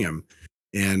Ryan Bingham.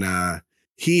 And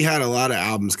he had a lot of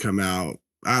albums come out,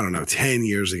 I don't know, 10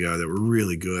 years ago that were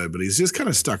really good, but he's just kind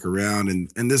of stuck around.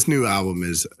 And this new album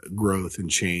is growth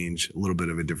and change, a little bit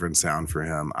of a different sound for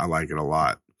him. I like it a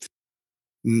lot.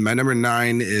 My number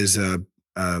 9 is a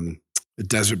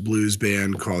desert blues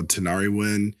band called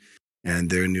Tenariwen, and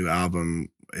their new album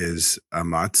is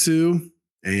Amatsu,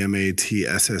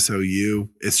 Amatsou.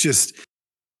 It's just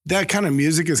that kind of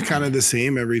music is kind of the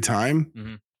same every time.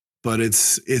 Mm-hmm. But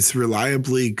it's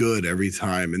reliably good every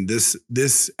time. And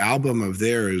this album of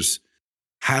theirs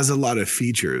has a lot of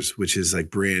features, which is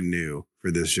like brand new for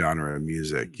this genre of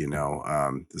music, you know.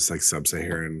 This like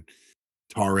sub-Saharan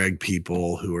Tuareg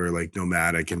people who are like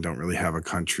nomadic and don't really have a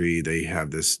country. They have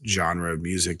this genre of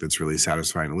music that's really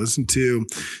satisfying to listen to.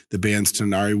 The band's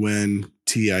Tenariwen,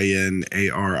 Tinariwen.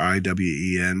 It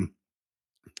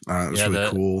was really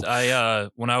cool.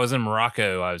 When I was in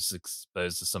Morocco, I was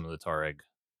exposed to some of the Tuareg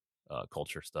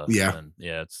culture stuff. Yeah. And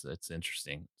it's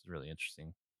interesting. It's really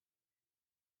interesting.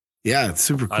 Yeah, it's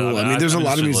super cool. I mean, there's a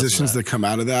lot of musicians that come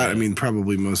out of that. Yeah. I mean,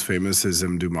 probably most famous is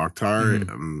Mdu Mokhtar.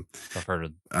 Mm-hmm. I've heard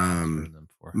of them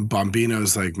before.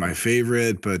 Bombino's like my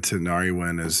favorite, but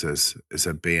Tenariwen is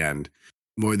a band.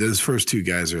 Boy, those first 2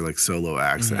 guys are like solo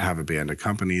acts that have a band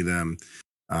accompany them.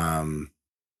 Tenariwen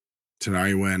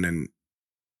and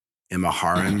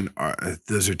Imaharan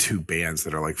those are 2 bands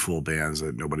that are like full bands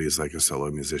that nobody's like a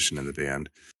solo musician in the band.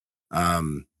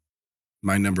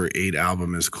 My number 8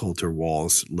 album is Colter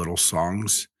Wall's Little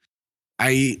Songs.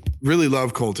 I really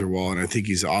love Colter Wall, and I think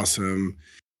he's awesome.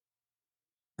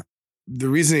 The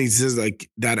reason he says like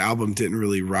that album didn't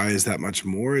really rise that much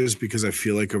more is because I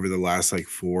feel like over the last like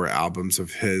 4 albums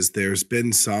of his, there's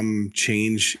been some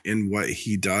change in what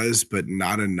he does, but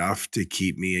not enough to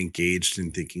keep me engaged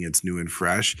and thinking it's new and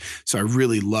fresh. So I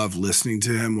really love listening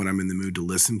to him when I'm in the mood to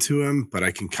listen to him, but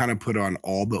I can kind of put on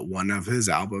all but one of his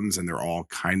albums and they're all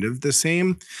kind of the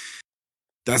same.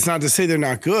 That's not to say they're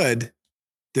not good.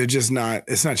 They're just not,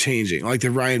 it's not changing. Like the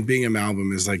Ryan Bingham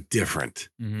album is like different,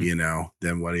 you know,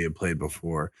 than what he had played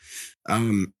before.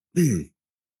 The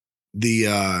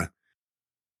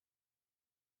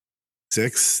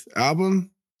 6th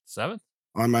album, 7th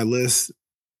on my list.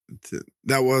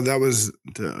 That was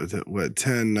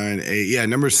 10, 9, 8. Yeah.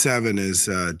 Number 7 is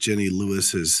Jenny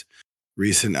Lewis's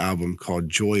recent album called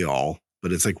Joy All,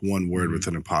 but it's like one word with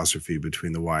an apostrophe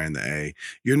between the Y and the A.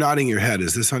 You're nodding your head.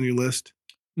 Is this on your list?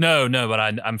 No, but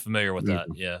I'm familiar with that.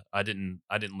 Yeah, I didn't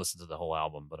listen to the whole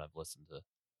album, but I've listened to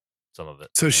some of it.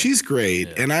 So she's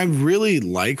great, and I really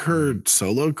like her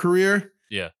solo career.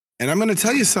 Yeah, and I'm going to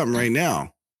tell you something right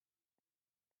now.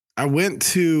 I went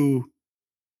to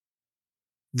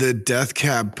the Death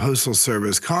Cab Postal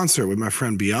Service concert with my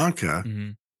friend Bianca,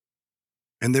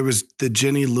 and there was the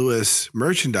Jenny Lewis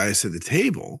merchandise at the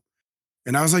table,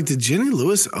 and I was like, "Did Jenny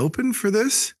Lewis open for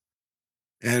this?"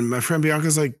 And my friend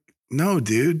Bianca's like, "No,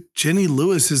 dude. Jenny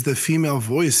Lewis is the female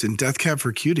voice in Death Cab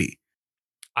for Cutie."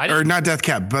 Or not Death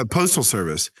Cab, but Postal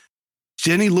Service.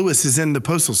 Jenny Lewis is in the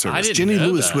Postal Service. Jenny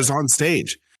Lewis was on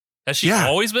stage. Has she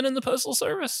always been in the Postal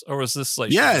Service, or was this like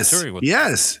touring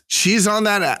with she's on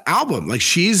that album. Like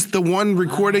she's the one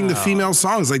recording the female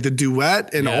songs, like the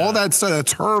duet and all that stuff.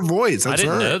 That's her voice. That's I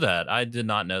didn't know that. I did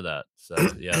not know that. So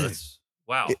yeah, that's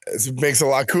wow. It makes it a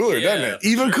lot cooler, doesn't it?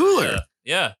 Even cooler.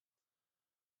 Yeah.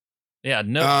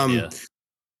 No idea.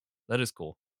 That is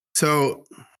cool. So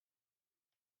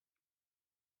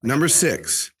number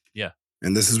 6. Yeah.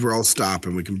 And this is where I'll stop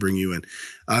and we can bring you in.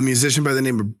 A musician by the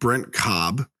name of Brent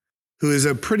Cobb, who is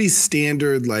a pretty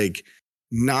standard, like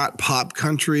not pop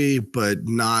country, but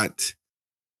not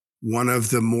one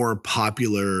of the more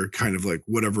popular kind of like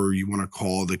whatever you want to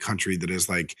call the country that is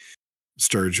like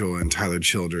Sturgill and Tyler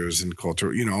Childers and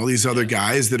Coulter, all these other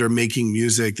guys that are making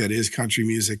music that is country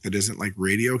music that isn't like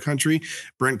radio country.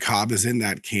 Brent Cobb is in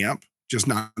that camp, just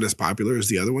not as popular as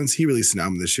the other ones. He released an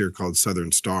album this year called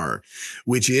Southern Star,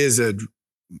 which is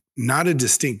not a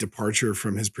distinct departure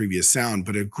from his previous sound,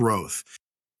 but a growth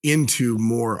into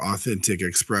more authentic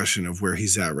expression of where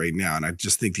he's at right now. And I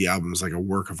just think the album is like a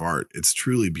work of art. It's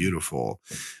truly beautiful.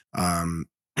 And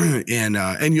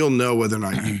you'll know whether or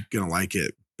not you're going to like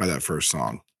it by that first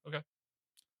song. Okay.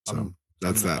 So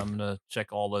that's that. I'm going to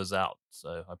check all those out.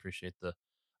 So I appreciate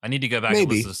I need to go back and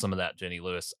listen to some of that Jenny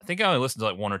Lewis. I think I only listened to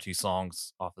like 1 or 2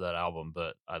 songs off of that album,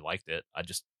 but I liked it. I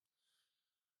just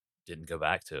didn't go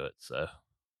back to it. So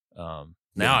now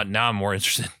I'm more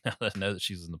interested now that I know that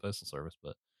she's in the Postal Service,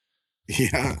 but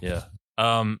yeah.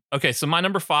 Okay, so my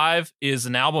number 5 is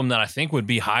an album that I think would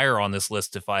be higher on this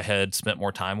list if I had spent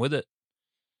more time with it.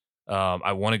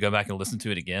 I want to go back and listen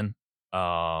to it again.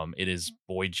 It is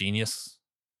Boy Genius,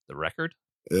 the record,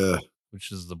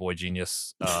 which is the Boy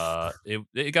Genius.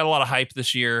 It got a lot of hype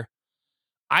this year.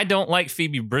 I don't like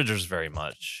Phoebe Bridgers very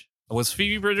much. Was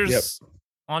Phoebe Bridgers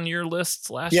on your list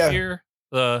last year?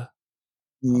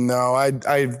 No,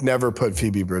 I've never put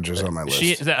Phoebe Bridgers on my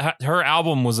list. Her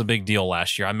album was a big deal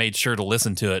last year. I made sure to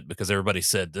listen to it because everybody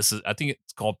said I think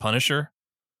it's called Punisher.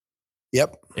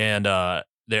 Yep. And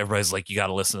everybody's like, you got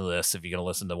to listen to this if you're going to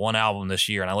listen to one album this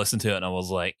year. And I listened to it and I was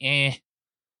like, it's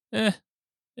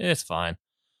fine.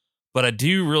 But I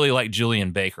do really like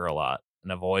Julian Baker a lot.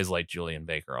 And I've always liked Julian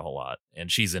Baker a whole lot.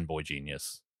 And she's in Boy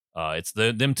Genius. It's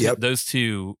them two, those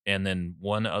two, and then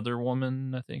one other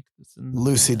woman, I think. That's in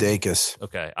Lucy Dacus.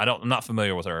 Okay. I'm not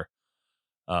familiar with her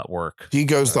work. She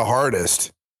goes the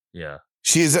hardest. Yeah.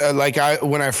 She's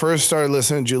when I first started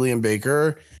listening to Julian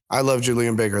Baker, I love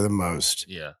Julian Baker the most.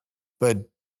 Yeah. But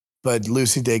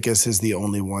Lucy Dacus is the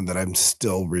only one that I'm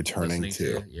still returning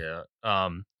to. Yeah.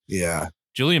 Yeah.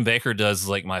 Julian Baker does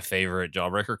like my favorite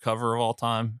Jawbreaker cover of all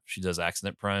time. She does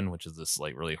Accident Prone, which is this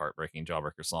like really heartbreaking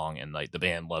Jawbreaker song, and like the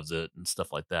band loves it and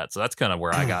stuff like that. So that's kind of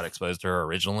where I got exposed to her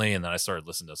originally, and then I started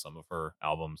listening to some of her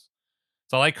albums.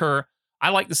 So I like her. I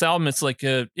like this album. It's like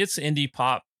it's indie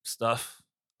pop stuff.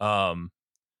 Some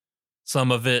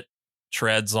of it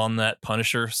treads on that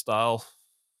Punisher style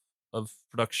of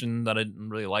production that I didn't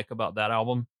really like about that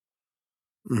album.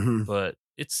 Mm-hmm. But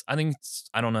I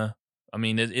don't know. I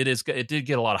mean, it did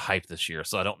get a lot of hype this year,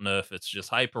 so I don't know if it's just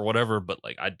hype or whatever, but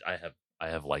like I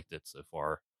have liked it so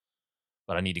far,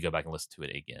 but I need to go back and listen to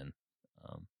it again.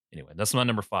 Anyway, that's my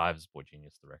number 5 is Boy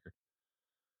Genius, the record.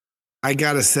 I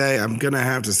gotta say, I'm gonna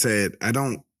have to say it. I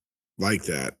don't like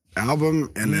that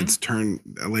album, and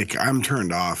I'm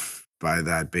turned off by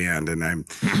that band, and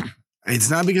it's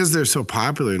not because they're so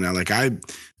popular now. Like I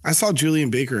saw Julian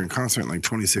Baker in concert in like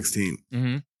 2016.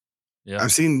 Mm-hmm. Yeah,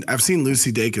 I've seen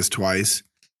Lucy Dacus twice.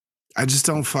 I just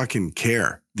don't fucking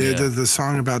care. The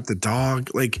song about the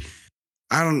dog, like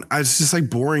it's just like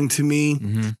boring to me.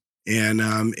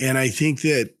 Mm-hmm. And I think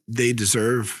that they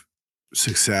deserve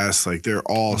success. Like they're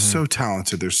all so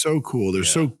talented. They're so cool. They're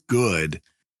so good.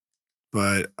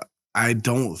 But I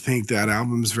don't think that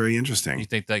album is very interesting. You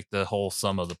think like the whole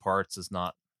sum of the parts is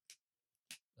not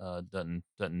doesn't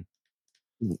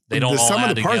they don't all sum add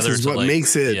of the parts is what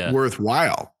makes it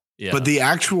worthwhile. Yeah. But the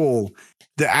actual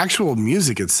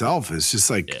music itself is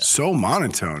just like so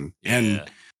monotone. And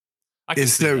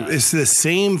it's the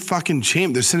same fucking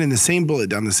chamber. They're sending the same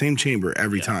bullet down the same chamber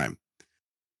every time.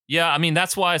 Yeah, I mean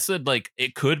that's why I said like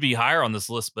it could be higher on this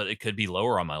list, but it could be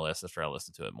lower on my list after I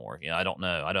listen to it more. I don't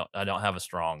know. I don't have a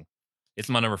strong. It's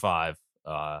my number 5.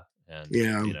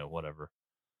 Whatever.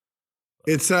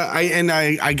 It's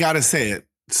I gotta say it.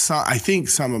 So I think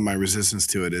some of my resistance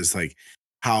to it is like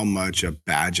how much a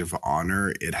badge of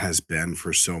honor it has been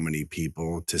for so many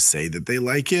people to say that they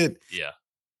like it. Yeah.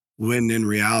 When in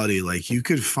reality, like you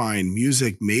could find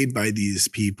music made by these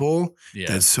people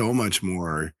that's so much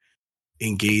more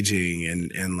engaging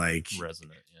and like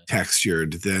resonant, yeah.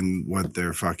 textured than what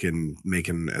they're fucking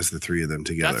making as the three of them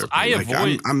together.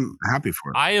 I'm happy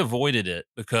for it. I avoided it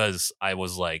because I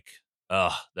was like,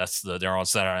 they're on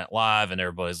Saturday Night Live and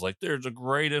everybody's like, they're the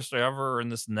greatest ever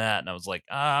and this and that. And I was like,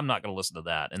 I'm not going to listen to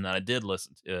that. And then I did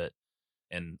listen to it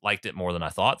and liked it more than I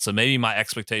thought. So maybe my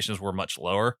expectations were much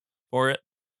lower for it.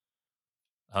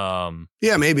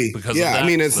 Yeah, maybe. Because yeah, I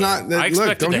mean, it's so not that,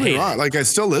 look, don't get me wrong. Like, I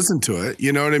still listen to it.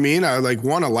 You know what I mean? I like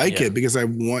want to like it because I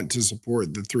want to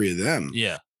support the three of them.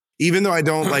 Yeah. Even though I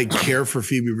don't like care for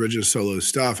Phoebe Bridgers' solo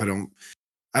stuff, I don't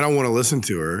want to listen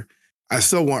to her. I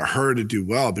still want her to do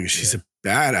well because she's a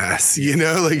badass, you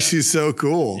know, like she's so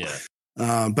cool.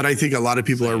 Yeah. But I think a lot of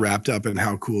people are wrapped up in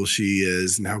how cool she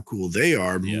is and how cool they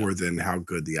are more than how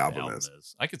good the album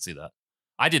is. I could see that.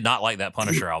 I did not like that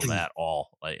Punisher album at all.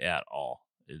 Like at all.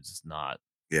 It's just not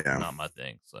my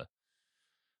thing. So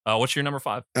what's your number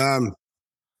 5?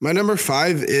 My number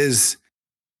 5 is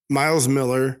Miles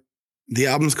Miller. The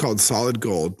album's called Solid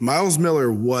Gold. Miles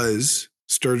Miller was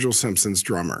Sturgill Simpson's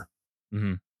drummer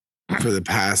for the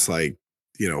past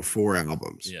 4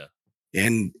 albums. Yeah.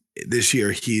 And this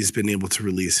year he's been able to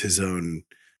release his own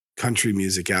country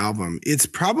music album. It's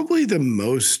probably the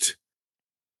most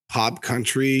pop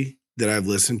country that I've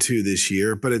listened to this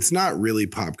year, but it's not really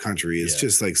pop country. It's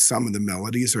just like some of the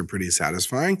melodies are pretty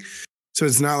satisfying. So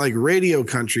it's not like radio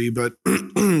country, but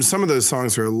some of those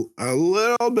songs are a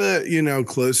little bit,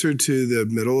 closer to the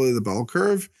middle of the bell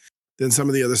curve than some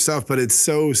of the other stuff. But it's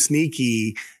so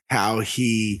sneaky how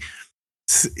he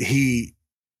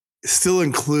still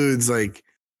includes like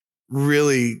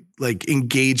really like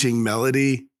engaging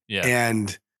melody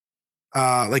and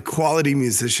like quality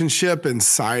musicianship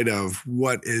inside of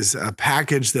what is a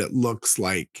package that looks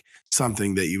like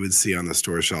something that you would see on the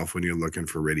store shelf when you're looking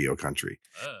for radio country.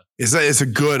 It's a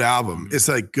good album. It's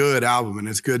a good album, and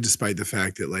it's good despite the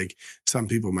fact that like some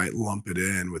people might lump it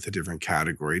in with a different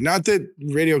category. Not that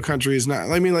radio country is not.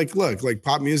 I mean, like, look, like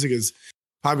pop music is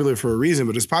popular for a reason,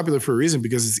 but it's popular for a reason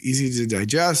because it's easy to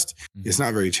digest. It's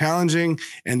not very challenging,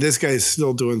 and this guy's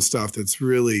still doing stuff that's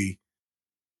really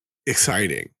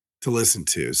exciting to listen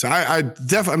to. So I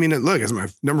definitely, I mean, look, it's my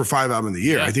number 5 album of the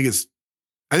year. I think it's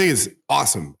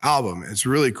awesome album. It's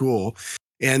really cool.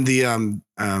 And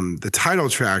the title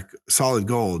track, Solid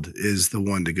Gold, is the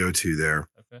one to go to there.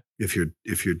 Okay. If you're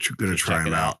going to try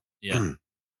them out. Yeah.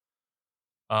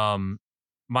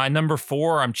 My number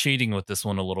 4, I'm cheating with this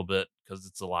one a little bit because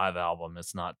it's a live album.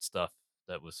 It's not stuff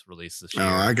that was released this year. Oh,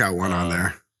 I got one on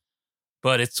there.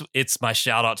 But it's my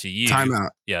shout out to you. Time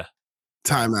Out. Yeah.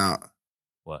 Time Out.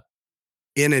 What?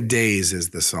 In a Daze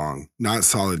is the song, not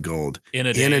Solid Gold. In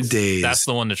a Daze. That's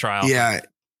the one to try out. Yeah.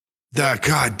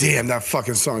 God damn, that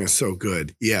fucking song is so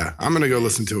good. Yeah. I'm going to go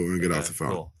listen to it when we get off the phone.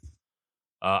 Cool.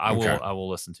 I will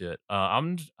listen to it. I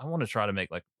want to try to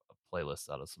make like a playlist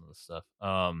out of some of this stuff.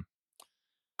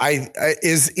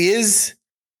 Is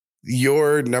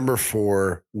your number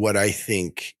 4 what I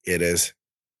think it is?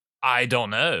 I don't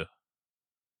know.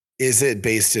 Is it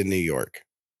based in New York?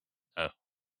 Oh.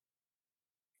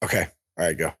 Okay. All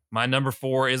right, go. My number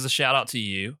 4 is a shout out to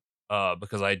you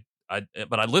because I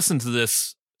listened to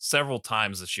this several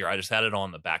times this year. I just had it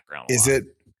on the background. Is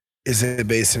it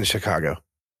based in Chicago?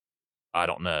 I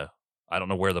don't know. I don't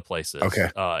know where the place is. Okay.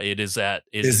 It is at.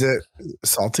 Is it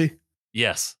Salty?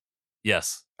 Yes.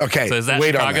 Okay. So is that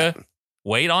Chicago?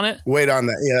 Wait on it. Wait on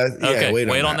that. Yeah. Okay.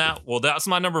 Wait on that. Well, that's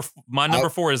my number. My number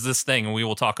 4 is this thing, and we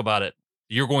will talk about it.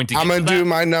 You're going to. I'm going to do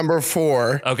my number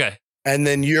 4. Okay. And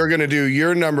then you're going to do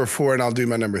your number 4, and I'll do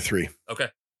my number 3. Okay.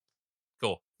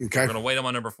 Cool. Okay. We're going to wait on my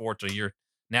number 4 till you're.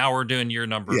 Now we're doing your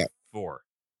number 4.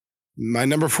 My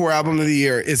number 4 album of the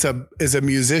year is a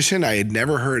musician I had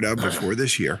never heard of before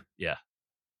this year. Yeah.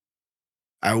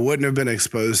 I wouldn't have been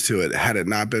exposed to it had it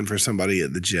not been for somebody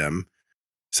at the gym.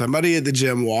 Somebody at the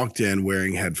gym walked in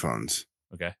wearing headphones.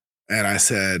 Okay. And I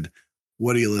said,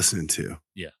 "What are you listening to?"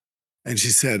 Yeah. And she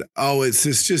said, "Oh, it's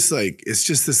just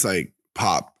this like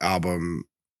pop album.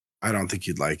 I don't think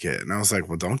you'd like it." And I was like,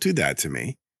 "Well, don't do that to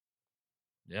me."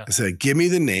 Yeah. I said, "Give me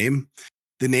the name."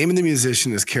 The name of the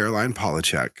musician is Caroline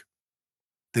Polachek.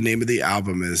 The name of the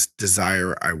album is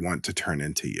Desire I Want to Turn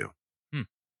Into You.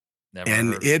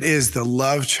 And it is the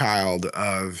love child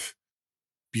of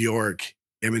Bjork,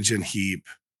 Imogen Heap,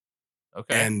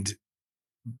 and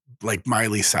like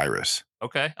Miley Cyrus.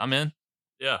 Okay, I'm in.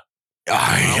 Yeah.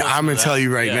 I'm going to tell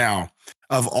you right now,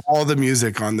 of all the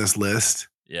music on this list,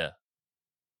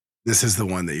 this is the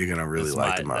one that you're going to really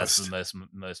like the most. That's the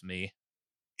most me.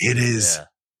 It is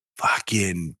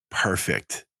fucking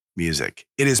perfect music.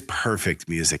 It is perfect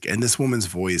music. And this woman's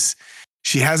voice,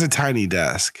 she has a tiny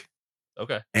desk.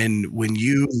 Okay. And when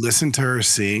you listen to her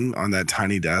sing on that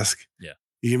tiny desk, yeah,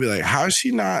 you can be like, how is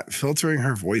she not filtering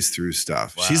her voice through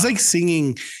stuff? Wow. She's like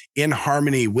singing in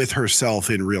harmony with herself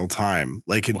in real time,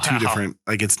 like in two different,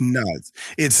 like it's nuts.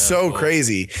 It's so cool.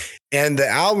 crazy. And the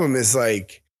album is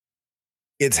like,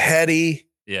 it's heady.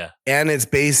 Yeah. And it's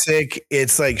basic.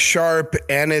 It's like sharp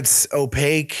and it's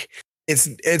opaque.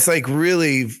 It's like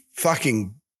really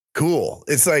fucking cool.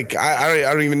 It's like, I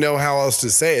don't even know how else to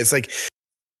say it. It's like,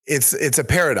 it's a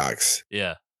paradox.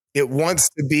 Yeah. It wants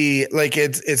to be like,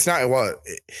 it's not, well,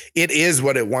 it is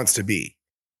what it wants to be.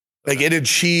 Like it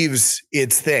achieves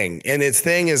its thing, and its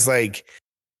thing is like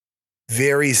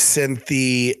very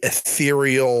synthy,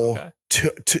 ethereal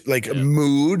to like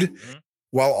mood,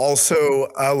 while also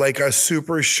like a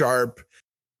super sharp,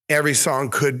 every song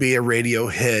could be a radio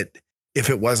hit if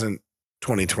it wasn't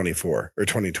 2024 or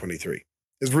 2023.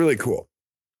 It's really cool.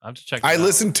 I have to check. I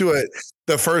listened to it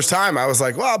the first time. I was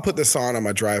like, well, I'll put this on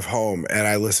my drive home. And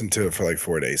I listened to it for like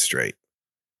 4 days straight.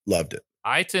 Loved it.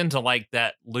 I tend to like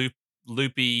that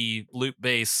loopy,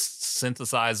 loop-based,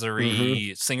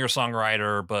 synthesizer-y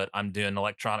singer-songwriter, but I'm doing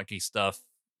electronic-y stuff.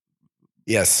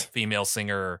 Yes. Female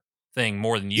singer thing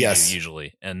more than you do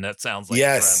usually. And that sounds like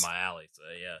it's right in my alley. So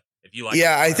yeah. If you like it,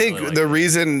 I think really the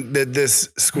reason that this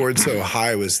scored so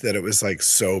high was that it was like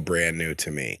so brand new to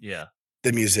me. Yeah.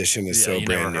 The musician is so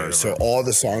brand new. So all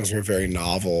the songs were very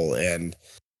novel, and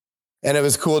it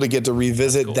was cool to get to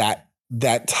revisit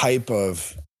that type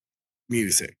of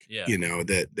music, you know,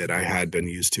 that I had been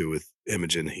used to with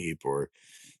Imogen Heap or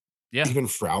even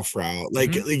Frau.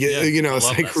 Like, you know, it's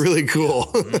like really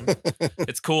cool.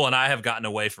 It's cool. And I have gotten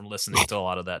away from listening to a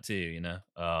lot of that too, you know.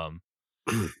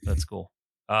 That's cool.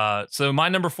 So my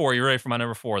number 4, you ready for my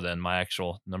number 4 then? My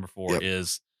actual number 4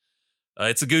 is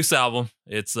it's a Goose album.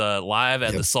 It's live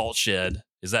at the Salt Shed.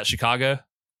 Is that Chicago?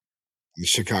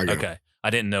 Chicago. Okay. I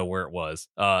didn't know where it was.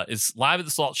 It's live at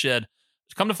the Salt Shed.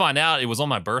 Come to find out, it was on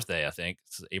my birthday, I think.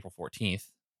 It's April 14th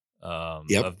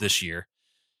of this year.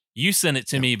 You sent it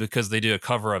to me because they do a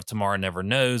cover of Tomorrow Never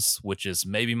Knows, which is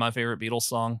maybe my favorite Beatles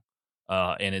song.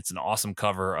 And it's an awesome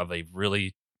cover of a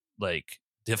really like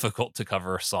difficult to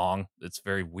cover song. It's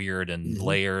very weird and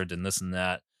layered and this and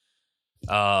that.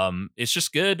 It's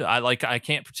just good. I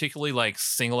can't particularly like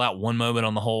single out one moment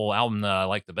on the whole album that I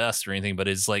like the best or anything, but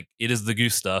it's like it is the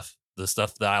Goose stuff. The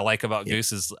stuff that I like about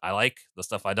Goose is I like. The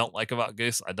stuff I don't like about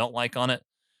Goose I don't like on it.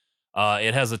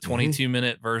 It has a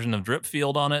 22-minute version of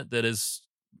Dripfield on it that is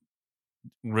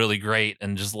really great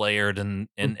and just layered and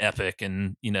epic,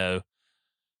 and you know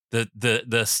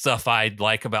the stuff I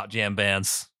like about jam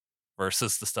bands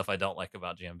versus the stuff I don't like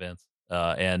about jam bands.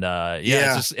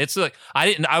 It's like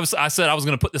I said I was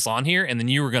going to put this on here, and then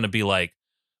you were going to be like,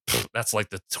 that's like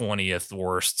the 20th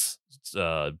worst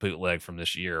bootleg from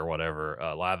this year or whatever,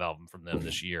 live album from them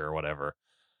this year or whatever.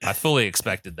 I fully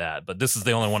expected that, but this is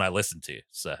the only one I listened to.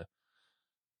 So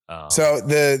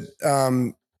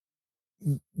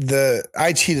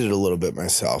I cheated a little bit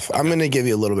myself. Okay. I'm going to give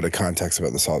you a little bit of context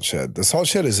about the Salt Shed. The Salt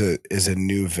Shed is a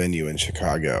new venue in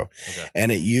Chicago,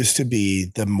 and it used to be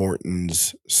the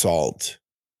Morton's Salt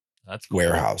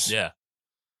warehouse. Yeah,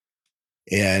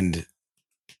 and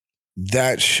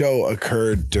that show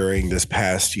occurred during this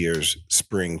past year's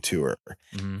spring tour,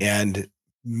 and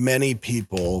many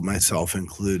people, myself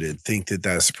included, think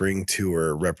that spring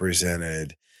tour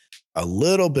represented a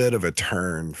little bit of a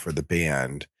turn for the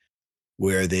band,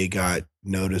 where they got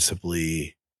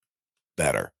noticeably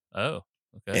better. Oh,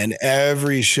 okay. And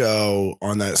every show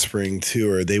on that spring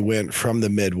tour, they went from the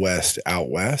Midwest out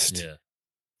West. Yeah.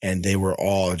 And they were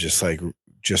all just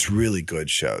really good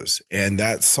shows. And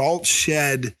that Salt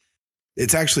Shed,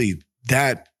 it's actually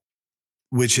that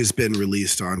which has been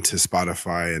released onto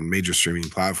Spotify and major streaming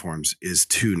platforms is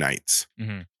 2 nights.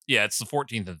 Mm-hmm. Yeah, it's the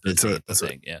 14th and 15th, I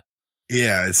think.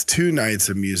 Yeah, it's 2 nights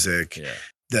of music. Yeah.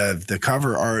 The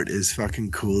cover art is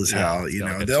fucking cool as hell. You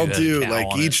know, they'll do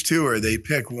like each tour, they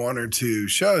pick 1 or 2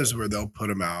 shows where they'll put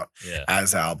them out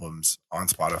as albums on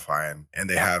Spotify, and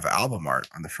they have album art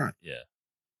on the front. Yeah.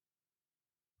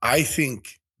 I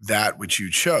think that which you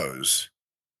chose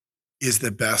is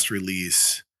the best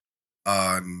release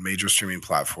on major streaming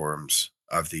platforms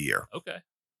of the year. Okay.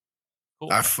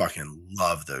 Cool. I fucking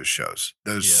love those shows.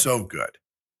 Those so good.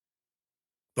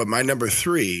 But my number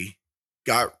 3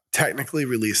 got technically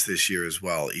released this year as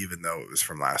well, even though it was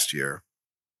from last year.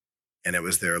 And it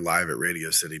was their Live at Radio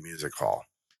City Music Hall.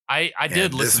 I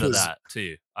did listen to that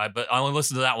too. But I only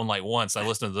listened to that one like once. I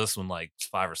listened to this one like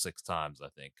 5 or 6 times, I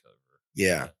think.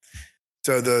 Yeah.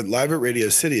 So the Live at Radio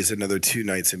City is another 2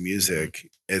 nights of music.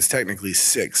 It's technically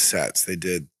 6 sets. They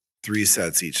did 3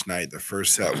 sets each night. The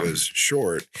first set was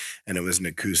short and it was an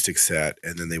acoustic set.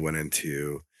 And then they went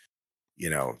into,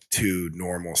 2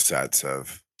 normal sets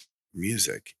of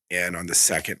music. And on the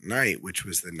second night, which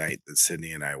was the night that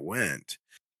Sydney and I went,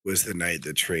 was the night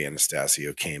that Trey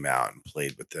Anastasio came out and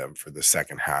played with them for the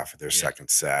second half of their second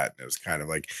set. And it was kind of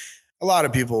like a lot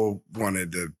of people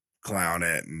wanted to clown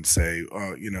it and say,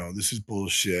 oh, this is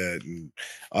bullshit. And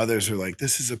others are like,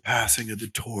 this is a passing of the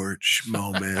torch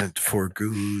moment for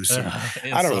Goose.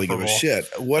 I don't really give a shit.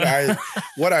 What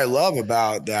I love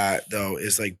about that though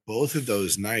is like both of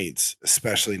those nights,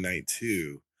 especially night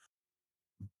 2,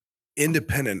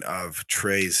 independent of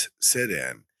Trey's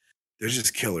sit-in, they're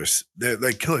just killers. They're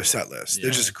like killer set lists. They're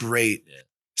just great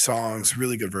songs,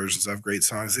 really good versions of great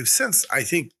songs. They've since, I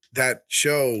think, that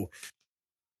show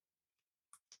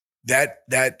that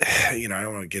I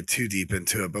don't want to get too deep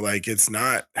into it, but like it's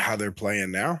not how they're playing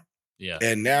now. Yeah.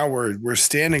 And now we're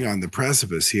standing on the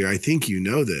precipice here. I think you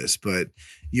know this, but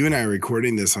you and I are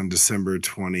recording this on December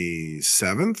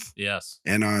 27th. Yes.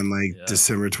 And on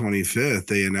December 25th,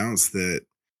 they announced that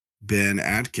Ben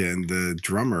Atkin, the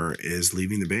drummer, is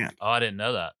leaving the band. Oh, I didn't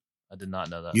know that. I did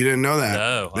not know that. You didn't know that?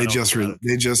 No. They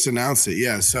just announced it.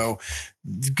 Yeah. So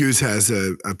Goose has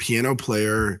a piano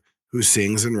player who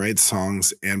sings and writes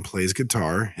songs and plays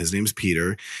guitar. His name's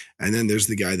Peter. And then there's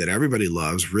the guy that everybody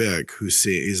loves, Rick,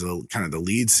 he's kind of the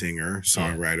lead singer,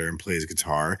 songwriter, and plays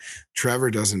guitar.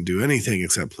 Trevor doesn't do anything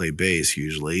except play bass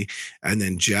usually. And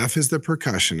then Jeff is the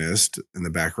percussionist in the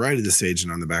back right of the stage.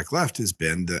 And on the back left is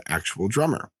Ben, the actual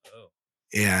drummer. Oh.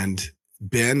 And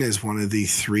Ben is one of the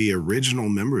 3 original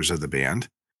members of the band.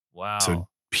 Wow. So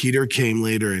Peter came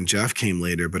later and Jeff came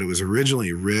later, but it was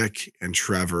originally Rick and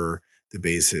Trevor, the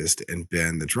bassist, and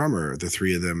Ben, the drummer. The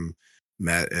 3 of them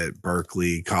met at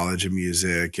Berklee College of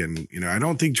Music. And, I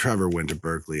don't think Trevor went to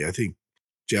Berklee. I think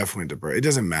Jeff went to Berklee. It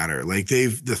doesn't matter. Like the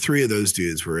 3 of those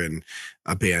dudes were in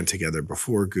a band together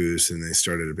before Goose, and they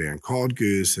started a band called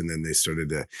Goose. And then they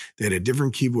had a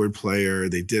different keyboard player.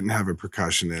 They didn't have a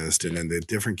percussionist. And then the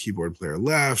different keyboard player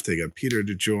left. They got Peter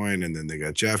to join, and then they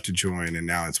got Jeff to join. And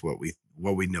now it's what we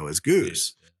know as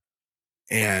Goose.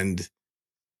 And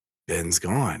Ben's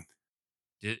gone.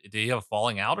 Did he have a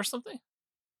falling out or something?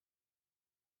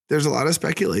 There's a lot of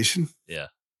speculation. Yeah.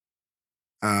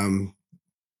 Ben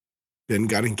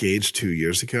got engaged 2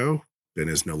 years ago. Ben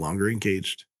is no longer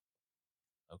engaged.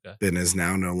 Okay. Ben is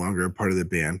now no longer a part of the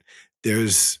band.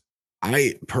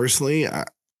 I personally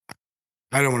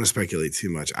don't want to speculate too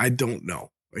much. I don't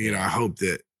know. I hope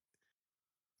that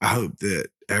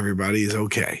everybody is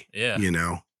okay. Yeah.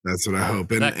 That's what I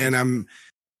hope. And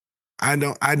I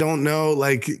don't know,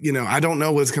 I don't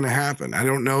know what's going to happen. I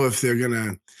don't know if they're going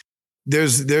to,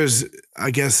 there's,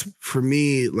 I guess for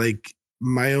me, like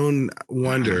my own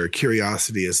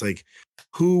curiosity is like,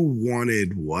 who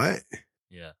wanted what?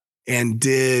 Yeah. And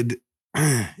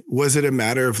was it a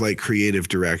matter of like creative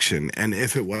direction? And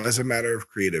if it was a matter of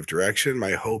creative direction,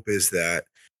 my hope is that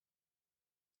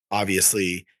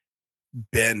obviously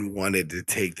Ben wanted to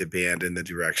take the band in the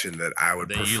direction that I would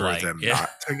prefer them not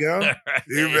to go. I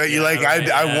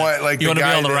want like the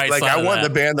guy I want the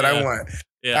band that I want.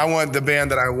 Yeah. I want the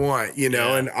band that I want,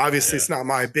 and obviously it's not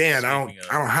my band. I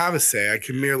don't have a say. I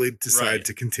can merely decide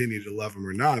to continue to love them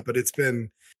or not. But it's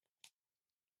been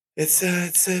a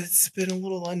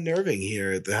little unnerving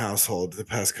here at the household the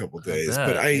past couple of days.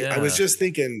 But I was just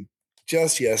thinking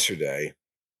just yesterday,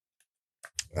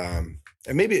 and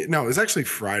it was actually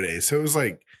Friday. So it was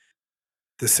like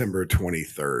December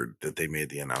 23rd that they made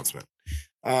the announcement.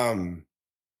 My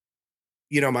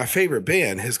favorite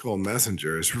band, His Golden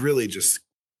Messenger, is really just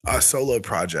a solo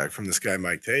project from this guy,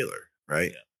 Mike Taylor.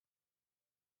 Right.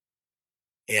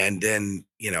 Yeah. And then,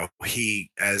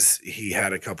 he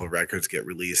had a couple of records get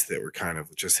released that were kind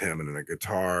of just him and a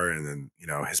guitar. And then,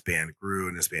 his band grew.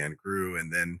 And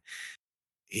then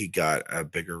he got a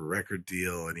bigger record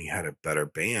deal and he had a better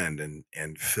band.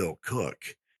 And Phil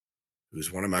Cook,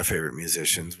 who's one of my favorite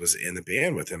musicians, was in the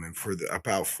band with him. And for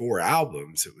about 4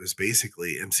 albums, it was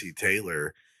basically MC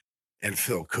Taylor and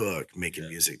Phil Cook making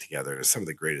music together. It's some of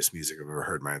the greatest music I've ever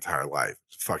heard in my entire life.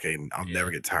 I'll never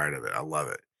get tired of it. I love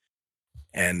it.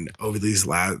 And over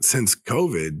since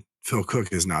COVID, Phil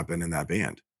Cook has not been in that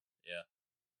band. Yeah.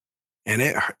 And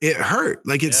it hurt.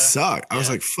 Like it sucked. I was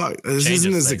like, fuck, this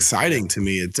isn't as exciting to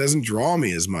me. It doesn't draw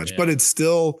me as much, but it's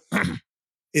still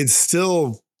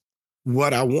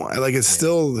what I want. Like it's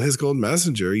still His Golden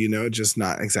Messenger, just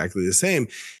not exactly the same.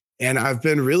 And I've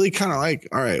been really kind of like,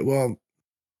 all right, well,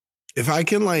 if I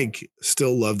can like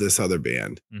still love this other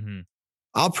band,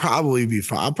 I'll probably be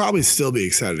fine. I'll probably still be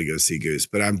excited to go see Goose,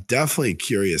 but I'm definitely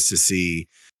curious to see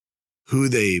who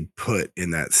they put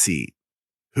in that seat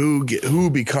who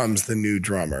becomes the new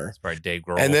drummer. It's probably Dave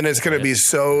Grohl. And then it's going to be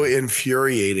so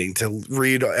infuriating to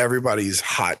read everybody's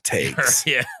hot takes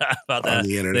about on that.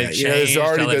 the internet. There's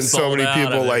already been so many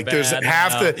people like there's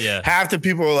half the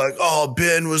people are like, oh,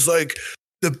 Ben was like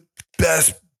the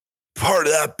best part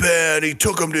of that band. He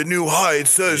took them to new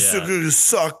heights. It's going to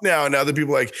suck now. And other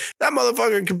people are like, that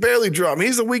motherfucker can barely drum.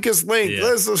 He's the weakest link.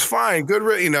 This is fine. Good.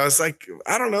 It's like,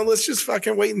 I don't know. Let's just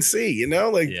fucking wait and see,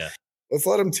 let's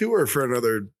let him tour for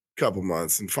another couple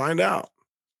months and find out.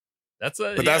 That's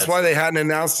why they hadn't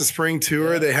announced a spring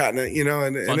tour. They hadn't,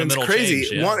 and it's crazy.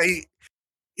 Change,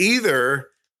 either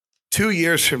 2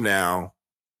 years from now,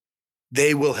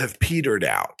 they will have petered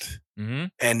out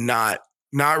and not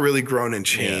really grown and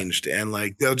changed. And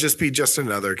like, they'll just be just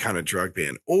another kind of drug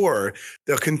band, or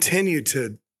they'll continue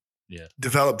to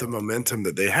develop the momentum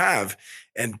that they have.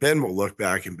 And Ben will look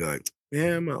back and be like,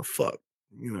 yeah, well, fuck.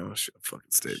 I should have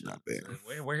fucking stayed in that band.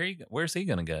 Where's he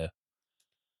gonna go?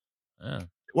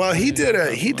 Well, he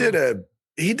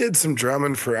did some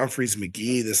drumming for Humphreys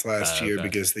McGee this last year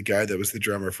because the guy that was the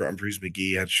drummer for Humphreys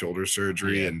McGee had shoulder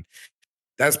surgery, and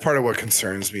that's part of what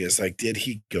concerns me. Is like, did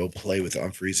he go play with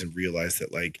Humphreys and realize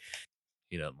that like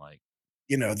he doesn't like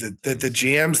the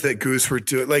jams that Goose were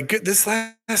doing? Like this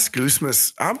last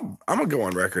Goosemas, I'm gonna go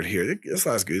on record here. This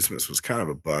last Goosemas was kind of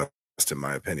a bust. In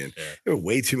my opinion, there were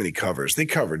way too many covers. They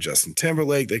covered Justin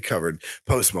Timberlake. They covered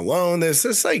Post Malone. There's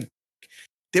just like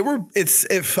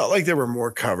it felt like there were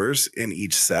more covers in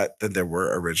each set than there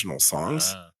were original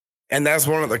songs. And that's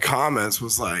one of the comments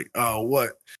was like, oh,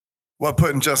 what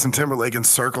putting Justin Timberlake in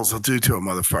circles will do to a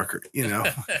motherfucker,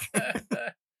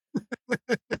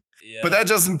 But that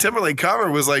Justin Timberlake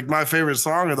cover was like my favorite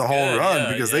song of the whole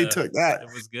run because they took that.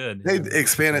 It was good. They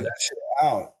expanded that shit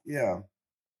out. Yeah.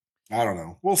 I don't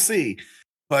know. We'll see.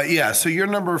 But so your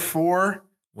number 4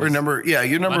 or your number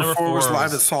 4 was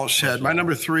live at Salt Shed. My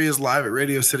number 3 is live at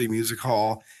Radio City Music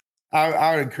Hall.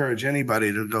 I would encourage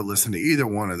anybody to go listen to either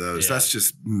one of those. That's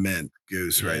just mint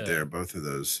Goose right there. Both of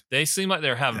those. They seem like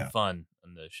they're having fun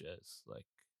on those shows. Like,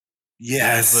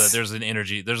 there's an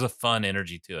energy. There's a fun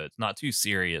energy to it. It's not too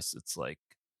serious. It's like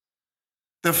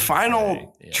the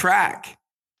final track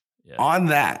on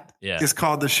that is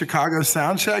called the Chicago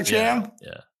Soundcheck Jam.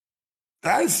 Yeah.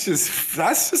 That's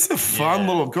just a fun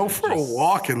little go for a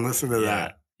walk and listen to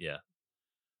that. Yeah.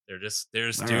 They're just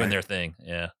doing their thing.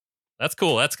 Yeah. That's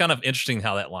cool. That's kind of interesting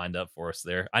how that lined up for us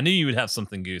there. I knew you would have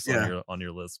something Goose on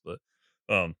your list, but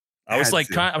I was like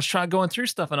trying going through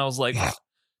stuff and I was like,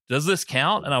 does this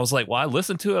count? And I was like, well, I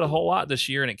listened to it a whole lot this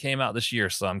year and it came out this year,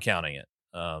 so I'm counting it.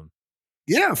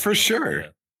 Yeah, for sure. Yeah.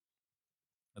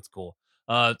 That's cool.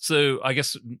 So I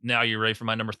guess now you're ready for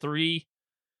my number 3.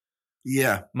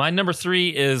 Yeah. My number 3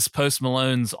 is Post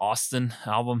Malone's Austin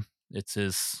album. It's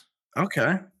his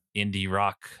indie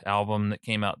rock album that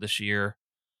came out this year.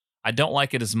 I don't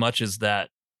like it as much as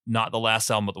that, not the last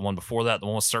album, but the one before that, the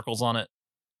one with circles on it.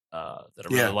 That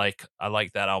I really like. I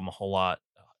like that album a whole lot.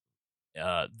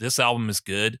 This album is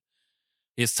good.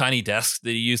 His tiny desk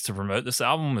that he used to promote this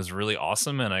album is really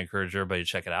awesome, and I encourage everybody to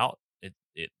check it out.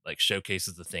 It like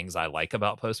showcases the things I like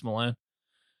about Post Malone.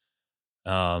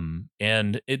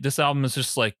 And this album is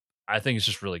just like, I think it's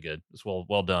just really good. It's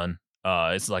well done.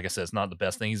 It's like I said, it's not the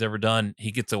best thing he's ever done.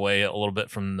 He gets away a little bit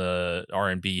from the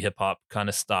R&B hip hop kind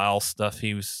of style stuff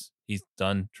he's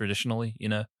done traditionally,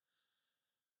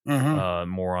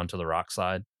 more onto the rock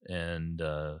side. And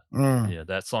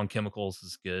that song Chemicals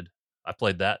is good. I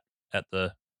played that at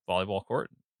the volleyball court.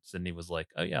 Sydney was like,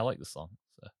 oh yeah, I like this song.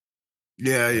 So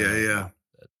yeah.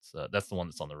 That's the one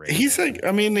that's on the radio. He's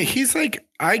like,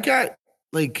 I got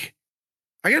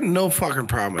no fucking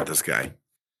problem with this guy.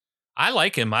 I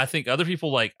like him. I think other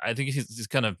people I think he's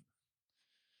kind of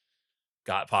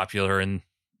got popular and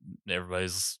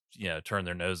everybody's, turned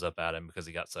their nose up at him because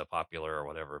he got so popular or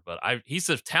whatever. But he's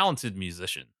a talented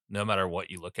musician, no matter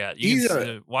what you look at.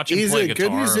 Watch him play guitar. He's a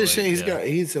good musician.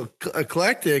 He's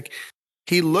eclectic.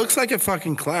 He looks like a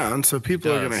fucking clown, so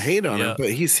people are going to hate on him,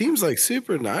 but he seems like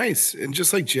super nice and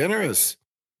just like generous.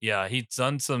 Yeah, he's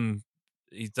done some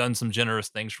generous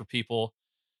things for people.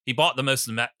 He bought the most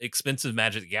expensive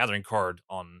Magic the Gathering card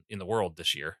in the world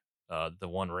this year. The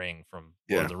One Ring from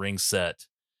Lord of the Rings set.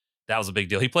 That was a big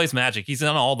deal. He plays Magic. He's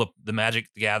on all the Magic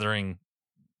the Gathering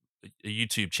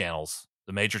YouTube channels,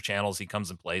 the major channels. He comes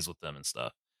and plays with them and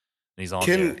stuff. And he's on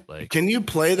there. Can you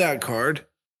play that card?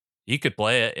 He could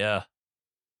play it, yeah.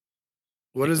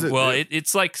 What is it? Well,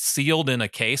 it's like sealed in a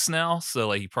case now, so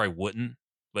like he probably wouldn't,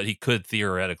 but he could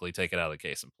theoretically take it out of the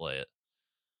case and play it.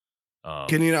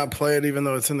 Can you not play it even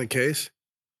though it's in the case?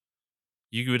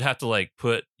 you would have to like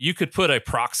you could put a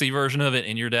proxy version of it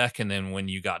in your deck, and then when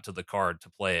you got to the card to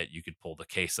play it, you could pull the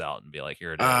case out and be like,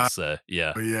 here it is. So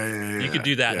yeah. Yeah. You could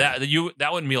do that. Yeah.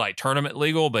 That wouldn't be like tournament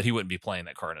legal, but he wouldn't be playing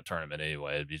that card in a tournament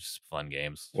anyway. It'd be just fun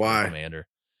games. Why? Commander.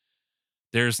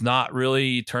 There's not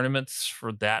really tournaments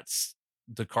for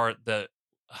the card that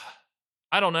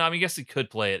I don't know. I mean, I guess he could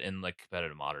play it in like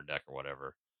competitive modern deck or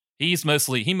whatever. He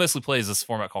mostly plays this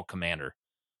format called Commander,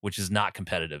 which is not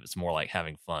competitive. It's more like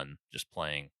having fun, just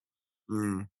playing.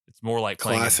 It's more like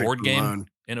playing a board game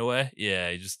in a way.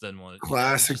 Yeah, he just doesn't want to.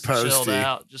 Classic Posty. Chilled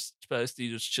out, just Posty,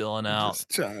 just chilling out.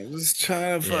 Just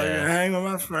trying to fucking hang with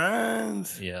my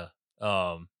friends. Yeah.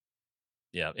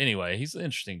 Yeah. Anyway, he's an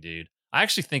interesting dude. I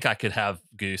actually think I could have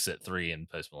Goose at 3 and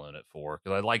Post Malone at 4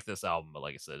 because I like this album, but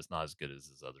like I said, it's not as good as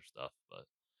his other stuff. But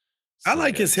I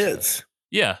like his hits.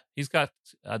 Yeah, he's got.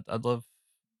 I love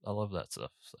that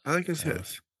stuff. So, I like his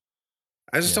hits.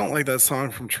 I just don't like that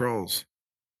song from Trolls.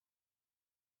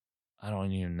 I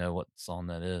don't even know what song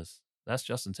that is. That's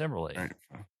Justin Timberlake. Right.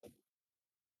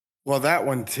 Well, that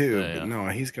one too, but no,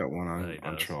 he's got one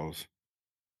on Trolls.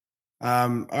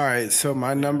 All right, so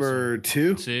my number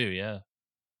 2. 2, yeah.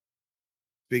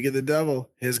 Speak of the Devil,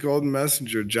 His Golden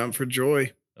Messenger, Jump for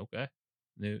Joy. Okay.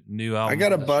 New album. I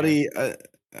got a buddy. I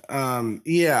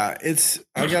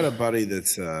got a buddy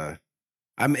that's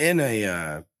I'm in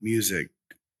a music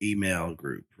email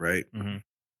group, right? Mm-hmm.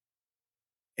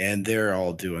 And they're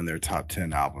all doing their top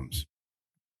 10 albums.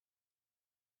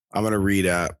 I'm gonna read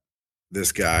out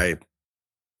this guy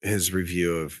his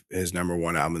review of his number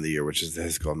 1 album of the year, which is the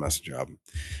His Golden Messenger album.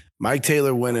 Mike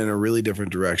Taylor went in a really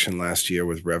different direction last year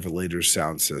with Revelator's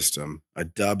sound system, a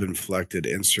dub-inflected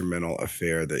instrumental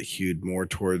affair that hewed more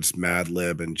towards Mad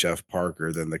Lib and Jeff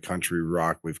Parker than the country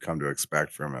rock we've come to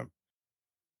expect from him.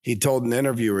 He told an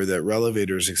interviewer that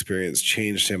Revelator's experience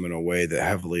changed him in a way that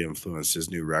heavily influenced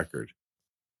his new record.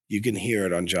 You can hear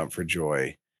it on Jump for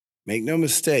Joy. Make no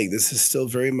mistake, this is still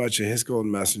very much a His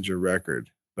Golden Messenger record,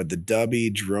 but the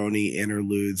dubby, drony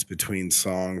interludes between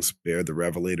songs bear the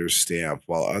Revelator's stamp,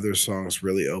 while other songs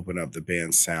really open up the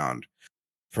band's sound.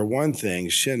 For one thing,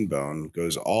 Shinbone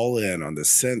goes all in on the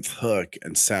synth hook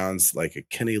and sounds like a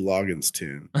Kenny Loggins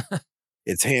tune.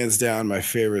 It's hands down my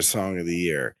favorite song of the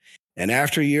year. And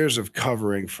after years of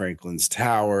covering Franklin's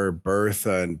Tower,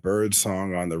 Bertha, and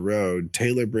Birdsong on the road,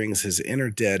 Taylor brings his inner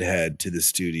deadhead to the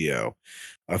studio.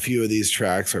 A few of these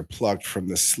tracks are plucked from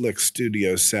the slick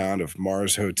studio sound of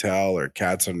Mars Hotel or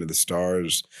Cats Under the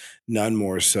Stars, none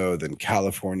more so than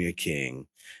California King.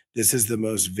 This is the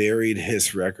most varied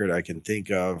Hiss record I can think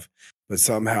of, but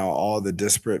somehow all the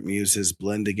disparate muses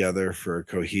blend together for a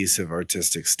cohesive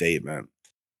artistic statement.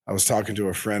 I was talking to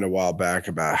a friend a while back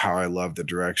about how I love the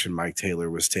direction Mike Taylor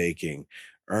was taking.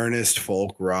 Earnest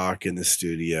folk rock in the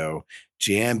studio,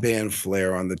 jam band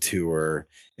flair on the tour,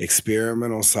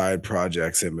 experimental side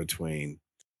projects in between.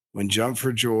 With Jump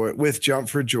for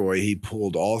Joy, he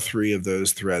pulled all 3 of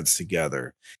those threads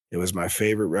together. It was my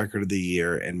favorite record of the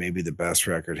year and maybe the best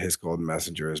record His Golden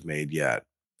Messenger has made yet.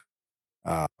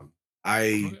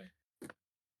 I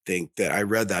think that I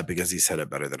read that because he said it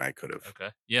better than I could have.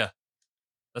 Okay. Yeah.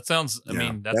 That sounds,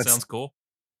 that sounds cool.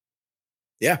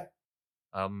 Yeah.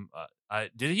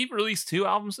 Did he release 2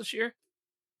 albums this year?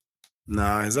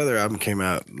 No, his other album came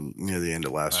out near the end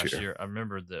of last year. I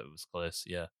remember that it was close.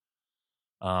 Yeah.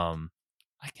 I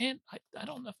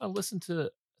don't know if I listened to,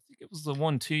 I think it was the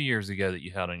one 2 years ago that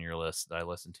you had on your list that I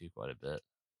listened to quite a bit.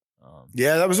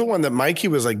 Yeah, that was the one that Mikey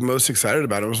was like most excited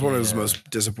about. It was one of his most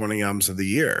disappointing albums of the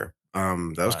year.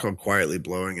 That was called Quietly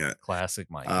Blowing It. Classic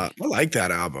Mikey. I like that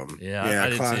album. Yeah,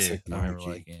 I classic did too. I remember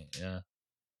liking it. Yeah.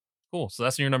 Cool. So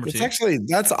that's your number 2. It's actually,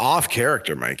 that's off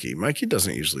character, Mikey. Mikey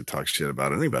doesn't usually talk shit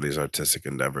about anybody's artistic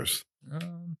endeavors.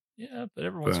 Yeah, but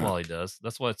every once in a while he does.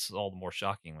 That's why it's all the more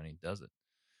shocking when he does it.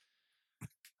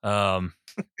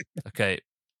 Okay.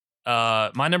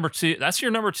 My number 2. That's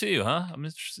your number 2, huh? I'm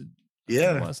interested.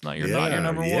 Yeah. Well, it's not your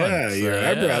number 1. Yeah, so, your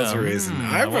eyebrows are raising.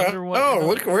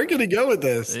 Look, we're going to go with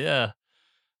this. Yeah.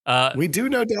 We do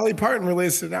know Dolly Parton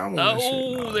released an album.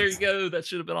 Oh, there you go. That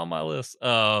should have been on my list.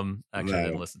 Actually, I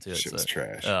didn't listen to it. Shit was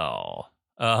trash. Oh.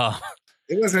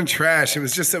 It wasn't trash. It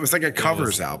was like a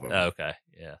covers album. Okay.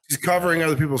 Yeah. He's covering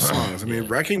other people's songs. I mean,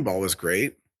 Wrecking Ball was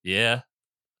great. Yeah.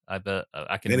 I bet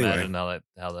I can imagine how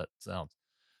that sounds.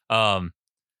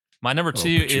 My number 2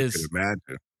 is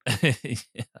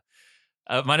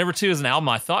my number 2 is an album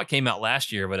I thought came out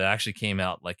last year, but it actually came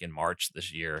out like in March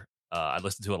this year. I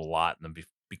listened to it a lot in the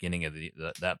beginning of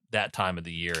that time of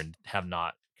the year and have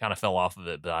not kind of fell off of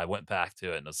it, but I went back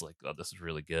to it and I was like, oh, this is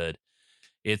really good.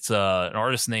 It's an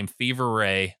artist named Fever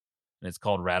Ray and it's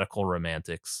called Radical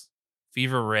Romantics.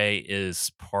 Fever Ray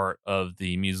is part of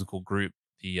the musical group.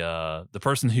 The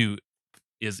person who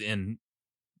is in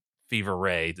Fever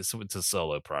Ray, it's a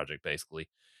solo project basically,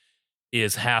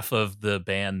 is half of the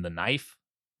band The Knife.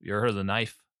 You ever heard of The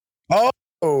Knife?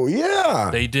 Oh yeah.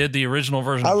 They did the original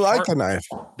version. I like The Knife.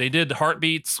 They did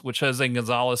Heartbeats, which Jose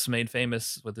Gonzalez made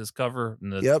famous with his cover.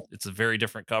 And it's a very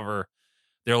different cover.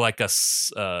 They're like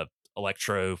a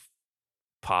electro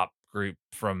pop group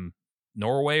from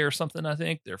Norway or something. I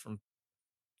think they're from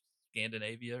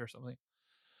Scandinavia or something.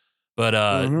 But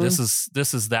this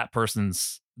is that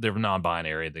person's. They're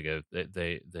non-binary. This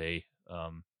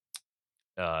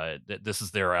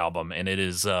is their album, and it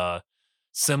is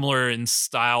similar in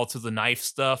style to the Knife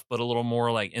stuff, but a little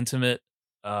more like intimate.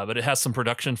 But it has some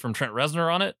production from Trent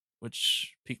Reznor on it,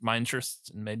 which piqued my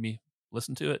interest and made me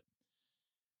listen to it.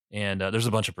 And there's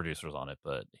a bunch of producers on it,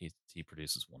 but he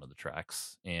produces one of the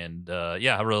tracks. And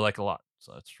yeah, I really like it a lot.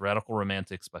 So it's Radical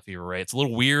Romantics by Fever Ray. It's a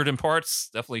little weird in parts,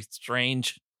 definitely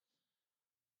strange.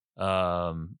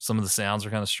 Some of the sounds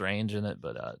are kind of strange in it,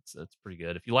 but it's pretty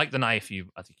good. If you like The Knife,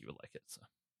 I think you would like it. So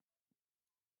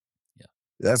yeah,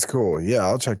 that's cool. Yeah,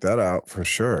 I'll check that out for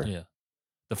sure. Yeah,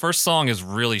 the first song is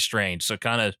really strange, so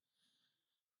kind of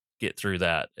get through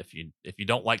that. If you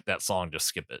don't like that song, just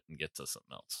skip it and get to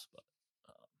something else. But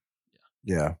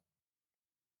yeah.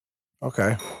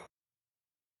 Okay.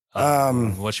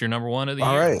 What's your number one of the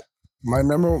year? All right. My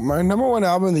number one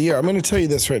album of the year. I'm going to tell you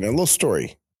this right now. A little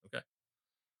story. Okay.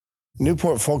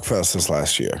 Newport Folk Fest this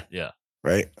last year. Yeah.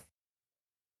 Right.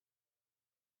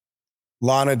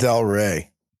 Lana Del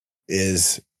Rey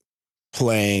is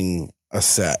playing a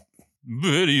set.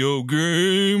 Video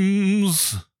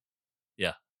games.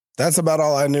 Yeah. That's about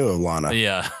all I knew of Lana.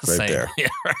 Yeah. Right same. there. Yeah.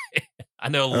 Right. I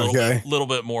know a little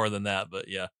bit more than that, but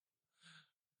yeah.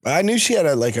 I knew she had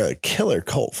a killer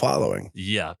cult following.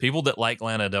 Yeah, people that like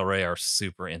Lana Del Rey are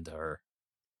super into her.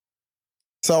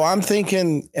 So I'm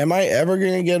thinking, am I ever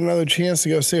going to get another chance to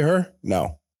go see her?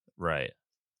 No. Right.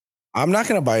 I'm not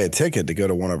going to buy a ticket to go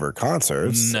to one of her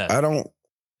concerts. No. I don't.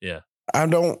 Yeah. I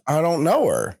don't know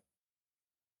her.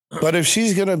 But if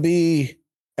she's going to be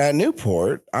at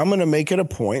Newport, I'm going to make it a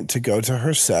point to go to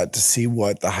her set to see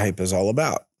what the hype is all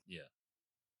about. Yeah.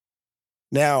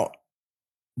 Now,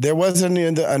 there was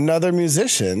another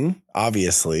musician,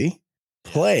 obviously,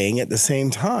 playing at the same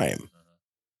time.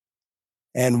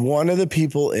 And one of the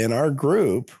people in our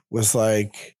group was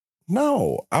like,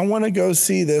 no, I want to go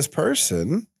see this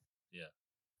person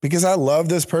because I love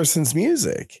this person's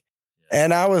music. Yeah.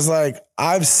 And I was like,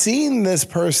 I've seen this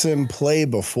person play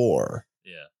before.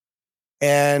 Yeah.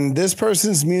 And this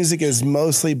person's music is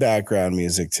mostly background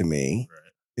music to me.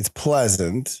 Right. It's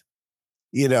pleasant,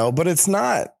 but it's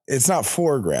not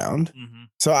foreground. Mm-hmm.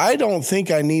 So I don't think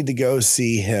I need to go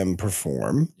see him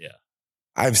perform. Yeah.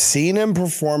 I've seen him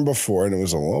perform before and it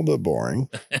was a little bit boring.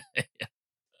 Yeah.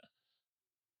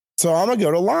 So I'm going to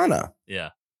go to Lana.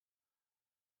 Yeah.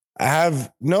 I have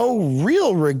no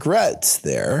real regrets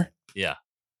there. Yeah.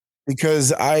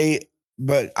 Because I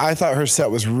thought her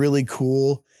set was really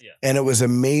cool. Yeah. And it was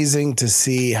amazing to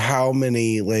see how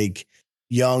many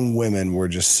young women were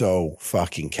just so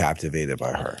fucking captivated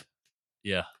by her.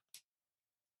 Yeah.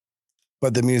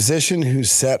 But the musician whose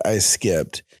set I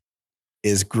skipped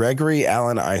is Gregory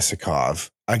Alan Isakov,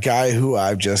 a guy who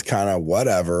I've just kind of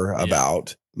whatever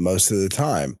about most of the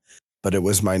time. But it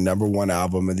was my number one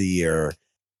album of the year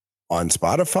on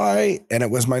Spotify. And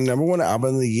it was my number one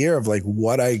album of the year of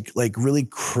what I really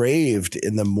craved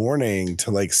in the morning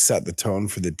to set the tone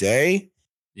for the day.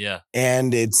 Yeah.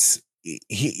 And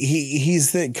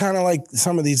he's the kind of like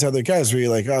some of these other guys where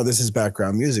you're like, oh, this is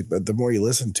background music. But the more you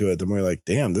listen to it, the more you're like,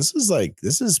 damn, this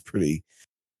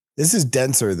is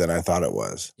denser than I thought it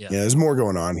was. Yeah. There's more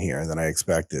going on here than I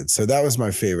expected. So that was my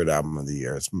favorite album of the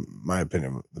year. It's my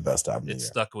opinion, the best album of the year. It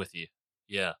stuck with you.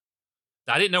 Yeah.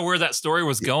 I didn't know where that story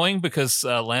was going because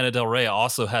Lana Del Rey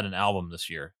also had an album this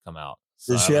year come out.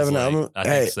 So did she have an album? I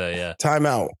think so, yeah. Time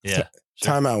out. Yeah.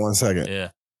 Time out 1 second. Yeah.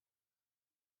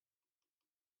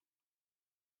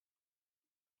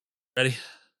 Ready?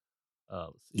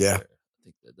 Let's see. Yeah. Here. I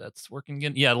think that's working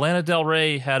again. Yeah, Lana Del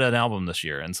Rey had an album this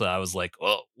year, and so I was like,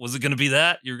 "Oh, was it going to be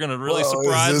that? You're going to really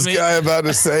surprise is me." This guy about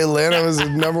to say Lana was the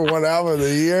number one album of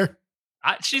the year.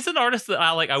 She's an artist that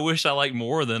I like. I wish I like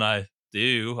more than I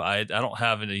do. I don't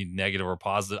have any negative or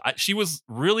positive. She was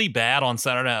really bad on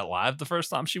Saturday Night Live the first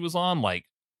time she was on.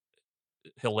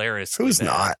 Hilarious. Who's bad.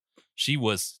 not? She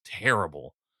was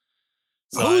terrible.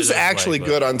 So who's actually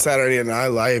good on Saturday Night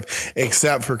Live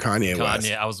except for Kanye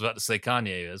West? I was about to say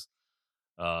Kanye is.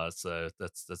 So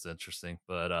that's interesting.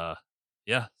 But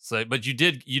yeah. So but you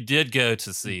did go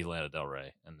to see Lana Del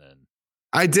Rey, and then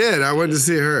I did. I went to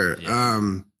see her.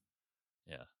 Yeah.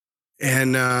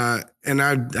 And I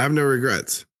have no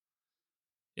regrets.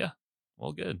 Yeah.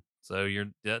 Well, good. So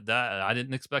I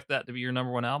didn't expect that to be your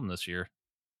number one album this year.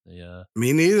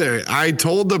 Me neither. I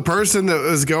told the person that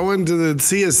was going to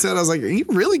see his set, I was like, "Are you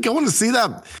really going to see that?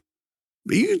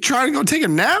 Are you trying to go take a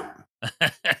nap?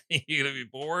 You gonna be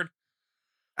bored?"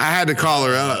 I had to call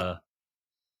her up.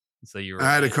 So you were.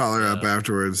 I had to call her up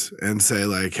afterwards and say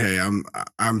like, "Hey,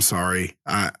 I'm sorry.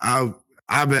 I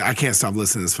can't stop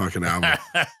listening to this fucking album."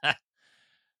 I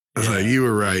was like, "You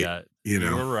were right. You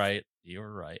were right. You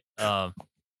were right."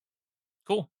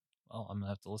 Cool. Well, I'm gonna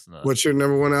have to listen to that. What's your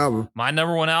number one album? My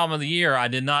number one album of the year. I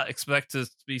did not expect to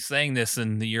be saying this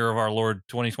in the year of our Lord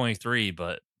 2023,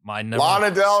 but my number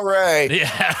Lana Del Rey.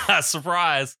 Yeah,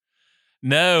 surprise.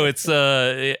 No, it's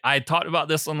I talked about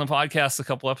this on the podcast a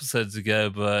couple episodes ago,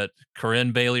 but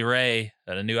Corinne Bailey Rae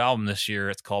had a new album this year.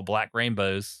 It's called Black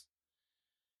Rainbows,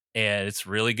 and it's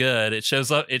really good. It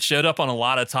showed up on a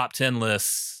lot of top 10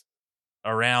 lists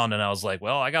around, and I was like,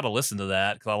 well, I got to listen to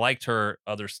that because I liked her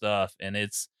other stuff, and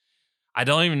I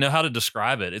don't even know how to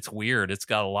describe it. It's weird. It's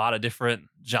got a lot of different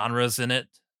genres in it,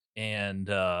 and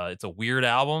it's a weird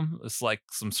album. It's like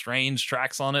some strange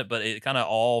tracks on it, but it kind of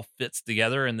all fits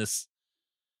together in this.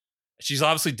 She's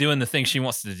obviously doing the thing she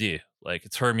wants to do. Like,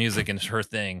 it's her music and it's her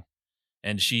thing.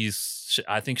 And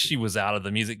I think she was out of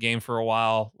the music game for a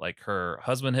while. Like, her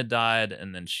husband had died,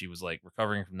 and then she was like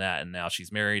recovering from that, and now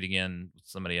she's married again with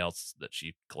somebody else that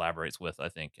she collaborates with, I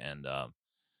think. And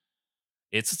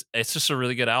it's just a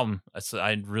really good album.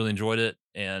 I really enjoyed it,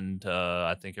 and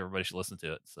I think everybody should listen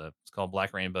to it. So it's called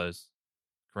Black Rainbows.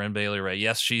 Corinne Bailey Rae.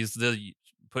 Yes, she's the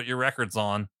Put Your Records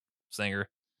On singer.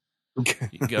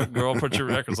 Girl, Put Your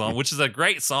Records On, which is a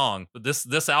great song, but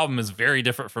this album is very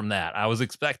different from that. I was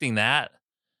expecting that,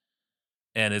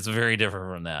 and it's very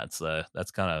different from that. So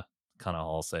that's kind of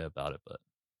all I'll say about it. But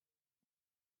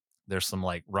there's some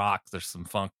like rock, there's some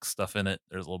funk stuff in it.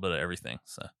 There's a little bit of everything.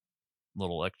 So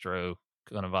little electro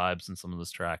kind of vibes in some of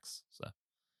those tracks. So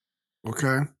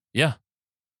okay, yeah.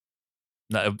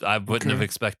 No, I wouldn't have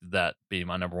expected that be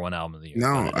my number one album of the year.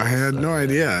 No, I had no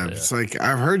idea. It's like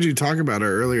I've heard you talk about it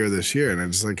earlier this year, and I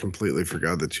just like completely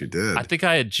forgot that you did. I think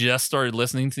I had just started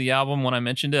listening to the album when I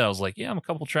mentioned it. I was like, yeah, I'm a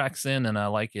couple tracks in, and I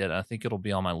like it. I think it'll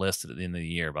be on my list at the end of the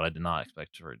year, but I did not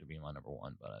expect for it to be my number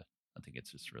one. But I think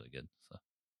it's just really good. So,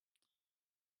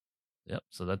 yep.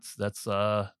 So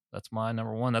that's my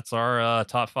number one. That's our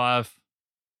top 5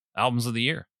 albums of the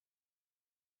year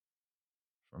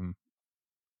from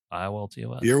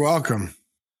IOLTOS. You're welcome.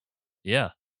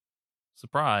 Yeah.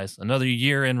 Surprise. Another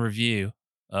year in review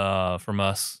from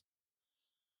us.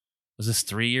 Was this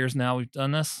 3 years now we've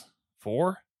done this?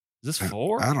 4? Is this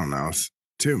 4? I don't know. It's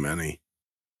too many.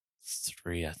 It's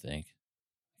 3, I think.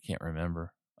 I can't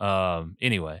remember.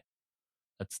 Anyway,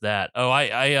 that's that. Oh,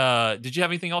 I did you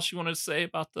have anything else you wanted to say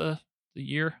about the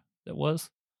year that was?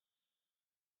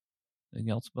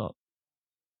 Anything else about?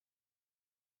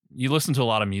 You listened to a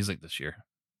lot of music this year.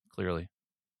 Clearly,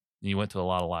 you went to a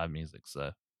lot of live music,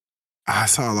 so I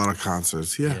saw a lot of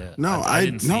concerts. Yeah. No,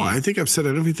 I think I've said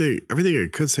everything I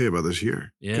could say about this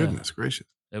year. Yeah. Goodness gracious.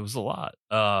 It was a lot.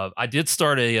 I did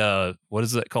start a what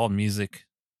is it called? Music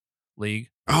League.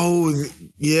 Oh,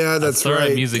 yeah, that's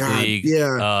right. Music League.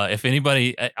 Yeah. If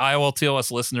anybody,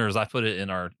 IOLTOS listeners, I put it in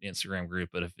our Instagram group.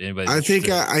 But if anybody, I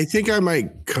think I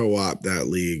might co-op that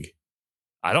league.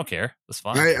 I don't care. That's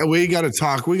fine. We got to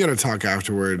talk. We got to talk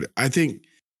afterward. I think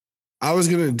I was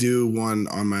gonna do one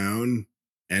on my own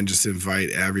and just invite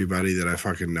everybody that I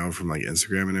fucking know from like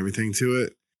Instagram and everything to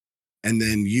it. And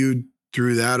then you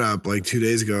threw that up like 2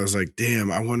 days ago. I was like,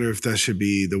 damn, I wonder if that should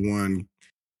be the one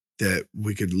that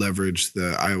we could leverage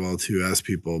the IOL2S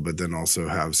people, but then also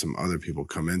have some other people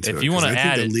come into it. If you want to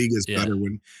add the league is better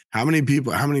when how many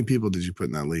people did you put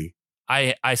in that league?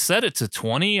 I set it to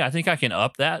 20. I think I can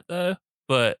up that though.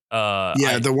 But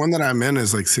the one that I'm in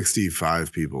is like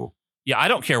 65 people. Yeah, I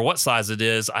don't care what size it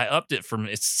is. I upped it from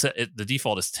the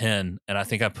default is 10, and I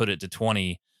think I put it to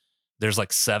 20. There's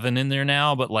like 7 in there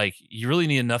now, but like you really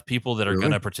need enough people that are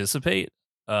going to participate.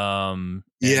 And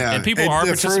people are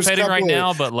participating right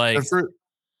now, but like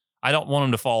I don't want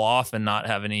them to fall off and not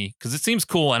have any because it seems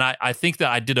cool. And I think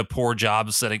that I did a poor job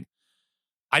of setting.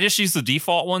 I just used the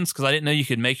default ones because I didn't know you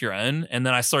could make your own, and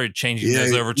then I started changing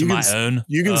those over to my own.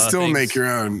 You can still make your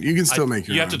own. You can still make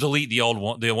your own. You have to delete the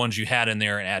old the ones you had in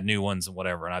there, and add new ones and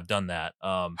whatever. And I've done that.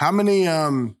 How many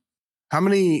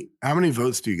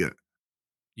votes do you get?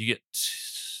 You get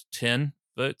 10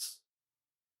 votes.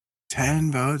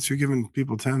 10 votes? You're giving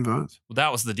people 10 votes? Well,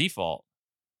 that was the default.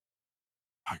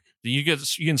 You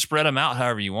can spread them out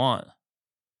however you want.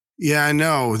 Yeah, I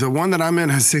know. The one that I'm in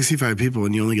has 65 people,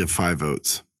 and you only get 5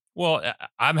 votes. Well,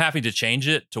 I'm happy to change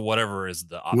it to whatever is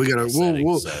the optimal We gotta. setting.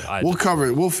 We'll cover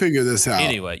it. We'll figure this out.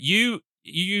 Anyway, you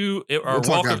are We'll talk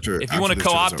welcome. after. If you want to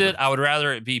co-opt it, I would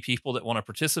rather it be people that want to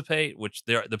participate, which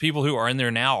the people who are in there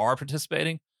now are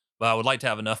participating. But I would like to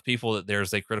have enough people that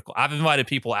there's a critical. I've invited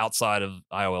people outside of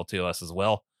IOLTOS as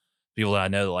well, people that I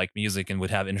know that like music and would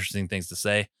have interesting things to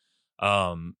say.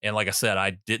 And like I said,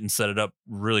 I didn't set it up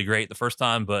really great the first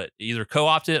time, but either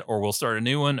co-opt it or we'll start a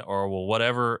new one or we'll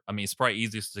whatever. I mean, it's probably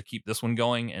easiest to keep this one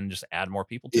going and just add more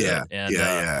people to it. And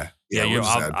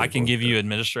I can give you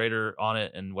administrator on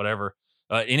it and whatever.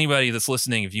 Anybody that's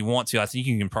listening, if you want to, I think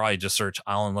you can probably just search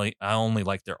I only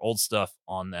like their old stuff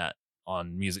on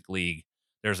Music League.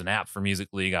 There's an app for Music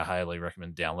League. I highly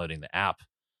recommend downloading the app.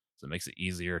 So it makes it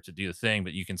easier to do the thing,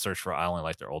 but you can search for I only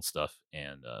like their old stuff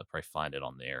and probably find it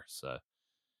on there. So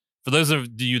for those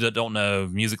of you that don't know,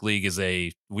 Music League is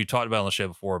we've talked about it on the show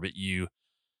before, but you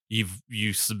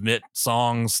submit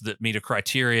songs that meet a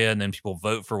criteria and then people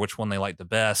vote for which one they like the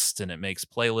best and it makes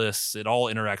playlists. It all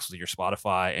interacts with your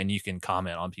Spotify and you can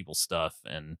comment on people's stuff.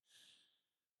 And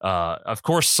of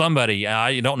course, somebody,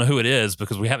 I don't know who it is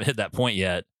because we haven't hit that point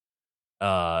yet,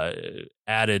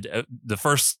 added the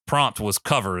first prompt was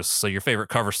covers, so your favorite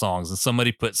cover songs, and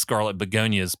somebody put Scarlet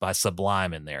Begonias by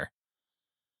Sublime in there,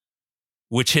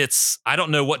 which hits. I don't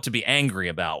know what to be angry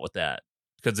about with that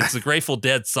because it's a Grateful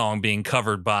Dead song being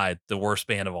covered by the worst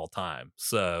band of all time.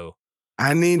 So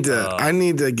I need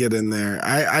to get in there.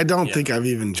 I don't think I've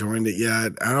even joined it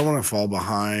yet. I don't want to fall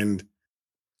behind.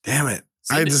 Damn it.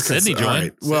 Sydney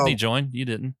joined. Right. Sydney joined. You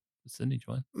didn't. Sydney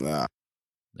joined. Nah.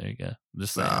 There you go.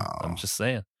 I'm just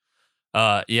saying.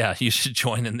 Yeah, you should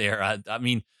join in there. I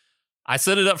mean, I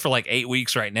set it up for like 8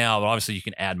 weeks right now, but obviously you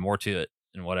can add more to it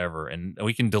and whatever. And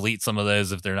we can delete some of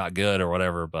those if they're not good or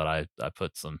whatever. But I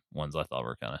put some ones I thought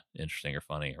were kind of interesting or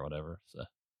funny or whatever. So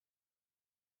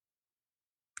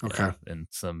okay. Yeah, and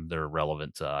some that are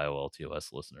relevant to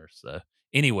IOLTOS listeners. So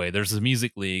anyway, there's the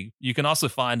Music League. You can also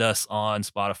find us on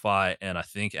Spotify and I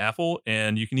think Apple.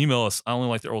 And you can email us. I only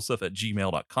like their old stuff at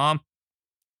gmail.com.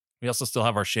 We also still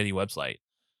have our shitty website,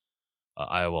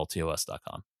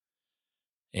 IOLTOS.com.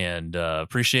 And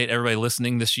appreciate everybody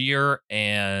listening this year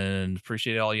and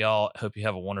appreciate all y'all. Hope you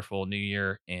have a wonderful new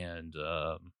year. And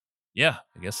I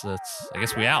guess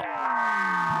we out.